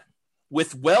expert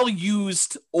with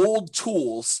well-used old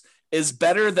tools is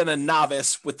better than a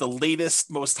novice with the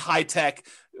latest, most high-tech,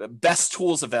 best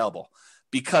tools available.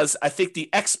 Because I think the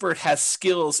expert has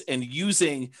skills in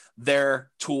using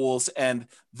their tools and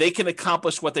they can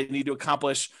accomplish what they need to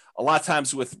accomplish a lot of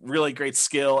times with really great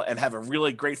skill and have a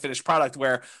really great finished product,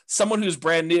 where someone who's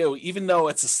brand new, even though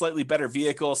it's a slightly better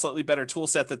vehicle, slightly better tool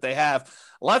set that they have,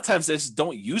 a lot of times they just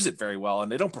don't use it very well and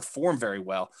they don't perform very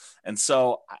well. And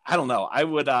so I don't know. I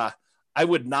would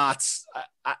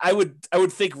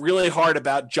think really hard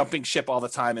about jumping ship all the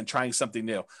time and trying something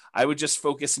new. I would just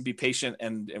focus and be patient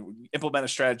and implement a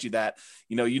strategy that,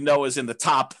 is in the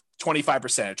top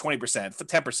 25%, 20%,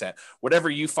 10%, whatever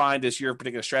you find is your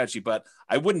particular strategy. But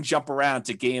I wouldn't jump around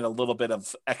to gain a little bit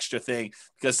of extra thing,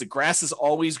 because the grass is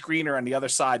always greener on the other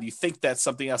side. You think that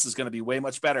something else is going to be way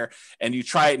much better, and you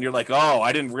try it and you're like, oh,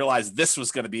 I didn't realize this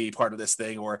was going to be part of this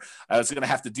thing, or I was going to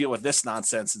have to deal with this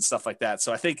nonsense and stuff like that.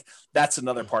 So I think that's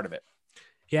another part of it.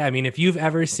 Yeah. I mean, if you've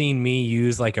ever seen me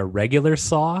use like a regular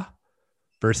saw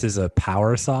versus a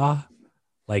power saw,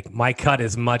 like my cut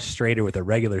is much straighter with a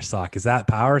regular saw, because that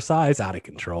power saw is out of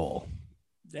control.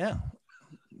 Yeah.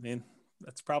 I mean,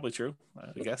 that's probably true,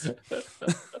 I guess.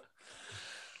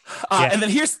 And then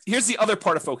here's the other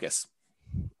part of focus.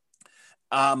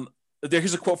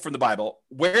 Here's a quote from the Bible: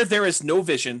 "Where there is no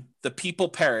vision, the people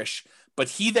perish, but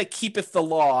he that keepeth the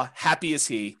law, happy is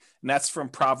he." And that's from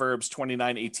Proverbs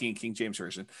 29:18, King James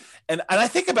Version. And I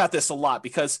think about this a lot,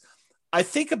 because I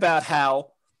think about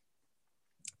how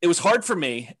it was hard for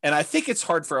me, and I think it's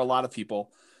hard for a lot of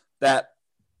people, that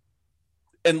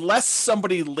unless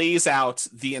somebody lays out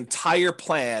the entire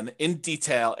plan in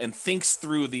detail and thinks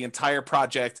through the entire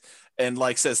project and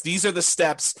like says, these are the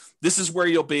steps. This is where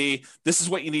you'll be. This is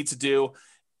what you need to do.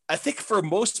 I think for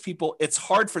most people, it's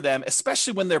hard for them,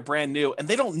 especially when they're brand new and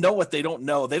they don't know what they don't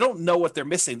know. They don't know what they're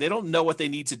missing. They don't know what they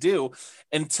need to do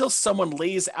until someone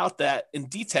lays out that in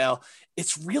detail.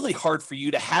 It's really hard for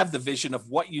you to have the vision of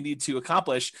what you need to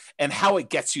accomplish and how it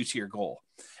gets you to your goal.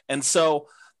 And so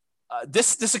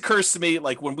this occurs to me,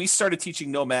 like when we started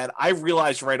teaching Nomad, I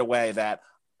realized right away that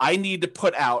I need to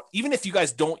put out, even if you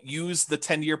guys don't use the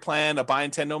 10-year plan of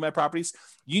buying 10 Nomad properties,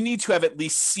 you need to have at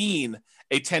least seen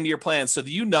a 10-year plan so that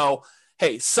you know,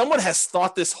 hey, someone has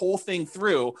thought this whole thing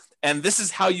through, and this is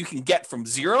how you can get from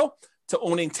 0 to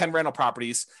owning 10 rental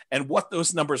properties and what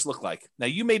those numbers look like. Now,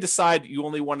 you may decide you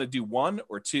only want to do 1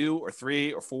 or 2 or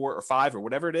 3 or 4 or 5 or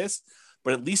whatever it is,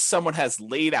 but at least someone has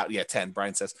laid out, 10,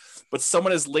 Brian says, but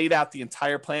someone has laid out the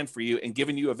entire plan for you and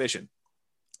given you a vision.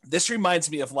 This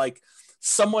reminds me of like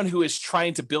someone who is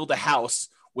trying to build a house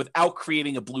without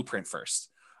creating a blueprint first,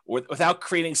 or without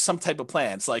creating some type of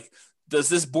plan. It's like, does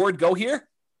this board go here?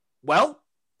 Well,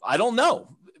 I don't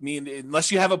know. I mean,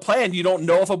 unless you have a plan, you don't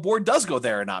know if a board does go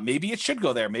there or not. Maybe it should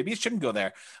go there. Maybe it shouldn't go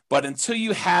there. But until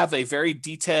you have a very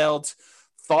detailed,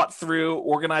 thought through,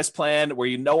 organized plan where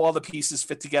you know all the pieces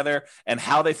fit together and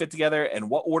how they fit together and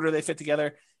what order they fit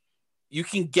together, you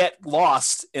can get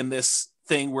lost in this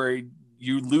thing where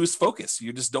you lose focus.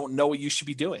 You just don't know what you should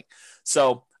be doing.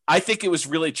 So I think it was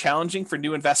really challenging for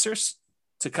new investors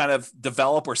to kind of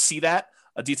develop or see that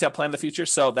a detailed plan in the future.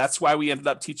 So that's why we ended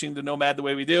up teaching the Nomad the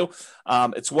way we do.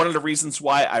 It's one of the reasons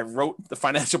why I wrote the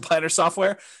financial planner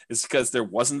software, is because there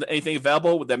wasn't anything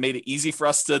available that made it easy for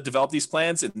us to develop these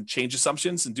plans and change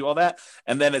assumptions and do all that.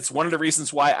 And then it's one of the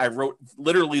reasons why I wrote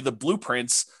literally the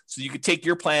blueprints, so you could take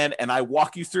your plan and I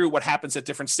walk you through what happens at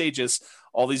different stages,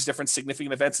 all these different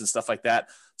significant events and stuff like that.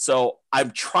 So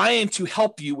I'm trying to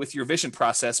help you with your vision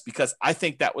process, because I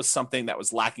think that was something that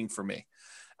was lacking for me.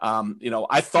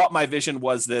 I thought my vision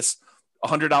was this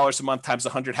 $100 a month times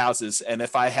 100 houses. And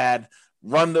if I had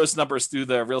run those numbers through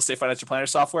the real estate financial planner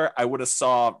software, I would have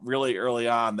saw really early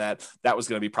on that was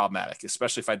going to be problematic,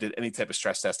 especially if I did any type of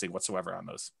stress testing whatsoever on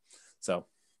those. So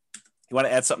you want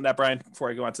to add something to that, Brian,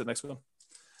 before I go on to the next one?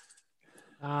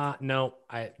 No,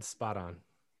 spot on.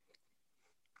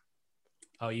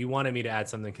 Oh, you wanted me to add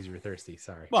something because you were thirsty.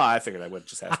 Sorry. Well, I figured I would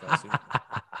just ask.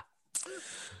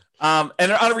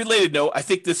 And on a related note, I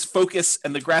think this focus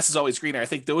and the grass is always greener, I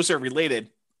think those are related.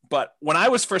 But when I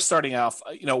was first starting off,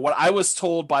 what I was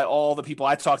told by all the people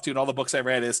I talked to and all the books I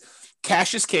read is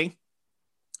cash is king.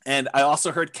 And I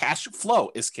also heard cash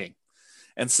flow is king.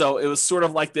 And so it was sort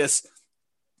of like this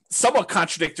somewhat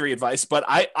contradictory advice, but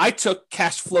I took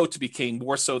cash flow to be king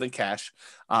more so than cash.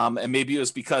 And maybe it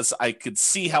was because I could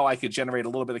see how I could generate a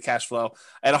little bit of cash flow.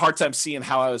 I had a hard time seeing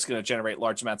how I was going to generate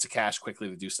large amounts of cash quickly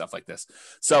to do stuff like this.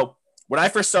 So when I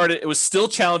first started, it was still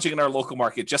challenging in our local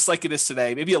market, just like it is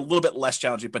today, maybe a little bit less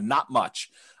challenging, but not much,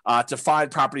 to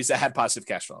find properties that had positive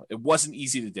cash flow. It wasn't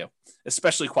easy to do,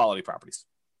 especially quality properties.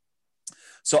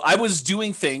 So I was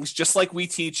doing things just like we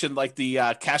teach in like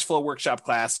the cash flow workshop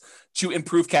class to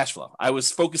improve cash flow. I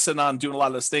was focusing on doing a lot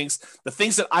of those things. The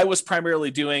things that I was primarily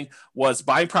doing was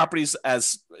buying properties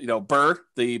as, BRRRR,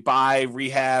 the buy,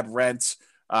 rehab, rent,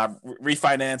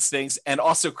 refinance things, and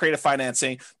also creative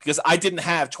financing, because I didn't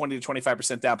have 20 to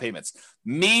 25% down payments.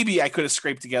 Maybe I could have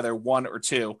scraped together 1 or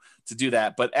 2 to do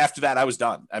that. But after that, I was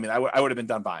done. I mean, I would have been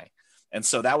done buying. And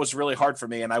so that was really hard for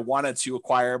me. And I wanted to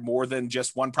acquire more than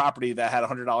just one property that had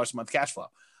 $100 a month cash flow.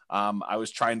 I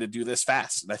was trying to do this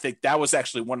fast. And I think that was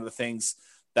actually one of the things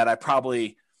that I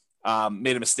probably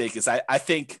made a mistake, is I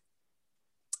think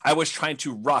I was trying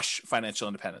to rush financial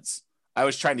independence. I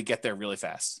was trying to get there really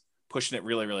fast, pushing it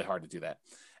really, really hard to do that.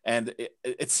 And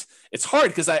it's hard,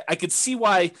 because I could see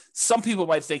why some people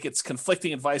might think it's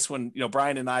conflicting advice when,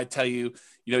 Brian and I tell you,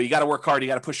 you got to work hard, you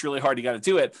got to push really hard, you got to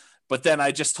do it. But then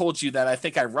I just told you that I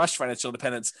think I rushed financial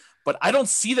independence, but I don't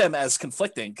see them as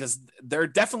conflicting, because they're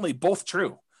definitely both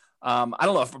true. I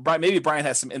don't know if maybe Brian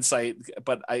has some insight,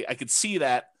 but I could see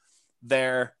that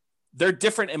they're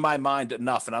different in my mind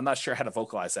enough, and I'm not sure how to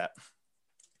vocalize that.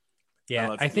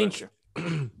 Yeah, I think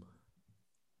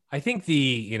I think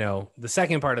the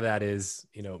second part of that is,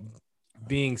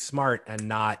 being smart and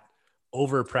not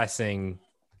over pressing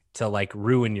to like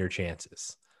ruin your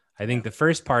chances. I think the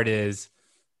first part is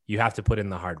you have to put in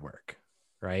the hard work,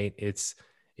 right? It's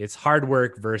hard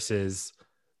work versus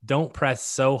don't press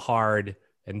so hard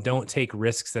and don't take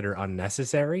risks that are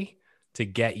unnecessary to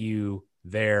get you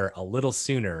there a little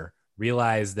sooner.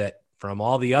 Realize that from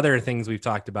all the other things we've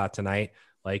talked about tonight,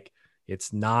 like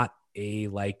it's not a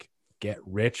like get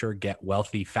rich or get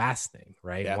wealthy fast thing,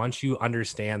 right? Yeah. Once you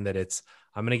understand that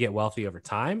I'm going to get wealthy over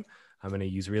time, I'm going to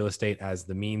use real estate as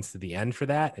the means to the end for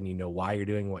that, and you know why you're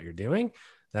doing what you're doing,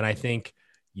 then I think,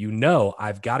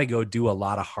 I've got to go do a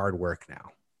lot of hard work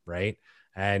now, right?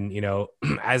 And,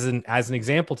 as an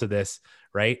example to this,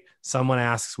 right? Someone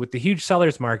asks, with the huge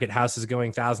seller's market, houses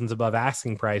going thousands above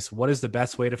asking price, what is the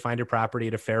best way to find a property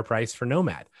at a fair price for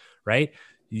Nomad, right?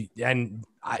 And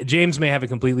James may have a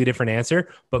completely different answer,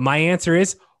 but my answer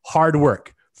is hard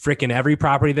work. Freaking every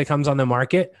property that comes on the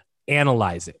market,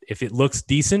 analyze it. If it looks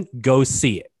decent, go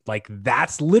see it. Like,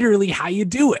 that's literally how you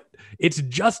do it. It's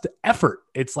just effort.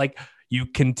 It's like you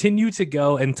continue to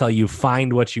go until you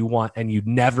find what you want and you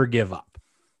never give up.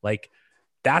 Like,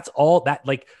 that's all that,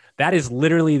 like, that is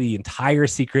literally the entire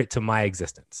secret to my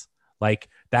existence. Like,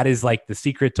 that is like the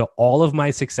secret to all of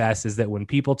my success, is that when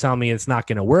people tell me it's not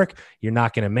going to work, you're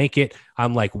not going to make it,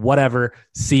 I'm like, whatever,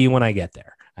 see you when I get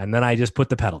there. And then I just put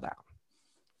the pedal down.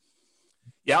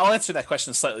 Yeah, I'll answer that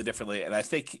question slightly differently. And I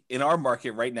think in our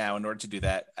market right now, in order to do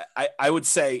that, I would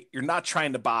say you're not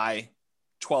trying to buy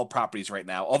 12 properties right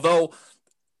now. Although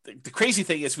the crazy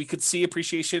thing is we could see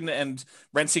appreciation and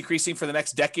rents increasing for the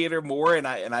next decade or more. And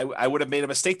I would have made a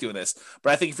mistake doing this.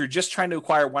 But I think if you're just trying to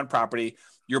acquire one property,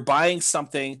 you're buying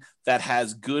something that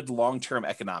has good long-term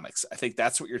economics. I think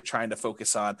that's what you're trying to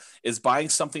focus on, is buying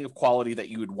something of quality that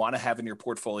you would want to have in your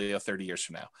portfolio 30 years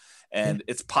from now. And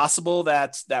it's possible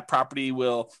that that property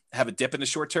will have a dip in the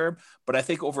short term, but I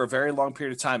think over a very long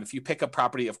period of time, if you pick a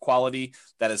property of quality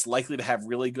that is likely to have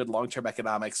really good long-term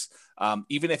economics,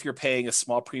 even if you're paying a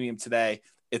small premium today,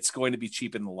 it's going to be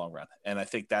cheap in the long run. And I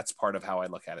think that's part of how I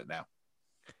look at it now.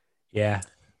 Yeah.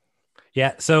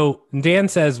 Yeah. So Dan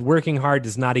says working hard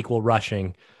does not equal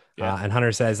rushing. Yeah. And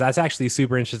Hunter says, that's actually a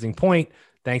super interesting point.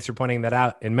 Thanks for pointing that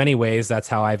out. In many ways, that's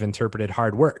how I've interpreted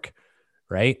hard work.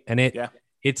 Right. And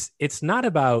it's not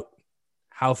about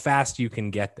how fast you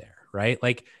can get there. Right.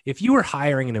 Like, if you were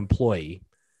hiring an employee,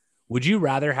 would you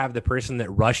rather have the person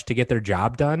that rushed to get their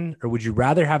job done, or would you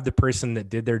rather have the person that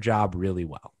did their job really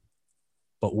well,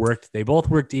 but they both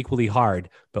worked equally hard,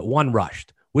 but one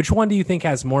rushed? Which one do you think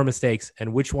has more mistakes,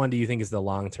 and which one do you think is the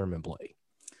long-term employee?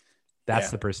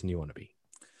 That's the person you want to be.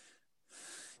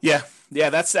 Yeah.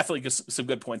 Yeah. That's definitely some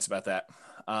good points about that.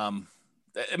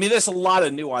 I mean, there's a lot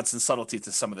of nuance and subtlety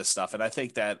to some of this stuff. And I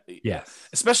think that,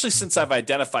 especially since I've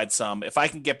identified some, if I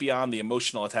can get beyond the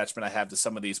emotional attachment I have to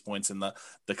some of these points and the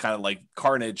kind of like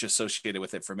carnage associated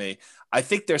with it for me, I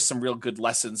think there's some real good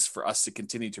lessons for us to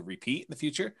continue to repeat in the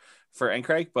future for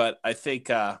NCraig. But I think,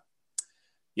 I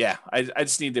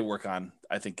just need to work on,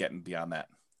 I think, getting beyond that.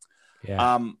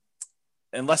 Yeah.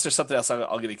 Unless there's something else, I'm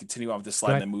going to continue on with this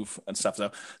slide and then move and stuff.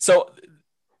 So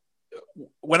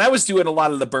when I was doing a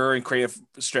lot of the BRRRR and creative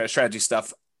strategy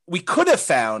stuff, we could have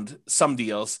found some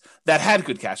deals that had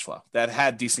good cash flow, that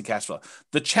had decent cash flow.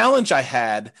 The challenge I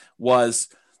had was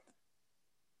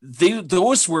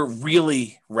those were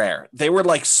really rare. They were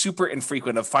like super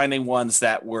infrequent of finding ones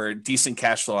that were decent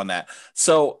cash flow on that.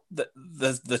 So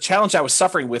the challenge I was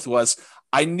suffering with was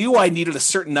I knew I needed a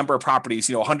certain number of properties,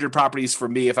 100 properties for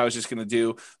me if I was just going to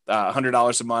do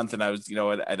 $100 a month, and I was,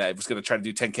 and I was going to try to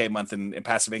do 10K a month in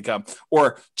passive income,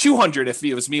 or 200 if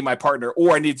it was me and my partner,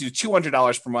 or I need to do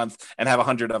 $200 per month and have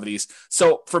 100 of these.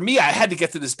 So for me, I had to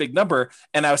get to this big number,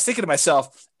 and I was thinking to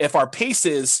myself, if our pace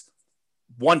is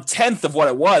 1/10 of what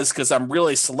it was, because I'm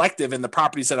really selective in the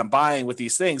properties that I'm buying with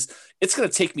these things, it's going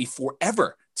to take me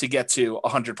forever to get to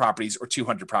 100 properties or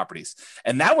 200 properties.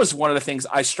 And that was one of the things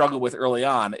I struggled with early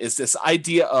on, is this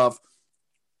idea of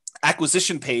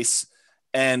acquisition pace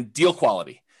and deal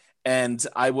quality. And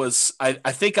I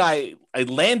think I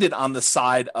landed on the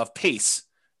side of pace,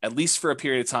 at least for a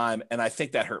period of time. And I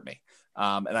think that hurt me.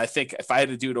 And I think if I had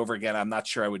to do it over again, I'm not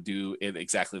sure I would do it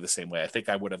exactly the same way. I think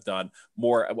I would have done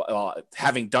more,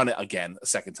 having done it again a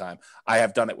second time. I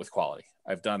have done it with quality.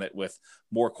 I've done it with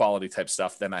more quality type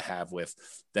stuff than I have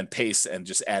than pace and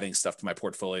just adding stuff to my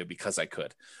portfolio because I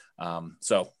could.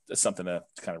 So that's something to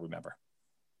kind of remember.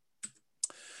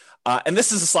 And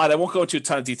this is a slide. I won't go into a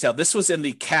ton of detail. This was in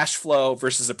the cash flow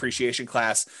versus appreciation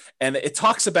class. And it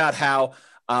talks about how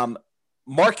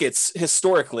markets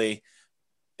historically,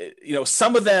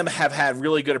 some of them have had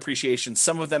really good appreciation.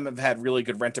 Some of them have had really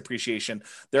good rent appreciation.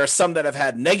 There are some that have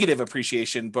had negative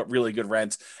appreciation, but really good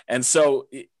rent. And so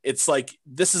it's like,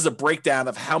 this is a breakdown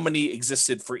of how many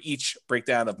existed for each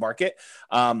breakdown of market.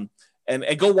 And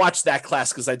and go watch that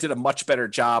class, because I did a much better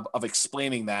job of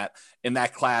explaining that in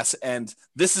that class. And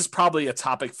this is probably a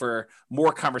topic for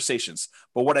more conversations.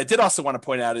 But what I did also want to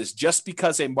point out is just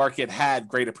because a market had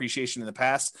great appreciation in the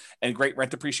past and great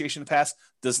rent appreciation in the past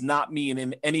does not mean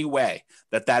in any way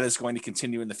that that is going to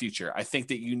continue in the future. I think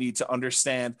that you need to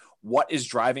understand what is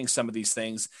driving some of these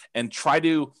things and try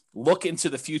to look into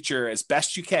the future as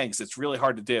best you can, because it's really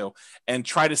hard to do, and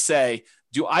try to say,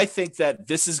 do I think that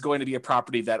this is going to be a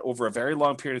property that over a very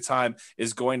long period of time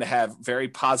is going to have very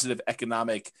positive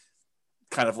economic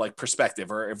kind of like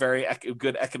perspective, or a very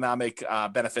good economic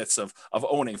benefits of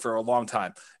owning for a long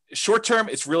time? Short term,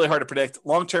 it's really hard to predict.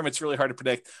 Long term, it's really hard to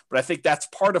predict. But I think that's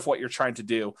part of what you're trying to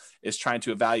do, is trying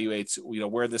to evaluate,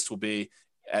 where this will be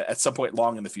at some point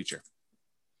long in the future.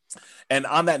 And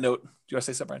on that note, do you want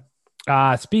to say something,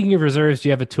 Brian? Speaking of reserves, do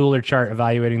you have a tool or chart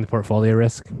evaluating the portfolio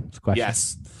risk?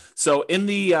 Yes. So in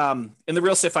the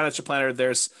Real Estate Financial Planner,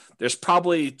 there's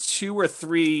probably 2 or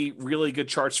 3 really good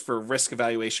charts for risk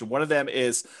evaluation. One of them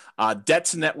is debt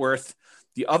to net worth.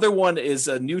 The other one is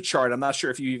a new chart. I'm not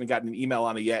sure if you even gotten an email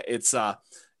on it yet. It's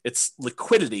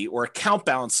liquidity, or account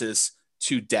balances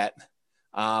to debt.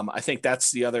 I think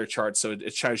that's the other chart. So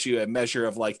it shows you a measure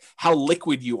of like how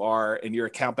liquid you are in your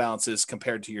account balances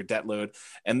compared to your debt load.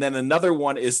 And then another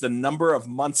one is the number of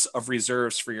months of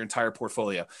reserves for your entire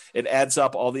portfolio. It adds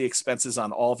up all the expenses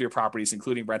on all of your properties,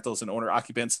 including rentals and owner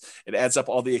occupants. It adds up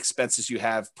all the expenses you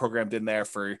have programmed in there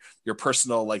for your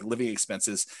personal like living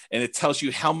expenses. And it tells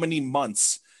you how many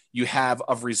months you have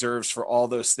of reserves for all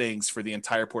those things for the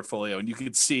entire portfolio. And you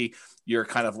can see your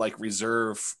kind of like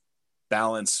reserve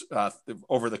balance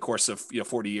over the course of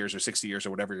 40 years or 60 years or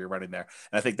whatever you're running there.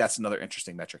 And I think that's another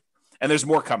interesting metric. And there's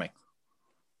more coming.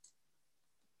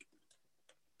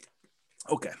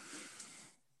 Okay.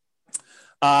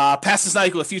 Past is not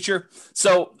equal to future.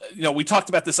 So, we talked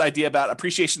about this idea about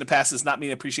appreciation in the past does not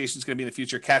mean appreciation is going to be in the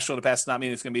future. Cash flow in the past does not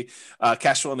mean it's going to be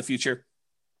cash flow in the future.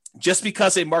 Just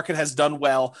because a market has done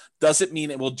well doesn't mean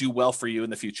it will do well for you in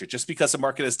the future. Just because a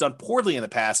market has done poorly in the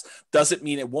past doesn't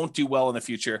mean it won't do well in the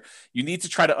future. You need to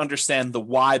try to understand the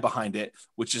why behind it,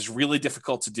 which is really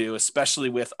difficult to do, especially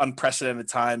with unprecedented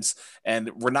times. And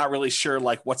we're not really sure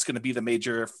like what's going to be the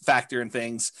major factor in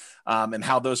things and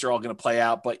how those are all going to play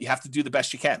out, but you have to do the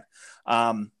best you can.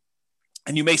 And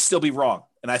you may still be wrong.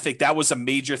 And I think that was a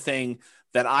major thing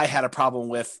that I had a problem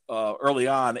with early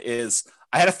on, is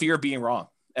I had a fear of being wrong.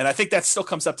 And I think that still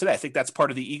comes up today. I think that's part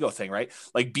of the ego thing, right?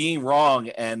 Like being wrong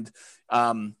and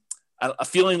a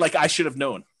feeling like I should have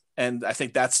known. And I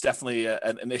think that's definitely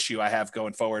an issue I have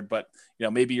going forward. But,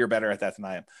 maybe you're better at that than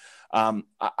I am.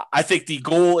 I think the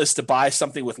goal is to buy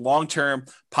something with long-term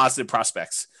positive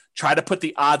prospects. Try to put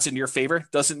the odds in your favor.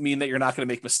 Doesn't mean that you're not going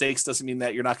to make mistakes. Doesn't mean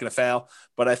that you're not going to fail.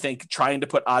 But I think trying to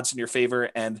put odds in your favor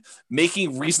and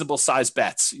making reasonable size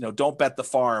bets. Don't bet the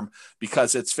farm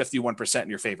because it's 51% in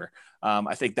your favor.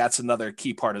 I think that's another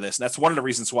key part of this. And that's one of the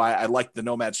reasons why I like the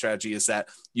nomad strategy, is that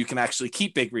you can actually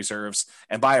keep big reserves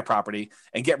and buy a property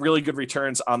and get really good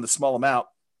returns on the small amount.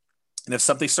 And if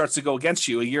something starts to go against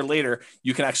you a year later,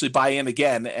 you can actually buy in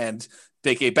again and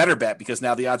take a better bet, because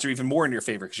now the odds are even more in your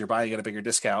favor because you're buying at a bigger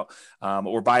discount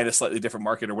or buying a slightly different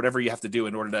market or whatever you have to do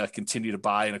in order to continue to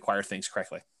buy and acquire things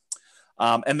correctly.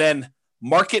 And then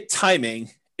market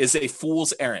timing is a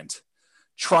fool's errand.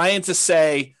 Trying to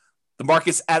say the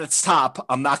market's at its top,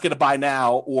 I'm not going to buy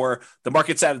now, or the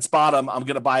market's at its bottom, I'm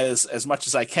going to buy as much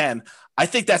as I can. I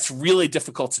think that's really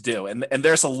difficult to do. And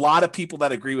there's a lot of people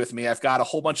that agree with me. I've got a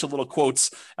whole bunch of little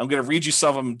quotes. I'm going to read you some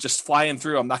of them just flying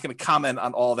through. I'm not going to comment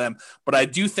on all of them, but I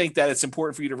do think that it's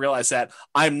important for you to realize that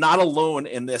I'm not alone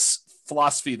in this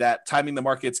philosophy that timing the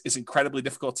markets is incredibly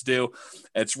difficult to do.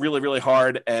 It's really, really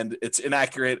hard, and it's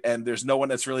inaccurate, and there's no one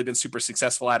that's really been super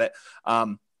successful at it.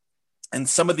 And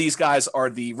some of these guys are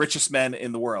the richest men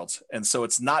in the world. And so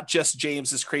it's not just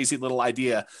James's crazy little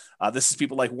idea. This is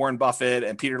people like Warren Buffett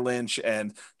and Peter Lynch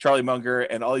and Charlie Munger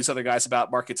and all these other guys about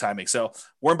market timing. So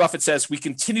Warren Buffett says, we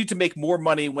continue to make more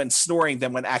money when snoring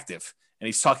than when active. And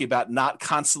he's talking about not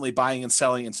constantly buying and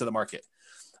selling into the market.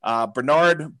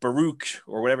 Bernard Baruch,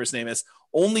 or whatever his name is,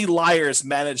 only liars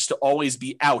manage to always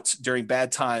be out during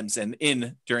bad times and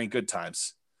in during good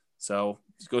times. So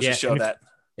it goes to show that.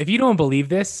 If you don't believe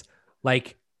this,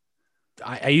 like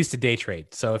I used to day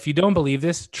trade. So if you don't believe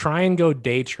this, try and go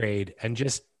day trade and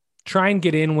just try and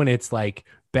get in when it's like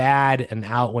bad and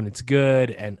out when it's good,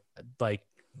 and like,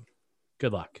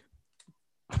 good luck.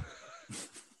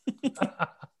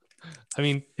 I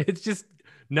mean, it's just,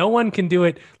 no one can do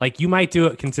it. Like, you might do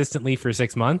it consistently for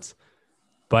 6 months,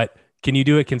 but can you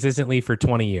do it consistently for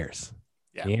 20 years?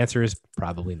 Yeah. The answer is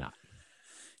probably not.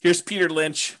 Here's Peter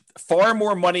Lynch. Far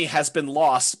more money has been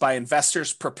lost by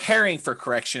investors preparing for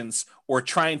corrections or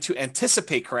trying to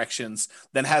anticipate corrections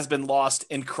than has been lost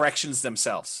in corrections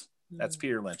themselves. That's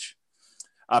Peter Lynch.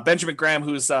 Benjamin Graham,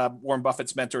 who's Warren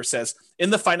Buffett's mentor, says,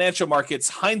 in the financial markets,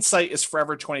 hindsight is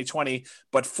forever 2020,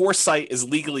 but foresight is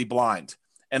legally blind.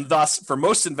 And thus, for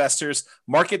most investors,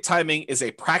 market timing is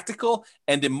a practical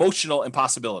and emotional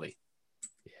impossibility.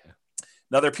 Yeah.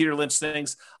 Another Peter Lynch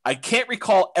things. I can't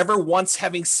recall ever once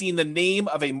having seen the name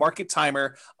of a market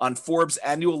timer on Forbes'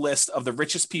 annual list of the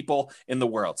richest people in the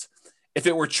world. If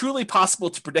it were truly possible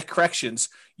to predict corrections,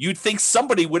 you'd think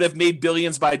somebody would have made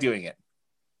billions by doing it.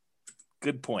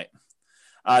 Good point.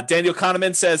 Daniel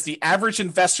Kahneman says the average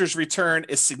investor's return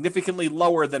is significantly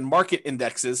lower than market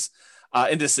indices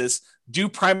due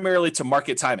primarily to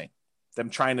market timing, them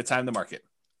trying to time the market.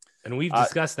 And we've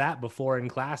discussed that before in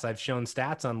class. I've shown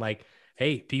stats on like,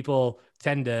 hey, people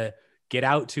tend to get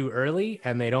out too early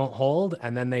and they don't hold,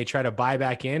 and then they try to buy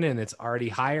back in and it's already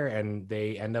higher and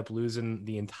they end up losing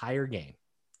the entire game.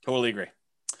 Totally agree.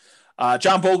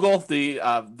 John Bogle, the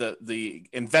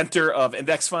inventor of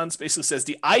index funds, basically says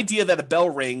the idea that a bell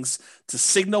rings to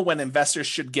signal when investors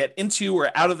should get into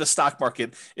or out of the stock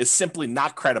market is simply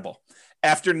not credible.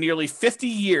 After nearly 50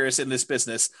 years in this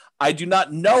business, I do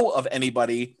not know of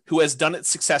anybody who has done it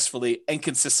successfully and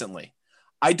consistently.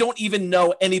 I don't even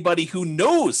know anybody who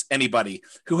knows anybody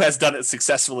who has done it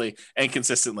successfully and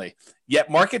consistently.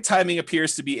 Yet market timing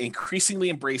appears to be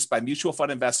increasingly embraced by mutual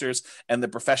fund investors and the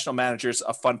professional managers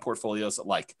of fund portfolios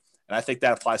alike. And I think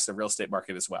that applies to the real estate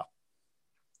market as well.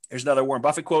 Here's another Warren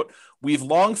Buffett quote. We've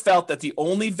long felt that the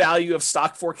only value of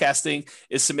stock forecasting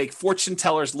is to make fortune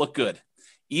tellers look good.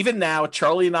 Even now,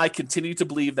 Charlie and I continue to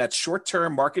believe that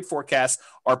short-term market forecasts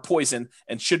are poison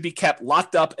and should be kept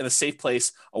locked up in a safe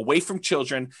place away from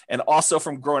children and also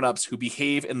from grown-ups who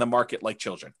behave in the market like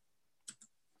children.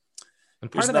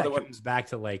 And part of that comes back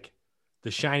to like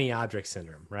the shiny object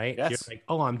syndrome, right? Yes. You're like,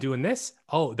 oh, I'm doing this.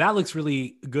 Oh, that looks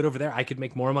really good over there. I could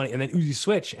make more money. And then you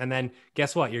switch. And then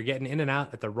guess what? You're getting in and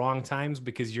out at the wrong times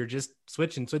because you're just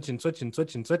switching. Right?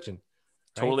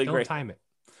 Totally agree. Don't time it.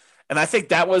 And I think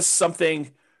that was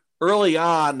something early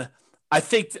on. I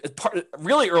think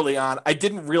really early on, I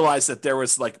didn't realize that there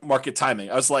was like market timing.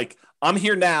 I was like, I'm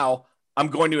here now. I'm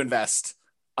going to invest.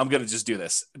 I'm going to just do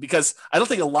this, because I don't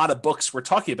think a lot of books were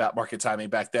talking about market timing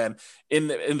back then in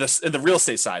the real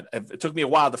estate side. It took me a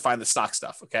while to find the stock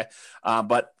stuff. Okay.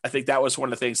 But I think that was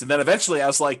one of the things. And then eventually I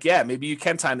was like, yeah, maybe you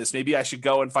can time this. Maybe I should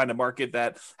go and find a market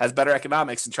that has better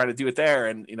economics and try to do it there.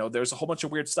 And, you know, there's a whole bunch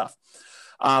of weird stuff.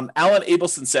 Alan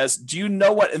Abelson says, do you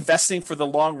know what investing for the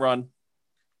long run,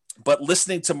 but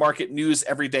listening to market news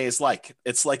every day is like?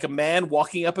 It's like a man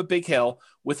walking up a big hill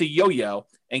with a yo-yo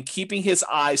and keeping his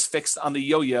eyes fixed on the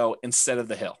yo-yo instead of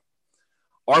the hill.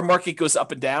 Our market goes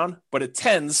up and down, but it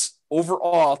tends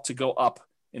overall to go up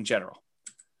in general.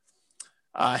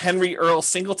 Henry Earl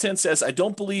Singleton says, I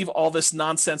don't believe all this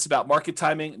nonsense about market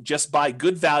timing. Just buy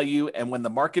good value, and when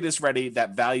the market is ready,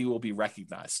 that value will be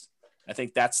recognized. I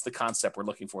think that's the concept we're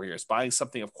looking for here, is buying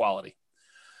something of quality.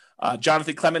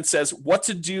 Jonathan Clements says, what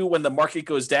to do when the market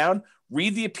goes down?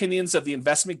 Read the opinions of the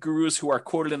investment gurus who are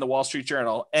quoted in the Wall Street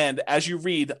Journal. And as you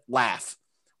read, laugh.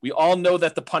 We all know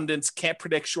that the pundits can't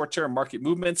predict short-term market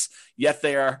movements, yet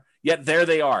there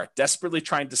they are, desperately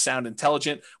trying to sound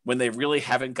intelligent when they really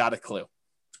haven't got a clue.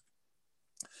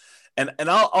 And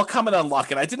I'll comment on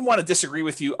luck. And I didn't want to disagree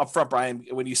with you up front, Brian,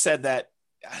 when you said that.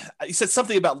 You said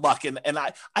something about luck, and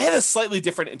I had a slightly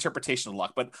different interpretation of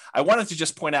luck, but I wanted to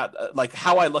just point out like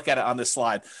how I look at it on this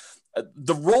slide.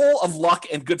 The role of luck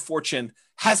and good fortune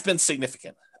has been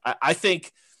significant. I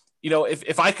think, you know,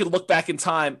 if I could look back in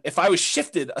time, if I was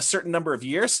shifted a certain number of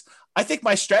years, I think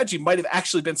my strategy might have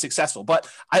actually been successful. But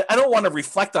I don't want to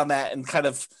reflect on that and kind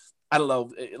of, I don't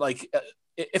know, like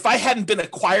if I hadn't been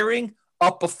acquiring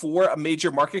up before a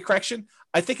major market correction,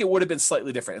 I think it would have been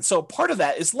slightly different. And so part of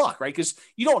that is luck, right? Because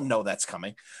you don't know that's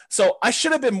coming. So I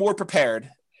should have been more prepared,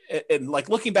 and like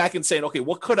looking back and saying, okay,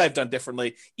 what could I have done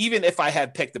differently? Even if I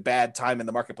had picked a bad time in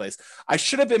the marketplace, I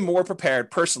should have been more prepared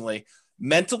personally,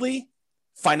 mentally,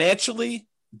 financially,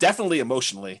 definitely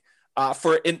emotionally,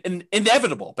 for an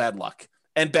inevitable bad luck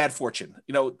and bad fortune.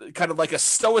 You know, kind of like a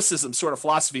stoicism sort of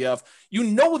philosophy of, you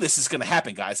know, this is going to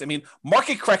happen, guys. I mean,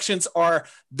 market corrections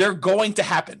they're going to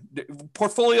happen.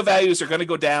 Portfolio values are going to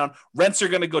go down. Rents are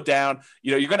going to go down.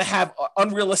 You know, you're going to have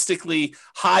unrealistically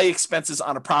high expenses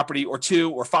on a property or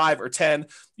 2 or 5 or 10.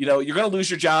 You know, you're going to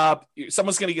lose your job.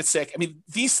 Someone's going to get sick. I mean,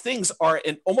 these things are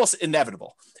almost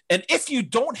inevitable. And if you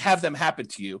don't have them happen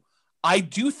to you, I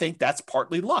do think that's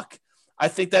partly luck. I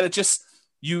think that it just,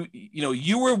 you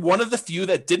were one of the few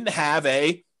that didn't have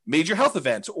a major health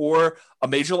event or a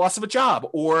major loss of a job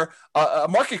or a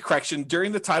market correction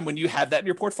during the time when you had that in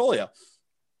your portfolio.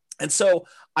 And so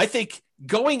I think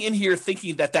going in here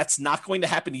thinking that that's not going to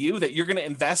happen to you, that you're going to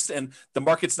invest and the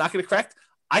market's not going to correct,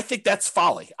 I think that's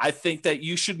folly. I think that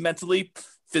you should mentally,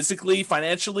 physically,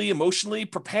 financially, emotionally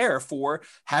prepare for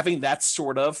having that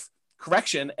sort of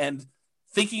correction and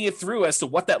thinking it through as to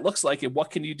what that looks like and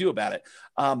what can you do about it.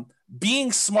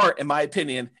 Being smart, in my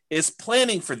opinion, is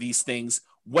planning for these things,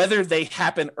 whether they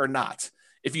happen or not.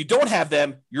 If you don't have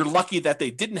them, you're lucky that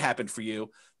they didn't happen for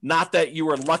you, not that you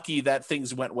were lucky that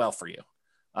things went well for you.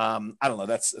 I don't know.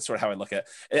 That's sort of how I look at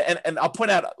it. And I'll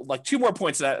point out like two more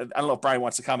points that I don't know if Brian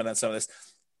wants to comment on some of this.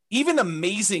 Even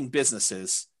amazing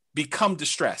businesses become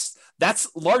distressed.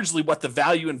 That's largely what the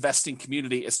value investing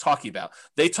community is talking about.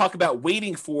 They talk about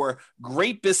waiting for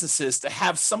great businesses to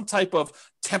have some type of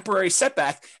temporary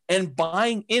setback and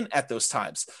buying in at those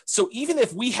times. So even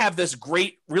if we have this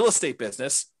great real estate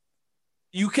business,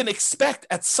 you can expect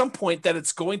at some point that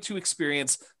it's going to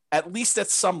experience, at least at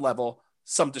some level,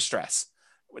 some distress.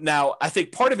 Now, I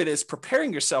think part of it is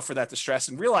preparing yourself for that distress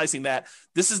and realizing that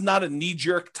this is not a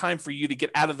knee-jerk time for you to get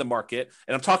out of the market.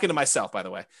 And I'm talking to myself, by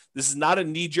the way. This is not a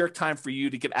knee-jerk time for you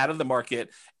to get out of the market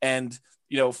and,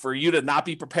 for you to not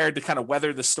be prepared to kind of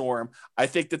weather the storm. I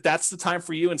think that that's the time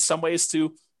for you in some ways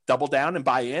to double down and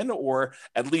buy in, or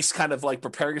at least kind of like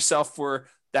prepare yourself for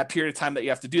that period of time that you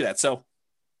have to do that. So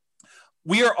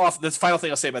we are off. The final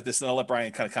thing I'll say about this, and I'll let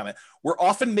Brian kind of comment. We're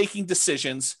often making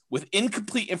decisions with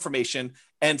incomplete information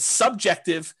and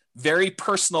subjective, very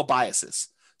personal biases.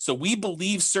 So we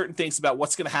believe certain things about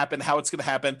what's going to happen, how it's going to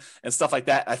happen, and stuff like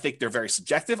that. I think they're very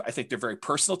subjective. I think they're very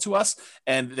personal to us,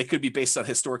 and they could be based on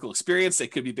historical experience. They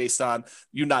could be based on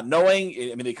you not knowing.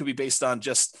 I mean, they could be based on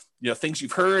just things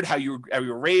you've heard, how you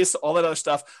were raised, all that other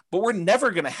stuff. But we're never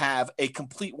going to have a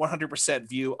complete 100%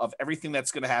 view of everything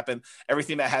that's going to happen,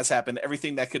 everything that has happened,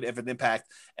 everything that could have an impact.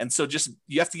 And so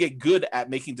you have to get good at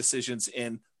making decisions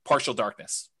in partial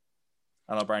darkness.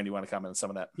 I don't know, Brian, do you want to comment on some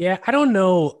of that? Yeah, I don't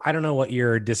know what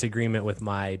your disagreement with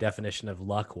my definition of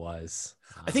luck was.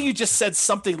 I think you just said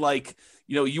something like,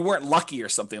 you weren't lucky or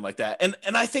something like that.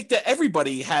 And I think that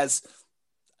everybody has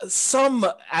some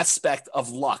aspect of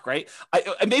luck, right?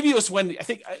 Maybe it was when we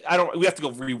have to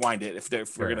go rewind it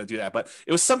if we're going to do that, but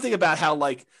it was something about how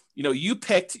you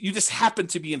just happened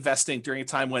to be investing during a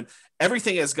time when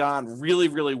everything has gone really,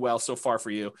 really well so far for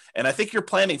you. And I think you're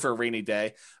planning for a rainy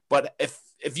day, but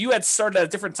if you had started at a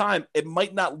different time, it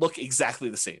might not look exactly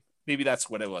the same. Maybe that's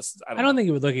what it was. I don't think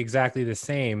it would look exactly the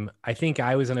same. I think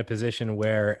I was in a position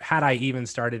where had I even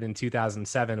started in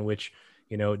 2007, which,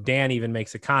 Dan even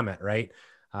makes a comment, right?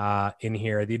 In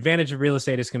here, the advantage of real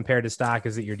estate as compared to stock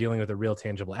is that you're dealing with a real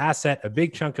tangible asset. A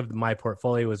big chunk of my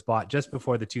portfolio was bought just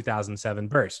before the 2007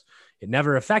 burst. It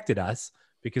never affected us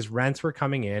because rents were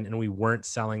coming in and we weren't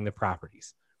selling the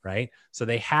properties, right? So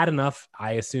they had enough,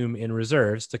 I assume, in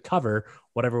reserves to cover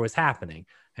whatever was happening.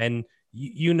 And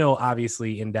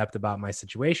obviously in depth about my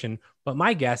situation, but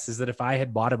my guess is that if I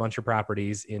had bought a bunch of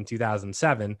properties in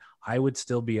 2007, I would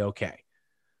still be okay,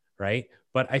 right?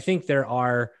 But I think there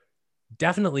are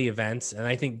definitely events. And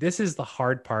I think this is the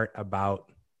hard part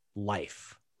about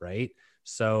life, right?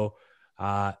 So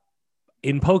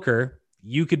in poker,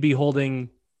 you could be holding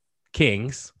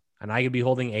kings and I could be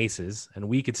holding aces. And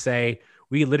we could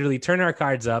literally turn our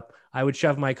cards up. I would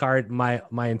shove my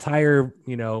entire,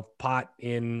 pot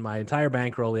in, my entire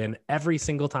bankroll in every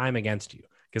single time against you.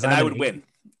 Because I would win.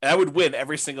 I would win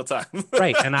every single time.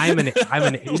 Right. And I'm an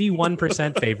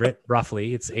 81% favorite,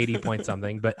 roughly. It's 80 point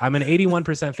something, but I'm an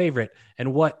 81% favorite.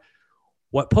 And what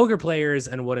poker players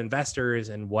and what investors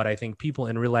and what I think people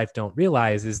in real life don't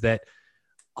realize is that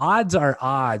odds are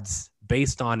odds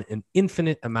based on an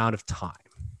infinite amount of time.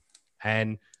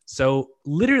 And so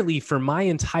literally for my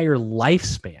entire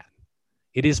lifespan,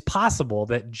 it is possible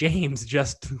that James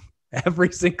just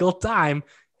every single time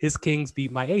his kings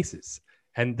beat my aces.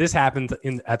 And this happened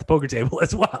at the poker table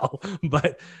as well.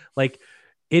 But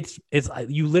it's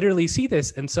you literally see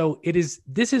this. And so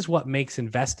this is what makes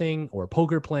investing or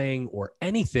poker playing or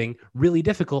anything really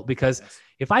difficult, because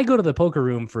if I go to the poker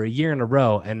room for a year in a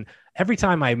row and every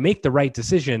time I make the right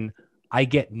decision, I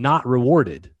get not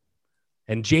rewarded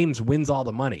and James wins all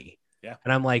the money. Yeah.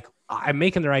 And I'm like, I'm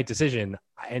making the right decision.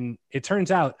 And it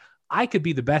turns out I could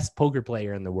be the best poker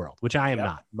player in the world, which I am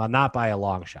not by a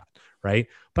long shot. Right.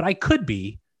 But I could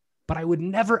be, but I would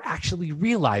never actually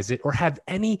realize it or have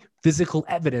any physical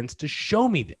evidence to show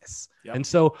me this. Yep. And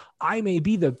so I may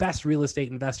be the best real estate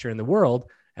investor in the world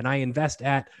and I invest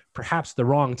at perhaps the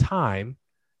wrong time.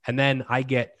 And then I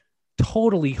get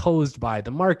totally hosed by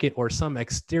the market or some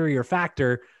exterior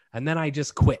factor. And then I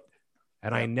just quit.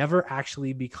 And I never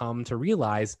actually become to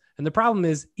realize. And the problem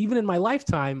is, even in my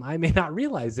lifetime, I may not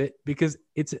realize it because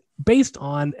it's based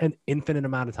on an infinite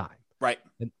amount of time. Right.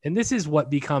 And this is what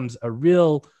becomes a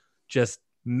real just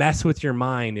mess with your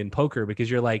mind in poker, because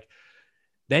you're like,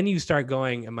 then you start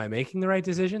going, am I making the right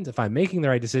decisions? If I'm making the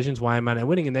right decisions, why am I not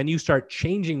winning? And then you start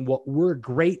changing what were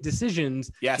great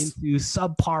decisions into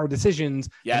subpar decisions.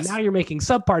 And now you're making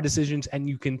subpar decisions and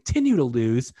you continue to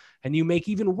lose and you make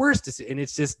even worse decisions. And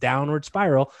it's just downward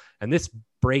spiral. And this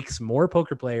breaks more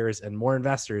poker players and more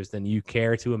investors than you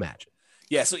care to imagine.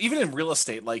 Yeah. So even in real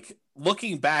estate, like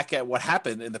looking back at what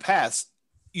happened in the past,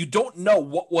 you don't know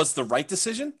what was the right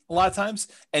decision a lot of times.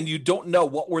 And you don't know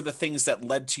what were the things that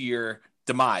led to your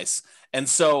demise. And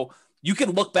so you can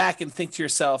look back and think to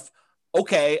yourself,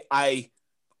 okay, I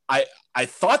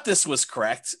thought this was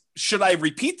correct. Should I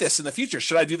repeat this in the future?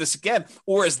 Should I do this again?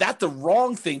 Or is that the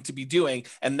wrong thing to be doing?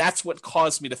 And that's what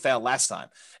caused me to fail last time.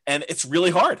 And it's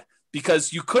really hard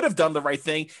because you could have done the right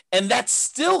thing and that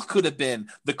still could have been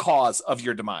the cause of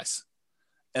your demise.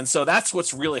 And so that's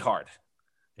what's really hard.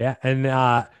 Yeah. And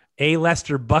A.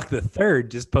 Lester Buck III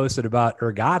just posted about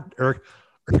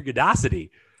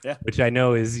ergodicity. Yeah, which I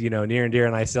know is, near and dear.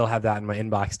 And I still have that in my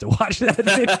inbox to watch that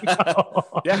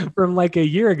video from like a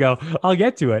year ago. I'll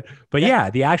get to it. But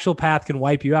the actual path can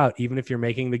wipe you out, even if you're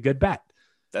making the good bet.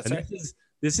 That's right.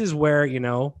 This is where,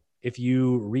 if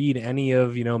you read any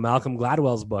of, Malcolm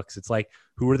Gladwell's books, it's like,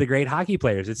 who are the great hockey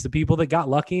players? It's the people that got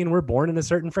lucky and were born in a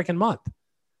certain freaking month.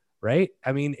 Right.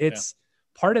 I mean, it's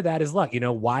part of that is luck.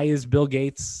 Why is Bill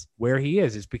Gates where he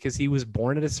is? It's because he was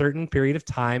born at a certain period of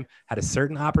time, had a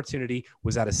certain opportunity,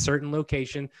 was at a certain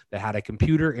location that had a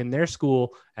computer in their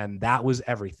school, and that was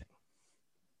everything.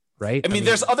 Right? I mean,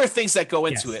 there's other things that go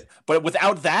into it, but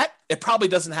without that, it probably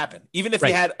doesn't happen, even if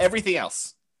you had everything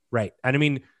else. Right. And I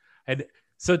mean, and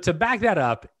so to back that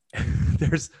up,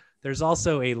 there's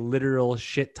also a literal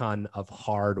shit ton of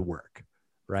hard work,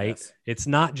 right? Yes. It's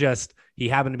not just he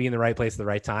happened to be in the right place at the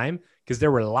right time, because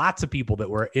there were lots of people that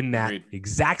were in that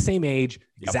exact same age,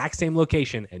 exact same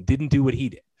location, and didn't do what he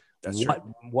did. That's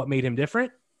what made him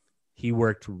different? He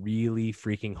worked really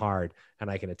freaking hard. And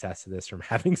I can attest to this from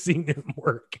having seen him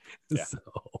work. Yeah. So,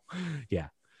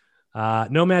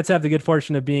 nomads have the good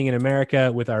fortune of being in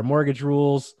America with our mortgage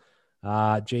rules.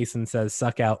 Jason says,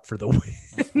 suck out for the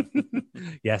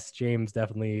win. Yes, James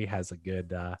definitely has a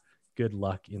good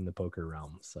luck in the poker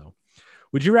realm. So,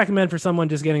 would you recommend for someone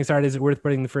just getting started, is it worth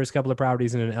putting the first couple of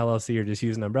properties in an LLC or just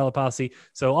use an umbrella policy?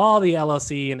 So all the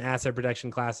LLC and asset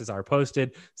protection classes are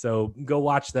posted. So go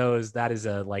watch those. That is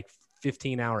a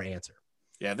 15-hour answer.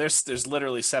 Yeah, there's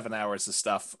literally 7 hours of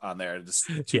stuff on there. Just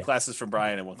 2 classes from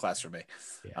Brian and 1 class from me.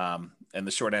 Yeah. And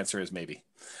the short answer is maybe.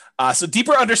 So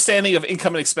deeper understanding of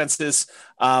income and expenses,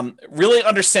 really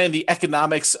understanding the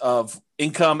economics of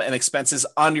income and expenses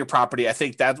on your property. I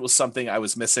think that was something I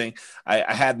was missing.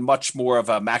 I had much more of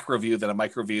a macro view than a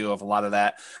micro view of a lot of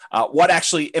that. What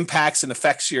actually impacts and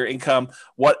affects your income?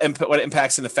 What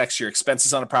impacts and affects your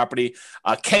expenses on a property?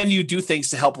 Can you do things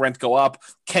to help rent go up?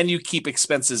 Can you keep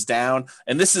expenses down?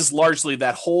 And this is largely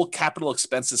that whole capital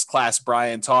expenses class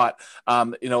Brian taught.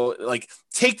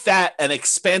 Take that and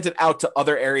expand it out to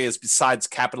other areas besides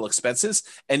capital expenses.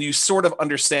 And you sort of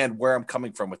understand where I'm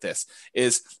coming from with this.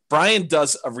 Is Brian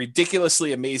does a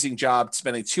ridiculously amazing job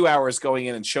spending 2 hours going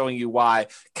in and showing you why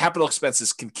capital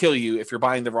expenses can kill you if you're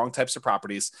buying the wrong types of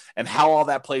properties and how all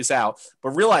that plays out.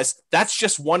 But realize that's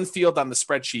just one field on the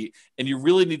spreadsheet. And you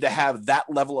really need to have that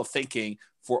level of thinking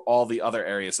for all the other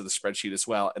areas of the spreadsheet as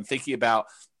well. And thinking about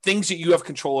things that you have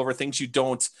control over, things you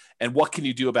don't, and what can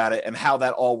you do about it and how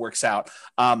that all works out.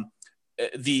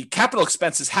 The capital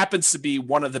expenses happens to be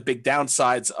one of the big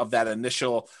downsides of that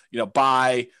initial,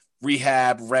 buy,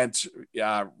 rehab, rent,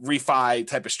 refi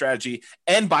type of strategy,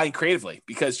 and buying creatively,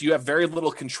 because you have very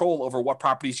little control over what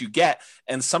properties you get.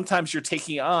 And sometimes you're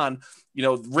taking on,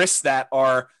 risks that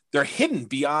they're hidden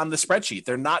beyond the spreadsheet.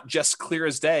 They're not just clear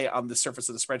as day on the surface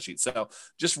of the spreadsheet. So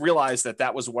just realize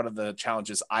that was one of the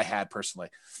challenges I had personally.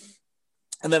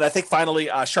 And then I think finally,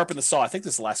 sharpen the saw. I think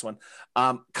this is the last one.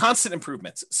 Constant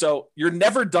improvements. So you're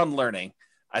never done learning.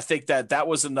 I think that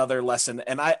was another lesson.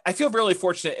 And I feel really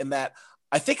fortunate in that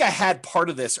I think I had part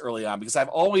of this early on because I've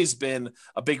always been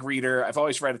a big reader. I've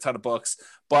always read a ton of books,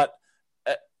 but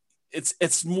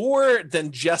it's more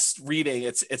than just reading.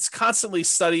 It's constantly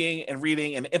studying and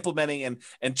reading and implementing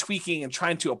and tweaking and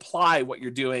trying to apply what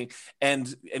you're doing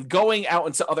and going out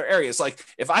into other areas. Like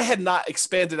if I had not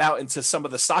expanded out into some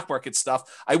of the stock market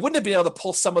stuff, I wouldn't have been able to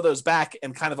pull some of those back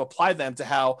and kind of apply them to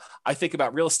how I think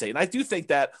about real estate. And I do think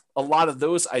that a lot of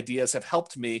those ideas have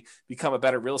helped me become a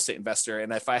better real estate investor.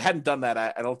 And if I hadn't done that,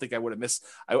 I don't think I would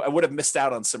have missed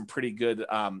out on some pretty good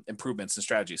improvements and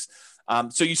strategies.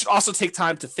 So you should also take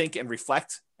time to think and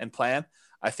reflect and plan.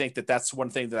 I think that that's one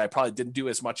thing that I probably didn't do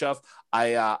as much of.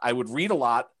 I would read a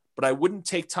lot, but I wouldn't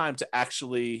take time to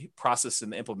actually process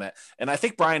and implement. And I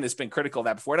think Brian has been critical of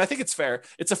that before. And I think it's fair.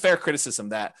 It's a fair criticism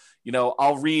that,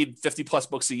 I'll read 50 plus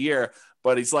books a year,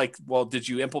 but he's like, well, did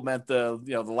you implement the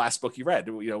last book you read?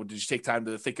 Did you take time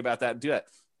to think about that and do that?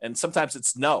 And sometimes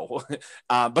it's no,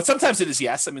 but sometimes it is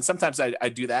yes. I mean, sometimes I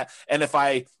do that. And if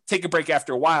I take a break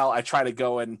after a while, I try to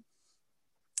go and,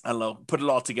 I don't know, put it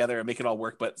all together and make it all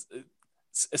work. But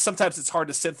sometimes it's hard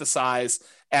to synthesize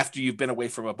after you've been away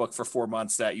from a book for 4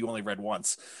 months that you only read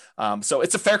once. So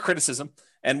it's a fair criticism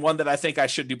and one that I think I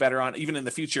should do better on even in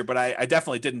the future, but I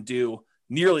definitely didn't do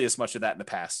nearly as much of that in the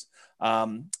past.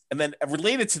 And then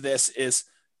related to this is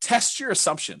test your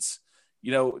assumptions.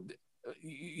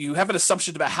 You have an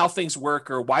assumption about how things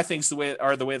work or why things the way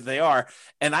that they are.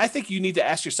 And I think you need to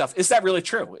ask yourself, is that really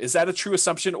true? Is that a true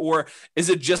assumption? Or is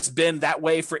it just been that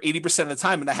way for 80% of the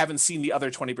time and I haven't seen the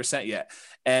other 20% yet?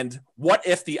 And what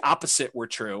if the opposite were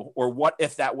true? Or what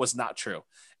if that was not true?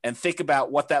 And think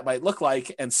about what that might look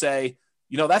like and say,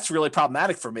 that's really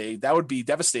problematic for me. That would be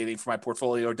devastating for my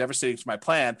portfolio or devastating for my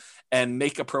plan, and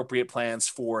make appropriate plans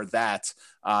for that,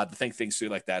 to think things through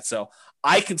like that. So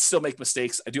I can still make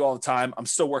mistakes. I do all the time. I'm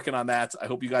still working on that. I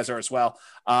hope you guys are as well.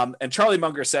 And Charlie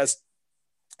Munger says,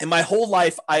 in my whole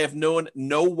life, I have known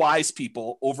no wise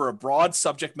people over a broad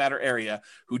subject matter area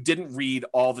who didn't read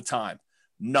all the time.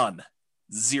 None.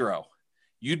 Zero.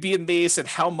 You'd be amazed at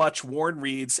how much Warren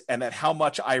reads and at how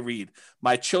much I read.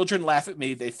 My children laugh at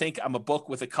me. They think I'm a book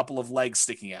with a couple of legs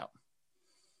sticking out.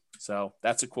 So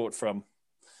that's a quote from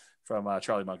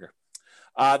Charlie Munger.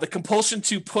 The compulsion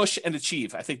to push and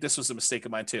achieve. I think this was a mistake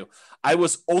of mine too. I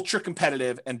was ultra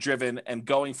competitive and driven and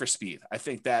going for speed. I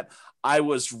think that I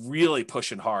was really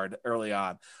pushing hard early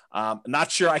on. Not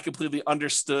sure I completely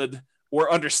understood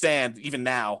or understand even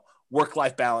now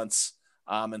work-life balance.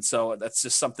 And so that's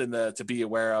just something to be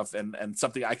aware of and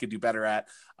something I could do better at.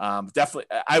 Definitely,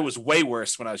 I was way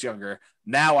worse when I was younger.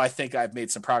 Now I think I've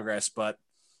made some progress, but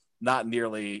not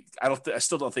nearly. I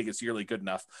still don't think it's nearly good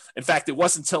enough. In fact, it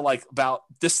wasn't until like about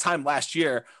this time last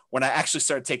year when I actually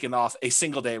started taking off a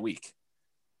single day a week,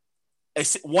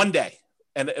 one day,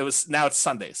 and now it's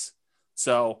Sundays.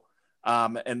 So,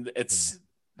 and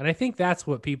I think that's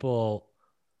what people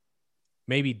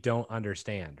maybe don't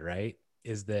understand, right?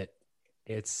 Is that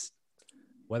it's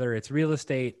whether it's real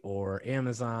estate or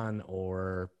Amazon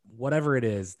or whatever it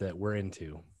is that we're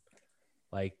into,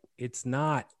 like it's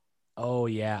not, oh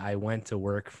yeah, I went to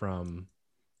work from,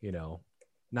 9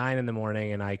 a.m.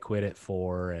 and I quit at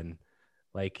 4. And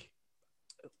like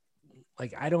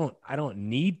I don't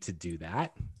need to do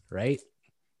that. Right.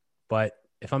 But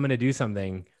if I'm going to do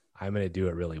something, I'm going to do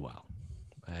it really well.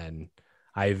 And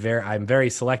I'm very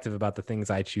selective about the things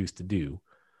I choose to do,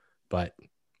 but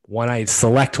when I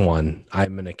select one,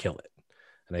 I'm going to kill it.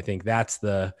 And I think that's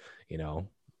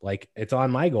it's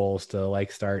on my goals to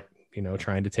start,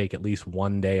 trying to take at least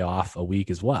one day off a week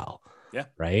as well. Yeah.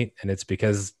 Right. And it's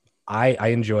because I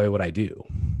enjoy what I do.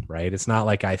 Right. It's not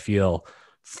like I feel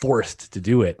forced to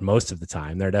do it most of the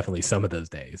time. There are definitely some of those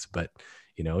days, but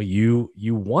you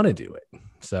want to do it.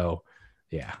 So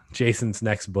yeah. Jason's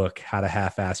next book, How to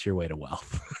Half-Ass Your Way to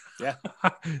Wealth. Yeah.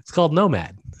 It's called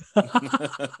Nomad.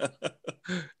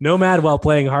 Nomad while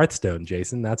playing Hearthstone,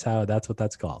 Jason. That's what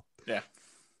that's called.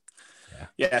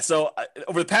 Yeah. So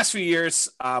over the past few years,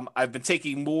 I've been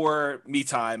taking more me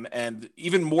time, and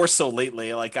even more so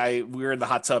lately. Like we were in the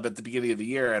hot tub at the beginning of the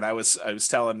year, and I was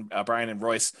telling Brian and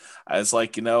Royce, I was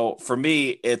like, for me,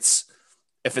 if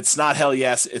it's not hell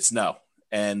yes, it's no.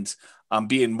 And I'm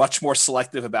being much more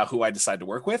selective about who I decide to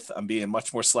work with. I'm being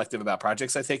much more selective about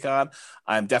projects I take on.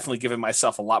 I'm definitely giving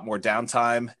myself a lot more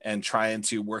downtime and trying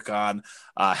to work on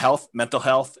health, mental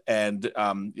health, and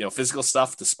physical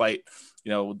stuff, despite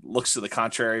looks to the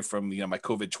contrary from my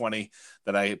COVID-20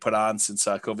 that I put on since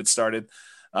COVID started.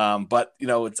 But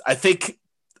I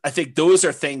think those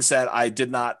are things that I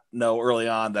did not know early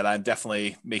on that I'm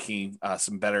definitely making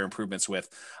some better improvements with.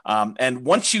 And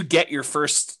once you get your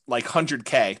first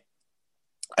 100K,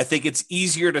 I think it's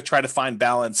easier to try to find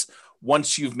balance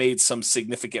once you've made some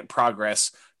significant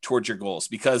progress towards your goals,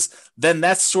 because then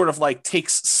that's sort of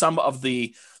takes some of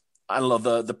the I don't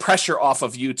know, the pressure off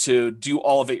of you to do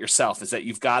all of it yourself is that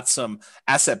you've got some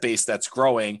asset base that's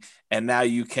growing, and now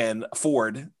you can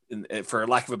afford, for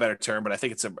lack of a better term, but I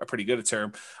think it's a pretty good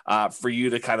term, for you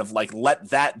to kind of like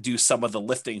let that do some of the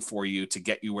lifting for you to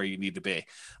get you where you need to be.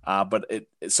 But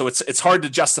it's hard to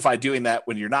justify doing that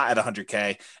when you're not at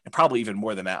 100K, and probably even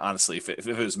more than that, honestly. If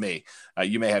it was me,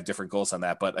 you may have different goals on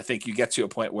that, but I think you get to a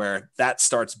point where that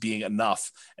starts being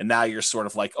enough, and now you're sort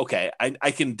of like, okay,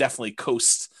 I can definitely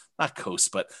not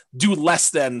coast, but do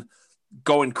less than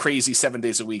going crazy 7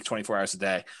 days a week, 24 hours a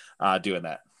day, doing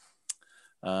that.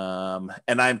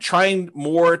 And I'm trying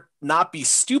more not be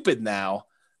stupid now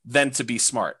than to be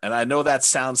smart. And I know that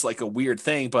sounds like a weird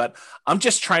thing, but I'm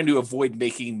just trying to avoid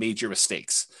making major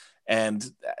mistakes. And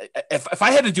if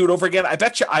I had to do it over again, I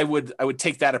bet you I would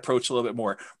take that approach a little bit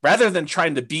more, rather than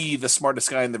trying to be the smartest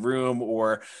guy in the room,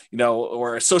 or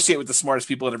associate with the smartest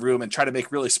people in the room and try to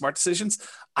make really smart decisions.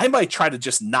 I might try to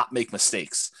just not make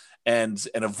mistakes and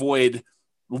avoid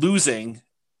losing,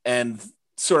 and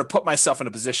sort of put myself in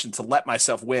a position to let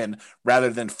myself win rather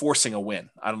than forcing a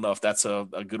win. I don't know if that's a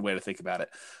good way to think about it.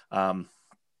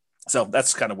 So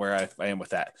that's kind of where I am with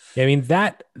that. Yeah, I mean,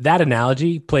 that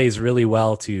analogy plays really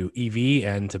well to EV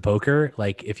and to poker.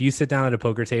 Like, if you sit down at a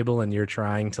poker table and you're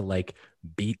trying to like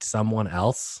beat someone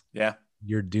else, yeah,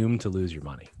 you're doomed to lose your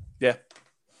money. Yeah.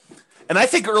 And I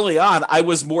think early on, I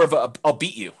was more of a I'll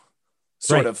beat you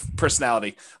sort of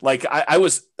personality. Like I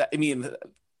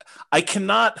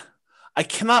cannot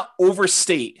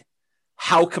overstate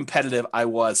how competitive I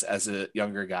was as a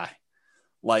younger guy.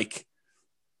 Like,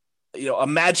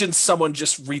 imagine someone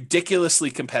just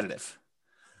ridiculously competitive.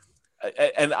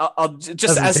 And I'll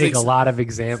just take a lot of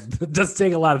does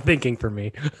take a lot of thinking for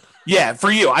me. Yeah, for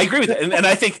you. I agree with it. And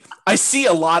I think I see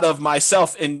a lot of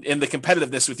myself in the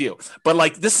competitiveness with you. But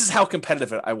like, this is how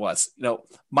competitive I was.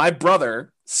 My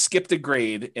brother skipped a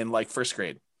grade in like first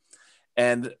grade.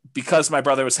 And because my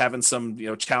brother was having some,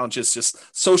 challenges, just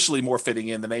socially more fitting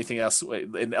in than anything else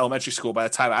in elementary school, by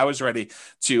the time I was ready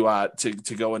to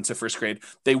go into first grade,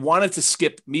 they wanted to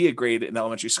skip me a grade in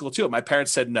elementary school too. My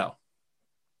parents said no.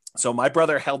 So my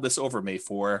brother held this over me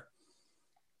for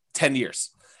 10 years.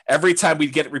 Every time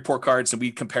we'd get report cards and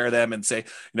we'd compare them and say,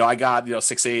 I got,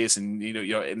 6 A's and,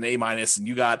 an A minus, and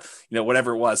you got,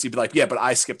 whatever it was, he'd be like, yeah, but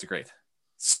I skipped a grade.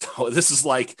 So this is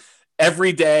like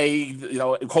every day,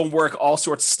 homework, all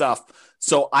sorts of stuff.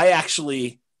 So I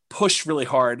actually pushed really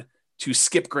hard to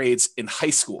skip grades in high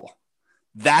school.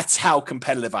 That's how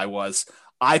competitive I was.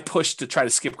 I pushed to try to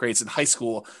skip grades in high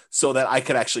school so that I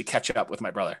could actually catch up with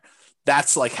my brother.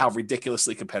 That's like how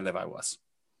ridiculously competitive I was.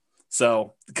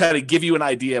 So kind of give you an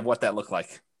idea of what that looked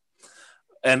like.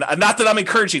 And not that I'm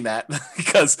encouraging that,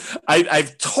 because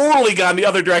I've totally gone the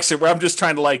other direction where I'm just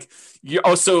trying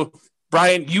to so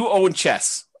Brian, you own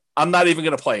chess. I'm not even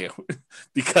going to play you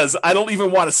because I don't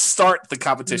even want to start the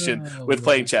competition with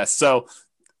playing chess. So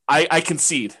I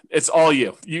concede. It's all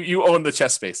you. You own the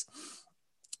chess space.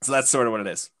 So that's sort of what it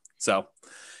is. So,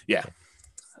 yeah.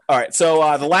 All right.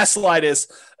 So the last slide is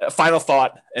final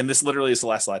thought. And this literally is the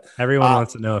last slide. Everyone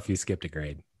wants to know if you skipped a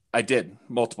grade. I did.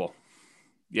 Multiple.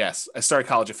 Yes. I started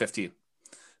college at 15.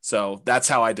 So that's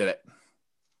how I did it.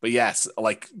 But yes,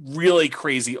 like really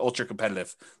crazy, ultra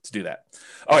competitive to do that.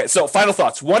 All right. So final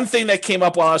thoughts. One thing that came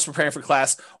up while I was preparing for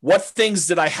class, what things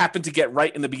did I happen to get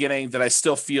right in the beginning that I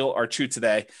still feel are true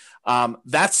today?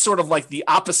 That's sort of like the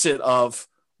opposite of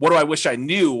what do I wish I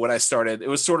knew when I started. It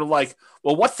was sort of like,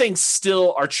 well, what things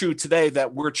still are true today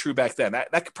that were true back then?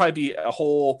 That could probably be a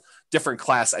whole different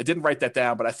class. I didn't write that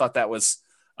down, but I thought that was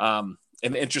an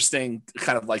interesting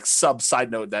kind of like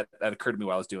side note that occurred to me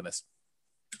while I was doing this.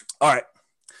 All right.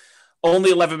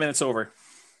 Only 11 minutes over.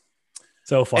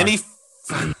 So far.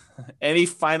 Any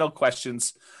final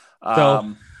questions?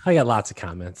 So I got lots of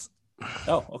comments.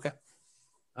 Oh, okay.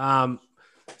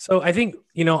 So I think,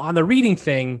 on the reading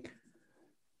thing,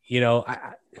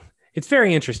 it's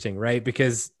very interesting, right?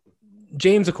 Because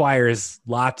James acquires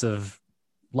lots of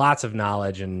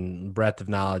knowledge and breadth of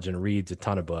knowledge and reads a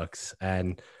ton of books.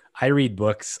 And I read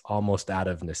books almost out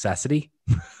of necessity.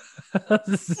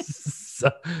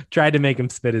 So tried to make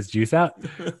him spit his juice out.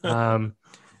 I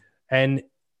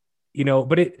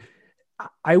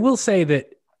will say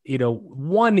that,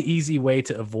 one easy way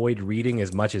to avoid reading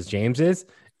as much as James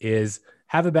is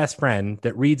have a best friend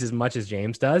that reads as much as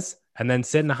James does, and then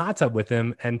sit in a hot tub with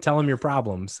him and tell him your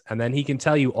problems. And then he can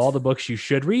tell you all the books you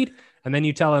should read. And then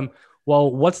you tell him,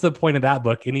 well, what's the point of that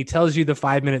book? And he tells you the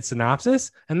 5-minute synopsis,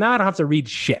 and now I don't have to read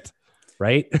shit.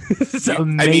 Right? It's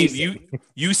amazing. I mean,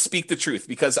 you speak the truth,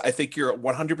 because I think you're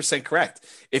 100% correct.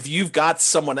 If you've got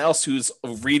someone else who's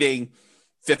reading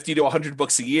 50 to 100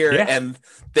 books a year, Yeah. and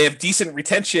they have decent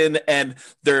retention, and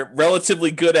they're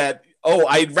relatively good at, oh,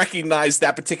 I recognize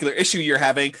that particular issue you're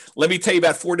having. Let me tell you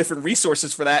about 4 different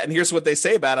resources for that, and here's what they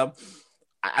say about them.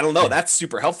 I don't know. That's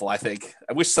super helpful, I think.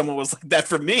 I wish someone was like that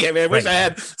for me. I mean, I wish I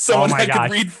had someone my that gosh.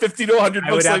 could read 50 to 100 I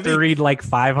books would have like to me. read like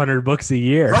 500 books a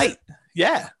year. Right.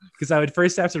 Yeah. Because I would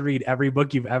first have to read every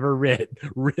book you've ever read,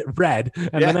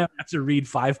 and then I would have to read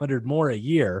 500 more a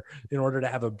year in order to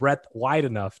have a breadth wide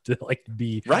enough to like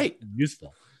be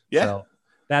useful. Yeah. So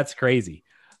that's crazy.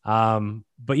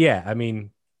 But yeah, I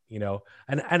mean, you know,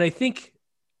 and I think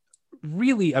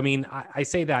really, I mean, I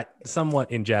say that somewhat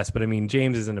in jest, but I mean,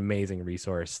 James is an amazing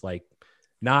resource, like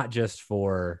not just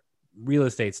for real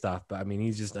estate stuff, but I mean,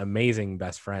 he's just an amazing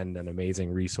best friend and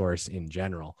amazing resource in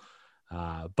general.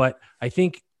 But I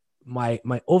think my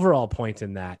overall point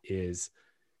in that is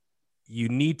you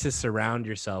need to surround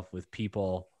yourself with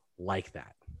people like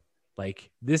that.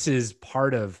 Like this is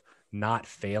part of not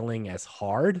failing as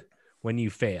hard when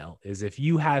you fail, is if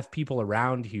you have people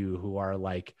around you who are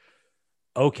like,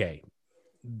 okay,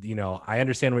 you know, I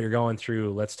understand what you're going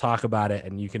through. Let's talk about it.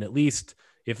 And you can at least,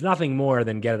 if nothing more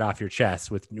than get it off your chest,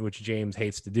 which James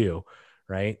hates to do.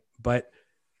 Right. But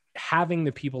having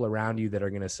the people around you that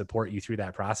are going to support you through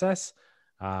that process.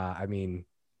 I mean,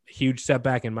 huge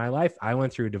setback in my life. I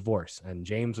went through a divorce and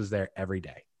James was there every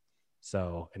day.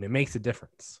 So, and it makes a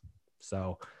difference.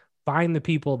 So find the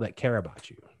people that care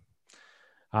about you.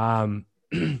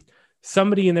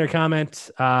 Somebody in their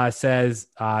comment says,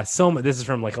 this is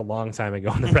from like a long time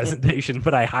ago in the presentation,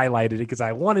 but I highlighted it because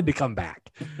I wanted to come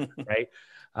back, right?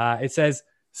 It says,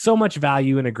 so much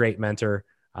value in a great mentor,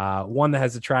 one that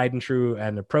has a tried and true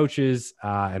and approaches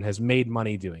and has made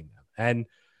money doing them. And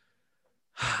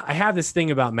I have this thing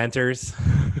about mentors.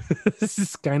 This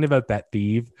is kind of a pet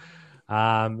peeve.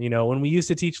 You know, when we used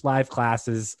to teach live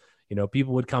classes, you know,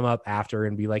 people would come up after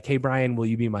and be like, hey, Brian, will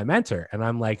you be my mentor? And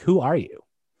I'm like, who are you?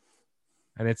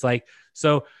 And it's like,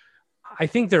 so I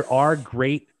think there are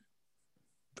great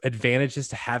advantages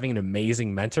to having an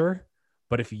amazing mentor.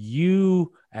 But if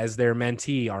you, as their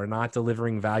mentee, are not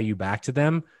delivering value back to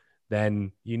them,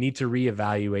 then you need to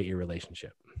reevaluate your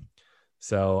relationship.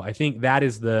 So I think that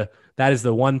is the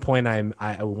one point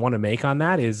I want to make on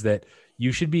that, is that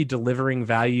you should be delivering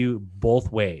value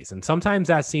both ways. And sometimes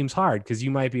that seems hard because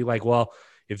you might be like, well,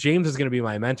 if James is going to be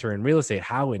my mentor in real estate,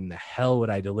 how in the hell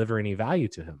would I deliver any value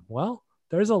to him? Well,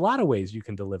 there's a lot of ways you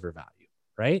can deliver value,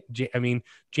 right? I mean,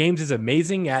 James is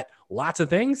amazing at lots of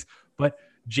things, but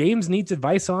James needs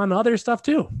advice on other stuff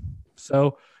too.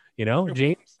 So, you know,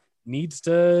 James needs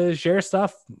to share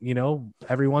stuff, you know,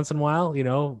 every once in a while, you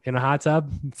know, in a hot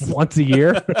tub once a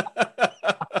year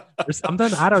or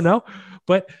something. I don't know.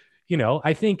 But, you know,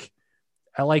 I think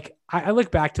I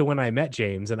look back to when I met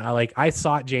James and I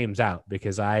sought James out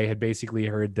because I had basically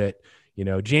heard that, you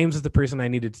know, James is the person I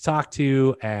needed to talk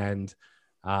to. And,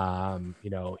 you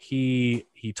know, he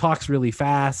talks really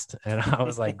fast. And I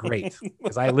was like, great,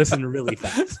 because I listen really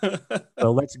fast.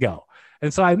 So let's go.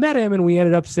 And so I met him and we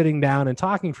ended up sitting down and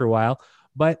talking for a while.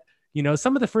 But, you know,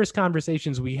 some of the first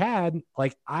conversations we had,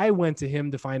 like I went to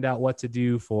him to find out what to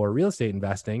do for real estate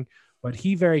investing, but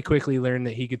he very quickly learned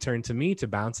that he could turn to me to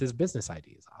bounce his business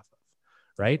ideas off of.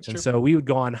 Right. Sure. And so we would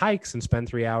go on hikes and spend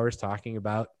 3 hours talking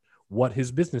about what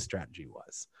his business strategy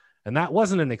was. And that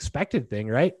wasn't an expected thing,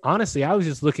 right? Honestly, I was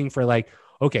just looking for like,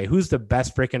 okay, who's the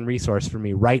best freaking resource for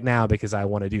me right now because I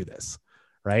want to do this.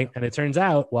 Right. And it turns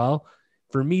out, well,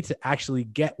 for me to actually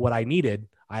get what I needed,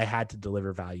 I had to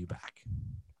deliver value back.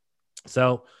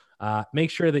 So make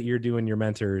sure that you're doing your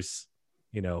mentors,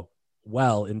 you know,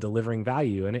 well in delivering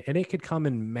value. And it could come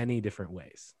in many different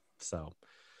ways. So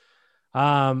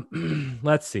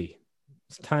let's see.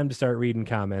 It's time to start reading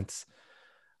comments.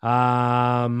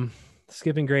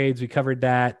 Skipping grades, we covered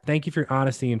that. Thank you for your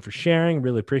honesty and for sharing.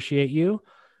 Really appreciate you.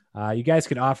 You guys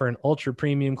could offer an ultra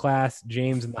premium class,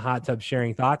 James in the hot tub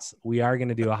sharing thoughts. We are going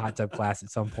to do a hot tub class at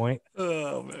some point.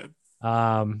 Oh man.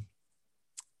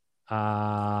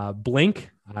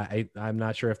 Blink. I'm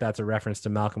not sure if that's a reference to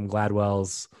Malcolm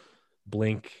Gladwell's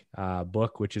Blink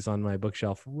book, which is on my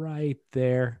bookshelf right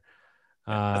there.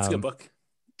 That's a good book.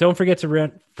 Don't forget to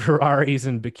rent Ferraris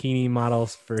and bikini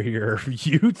models for your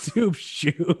YouTube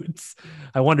shoots.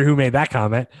 I wonder who made that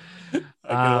comment. I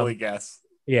can only guess.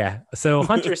 Yeah. So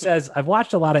Hunter says, I've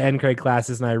watched a lot of NCREG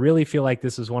classes and I really feel like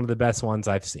this was one of the best ones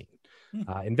I've seen.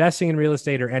 Investing in real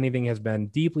estate or anything has been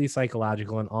deeply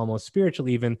psychological and almost spiritual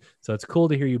even. So it's cool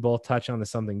to hear you both touch on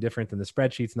something different than the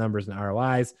spreadsheets, numbers, and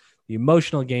ROIs. The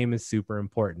emotional game is super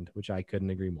important, which I couldn't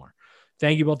agree more.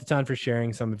 Thank you both a ton for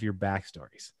sharing some of your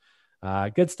backstories.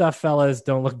 Good stuff, fellas.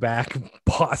 Don't look back.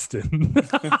 Boston.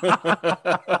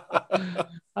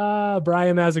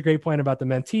 Brian has a great point about the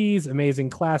mentees. Amazing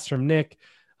class from Nick.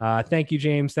 Thank you,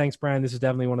 James. Thanks, Brian. This is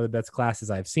definitely one of the best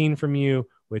classes I've seen from you,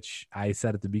 which I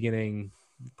said at the beginning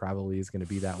probably is going to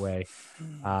be that way.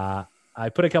 I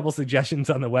put a couple suggestions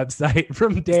on the website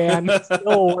from Dan.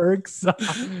 Still works.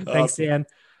 Thanks, Dan.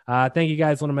 Thank you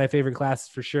guys. One of my favorite classes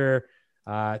for sure.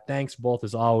 Thanks both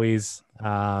as always.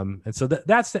 And so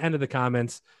that's the end of the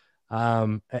comments.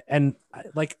 And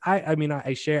like,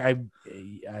 I share,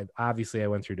 I obviously I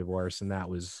went through divorce, and that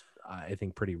was, I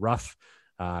think, pretty rough,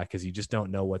 cause you just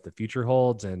don't know what the future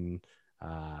holds. And,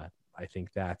 I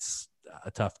think that's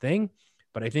a tough thing,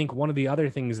 but I think one of the other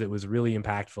things that was really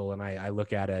impactful, and I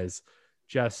look at as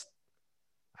just,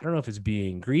 I don't know if it's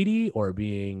being greedy or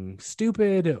being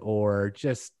stupid, or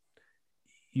just,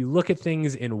 you look at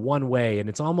things in one way, and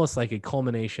it's almost like a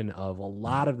culmination of a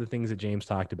lot of the things that James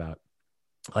talked about.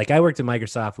 Like, I worked at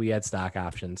Microsoft, we had stock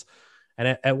options.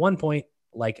 And at one point,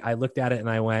 like, I looked at it and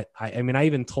I went, I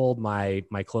even told my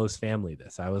close family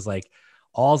this. I was like,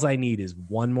 all I need is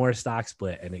one more stock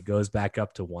split and it goes back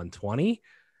up to 120.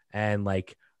 And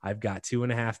like, I've got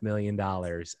 $2.5 million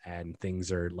and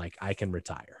things are like, I can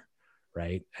retire.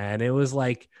 Right. And it was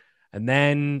like, and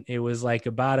then it was like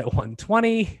about at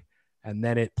 120, and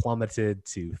then it plummeted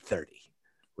to 30.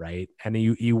 Right. And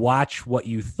you watch what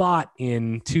you thought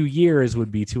in 2 years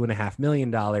would be $2.5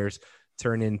 million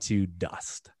turn into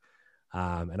dust.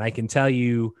 And I can tell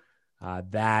you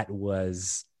that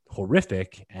was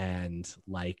horrific. And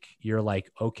like, you're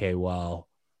like, okay, well,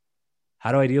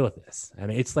 how do I deal with this?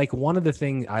 And it's like one of the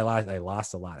things I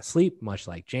lost a lot of sleep, much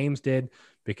like James did,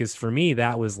 because for me,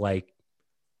 that was like,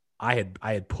 I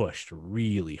had pushed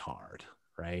really hard.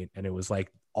 Right. And it was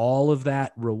like all of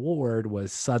that reward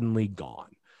was suddenly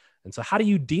gone. And so how do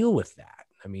you deal with that?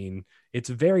 I mean, it's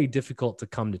very difficult to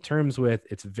come to terms with.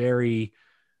 It's very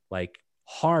like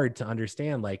hard to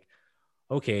understand, like,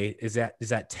 okay, is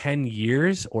that 10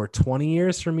 years or 20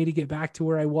 years for me to get back to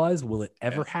where I was? Will it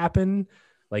ever happen?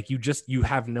 Like, you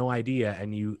have no idea.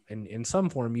 And in some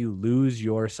form, you lose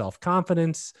your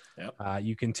self-confidence. Yep.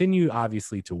 You continue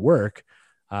obviously to work,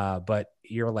 but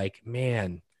you're like,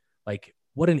 man, like,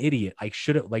 what an idiot. I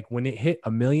should have, like, when it hit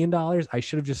 $1 million, I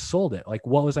should have just sold it. Like,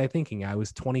 what was I thinking? I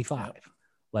was 25. Yep.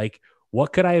 Like,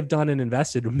 what could I have done and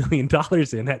invested $1 million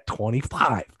in at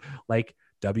 25? Like,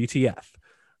 WTF.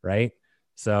 Right.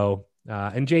 So,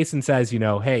 and Jason says,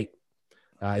 hey,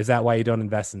 is that why you don't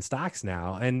invest in stocks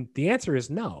now? And the answer is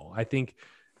no. I think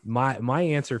my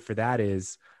answer for that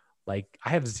is, like,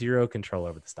 I have zero control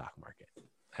over the stock market.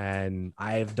 And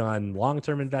I've done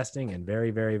long-term investing and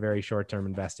very, very, very short-term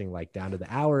investing, like down to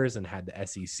the hours, and had the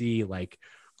SEC like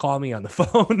call me on the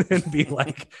phone and be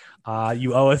like,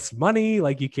 you owe us money.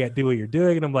 Like, you can't do what you're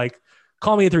doing. And I'm like,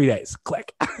 call me in 3 days,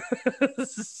 click.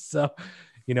 So,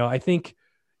 I think,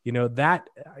 that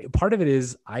part of it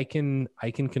is I can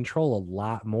control a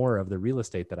lot more of the real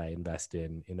estate that I invest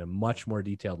in a much more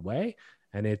detailed way.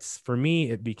 And it's, for me,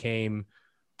 it became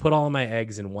put all my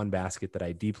eggs in one basket that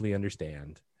I deeply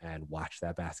understand and watch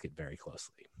that basket very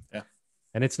closely. Yeah.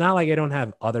 And it's not like I don't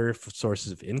have other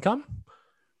sources of income,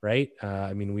 right?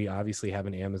 I mean, we obviously have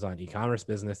an Amazon e-commerce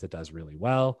business that does really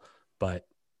well, but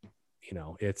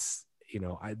it's,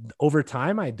 over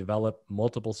time I develop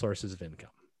multiple sources of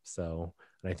income. So,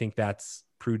 and I think that's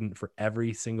prudent for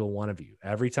every single one of you.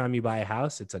 Every time you buy a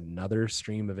house, it's another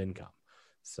stream of income.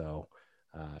 So,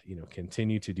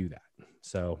 continue to do that.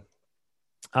 So,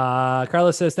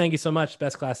 Carlos says, thank you so much.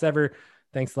 Best class ever.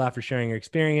 Thanks a lot for sharing your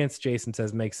experience. Jason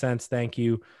says, makes sense. Thank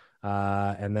you.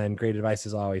 And then great advice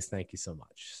as always. Thank you so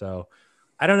much. So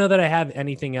I don't know that I have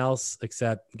anything else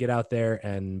except get out there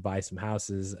and buy some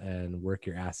houses and work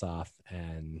your ass off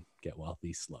and get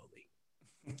wealthy slowly.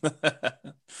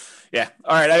 Yeah.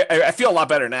 All right. I feel a lot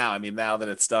better now. I mean, now that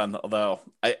it's done, although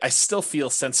I still feel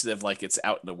sensitive, like it's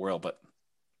out in the world, but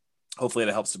hopefully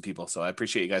it helps some people. So I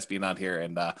appreciate you guys being on here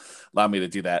and allow me to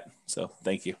do that. So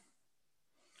thank you.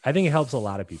 I think it helps a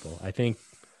lot of people. I think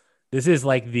this is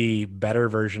like the better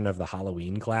version of the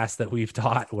Halloween class that we've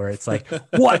taught, where it's like,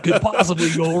 what could possibly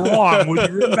go wrong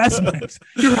with your investments?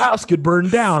 Your house could burn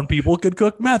down. People could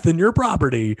cook meth in your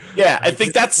property. Yeah, I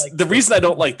think that's like the reason I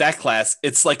don't like that class.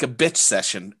 It's like a bitch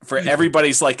session for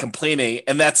everybody's like complaining.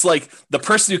 And that's like the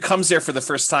person who comes there for the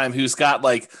first time, who's got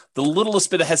like the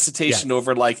littlest bit of hesitation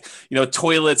over like,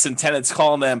 toilets and tenants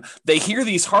calling them. They hear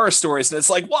these horror stories and it's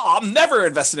like, well, I'm never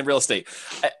invested in real estate.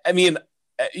 I mean,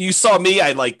 you saw me,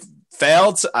 I like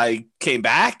failed. I came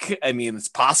back. I mean, it's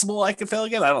possible I could fail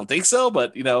again. I don't think so,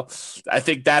 but I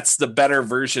think that's the better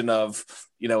version of,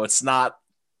 it's not,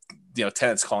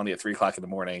 tenants calling you at 3:00 in the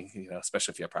morning,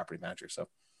 especially if you have a property manager. So,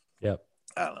 yep.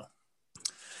 I don't know.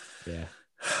 Yeah.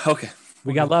 Okay.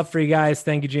 We got love for you guys.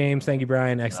 Thank you, James. Thank you,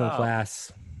 Brian. Excellent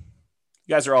class.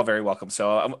 You guys are all very welcome.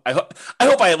 So I hope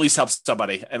I at least helped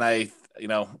somebody. And I don't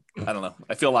know.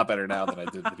 I feel a lot better now than I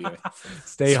did at the beginning.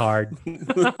 Stay hard.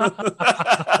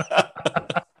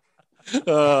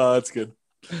 Oh, that's good.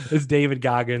 It's David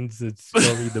Goggins. It's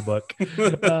go read the book.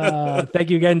 Thank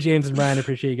you again, James and Brian. I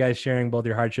appreciate you guys sharing both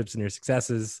your hardships and your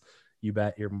successes. You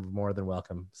bet. You're more than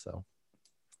welcome. So,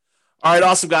 all right,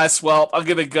 awesome, guys. Well, I'm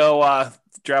gonna go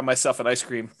grab myself an ice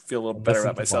cream. Feel a little better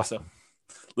about myself. So,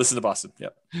 listen to Boston.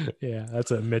 Yep. Yeah,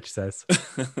 that's what Mitch says.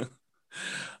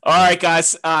 All right,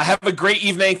 guys. Have a great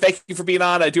evening. Thank you for being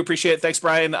on. I do appreciate it. Thanks,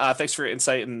 Brian. Thanks for your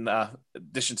insight and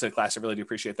addition to the class. I really do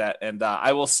appreciate that. And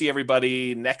I will see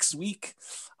everybody next week.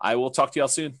 I will talk to you all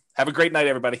soon. Have a great night,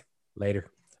 everybody. Later.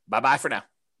 Bye-bye for now.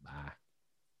 Bye.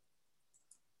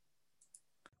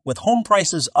 With home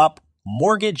prices up,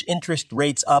 mortgage interest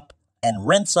rates up, and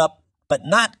rents up, but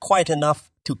not quite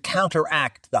enough to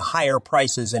counteract the higher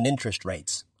prices and interest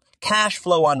rates, cash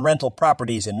flow on rental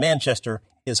properties in Manchester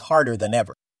is harder than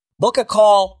ever. Book a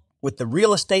call with the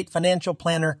Real Estate Financial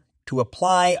Planner to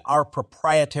apply our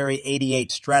proprietary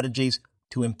 88 strategies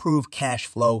to improve cash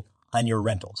flow on your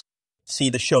rentals. See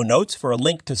the show notes for a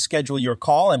link to schedule your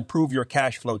call and improve your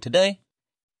cash flow today.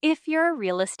 If you're a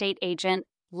real estate agent,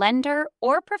 lender,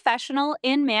 or professional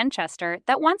in Manchester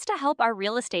that wants to help our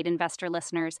real estate investor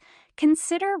listeners,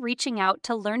 consider reaching out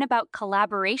to learn about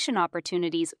collaboration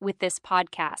opportunities with this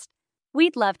podcast.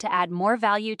 We'd love to add more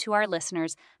value to our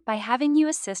listeners by having you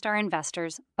assist our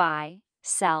investors buy,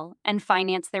 sell, and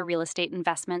finance their real estate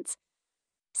investments.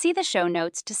 See the show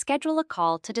notes to schedule a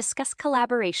call to discuss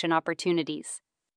collaboration opportunities.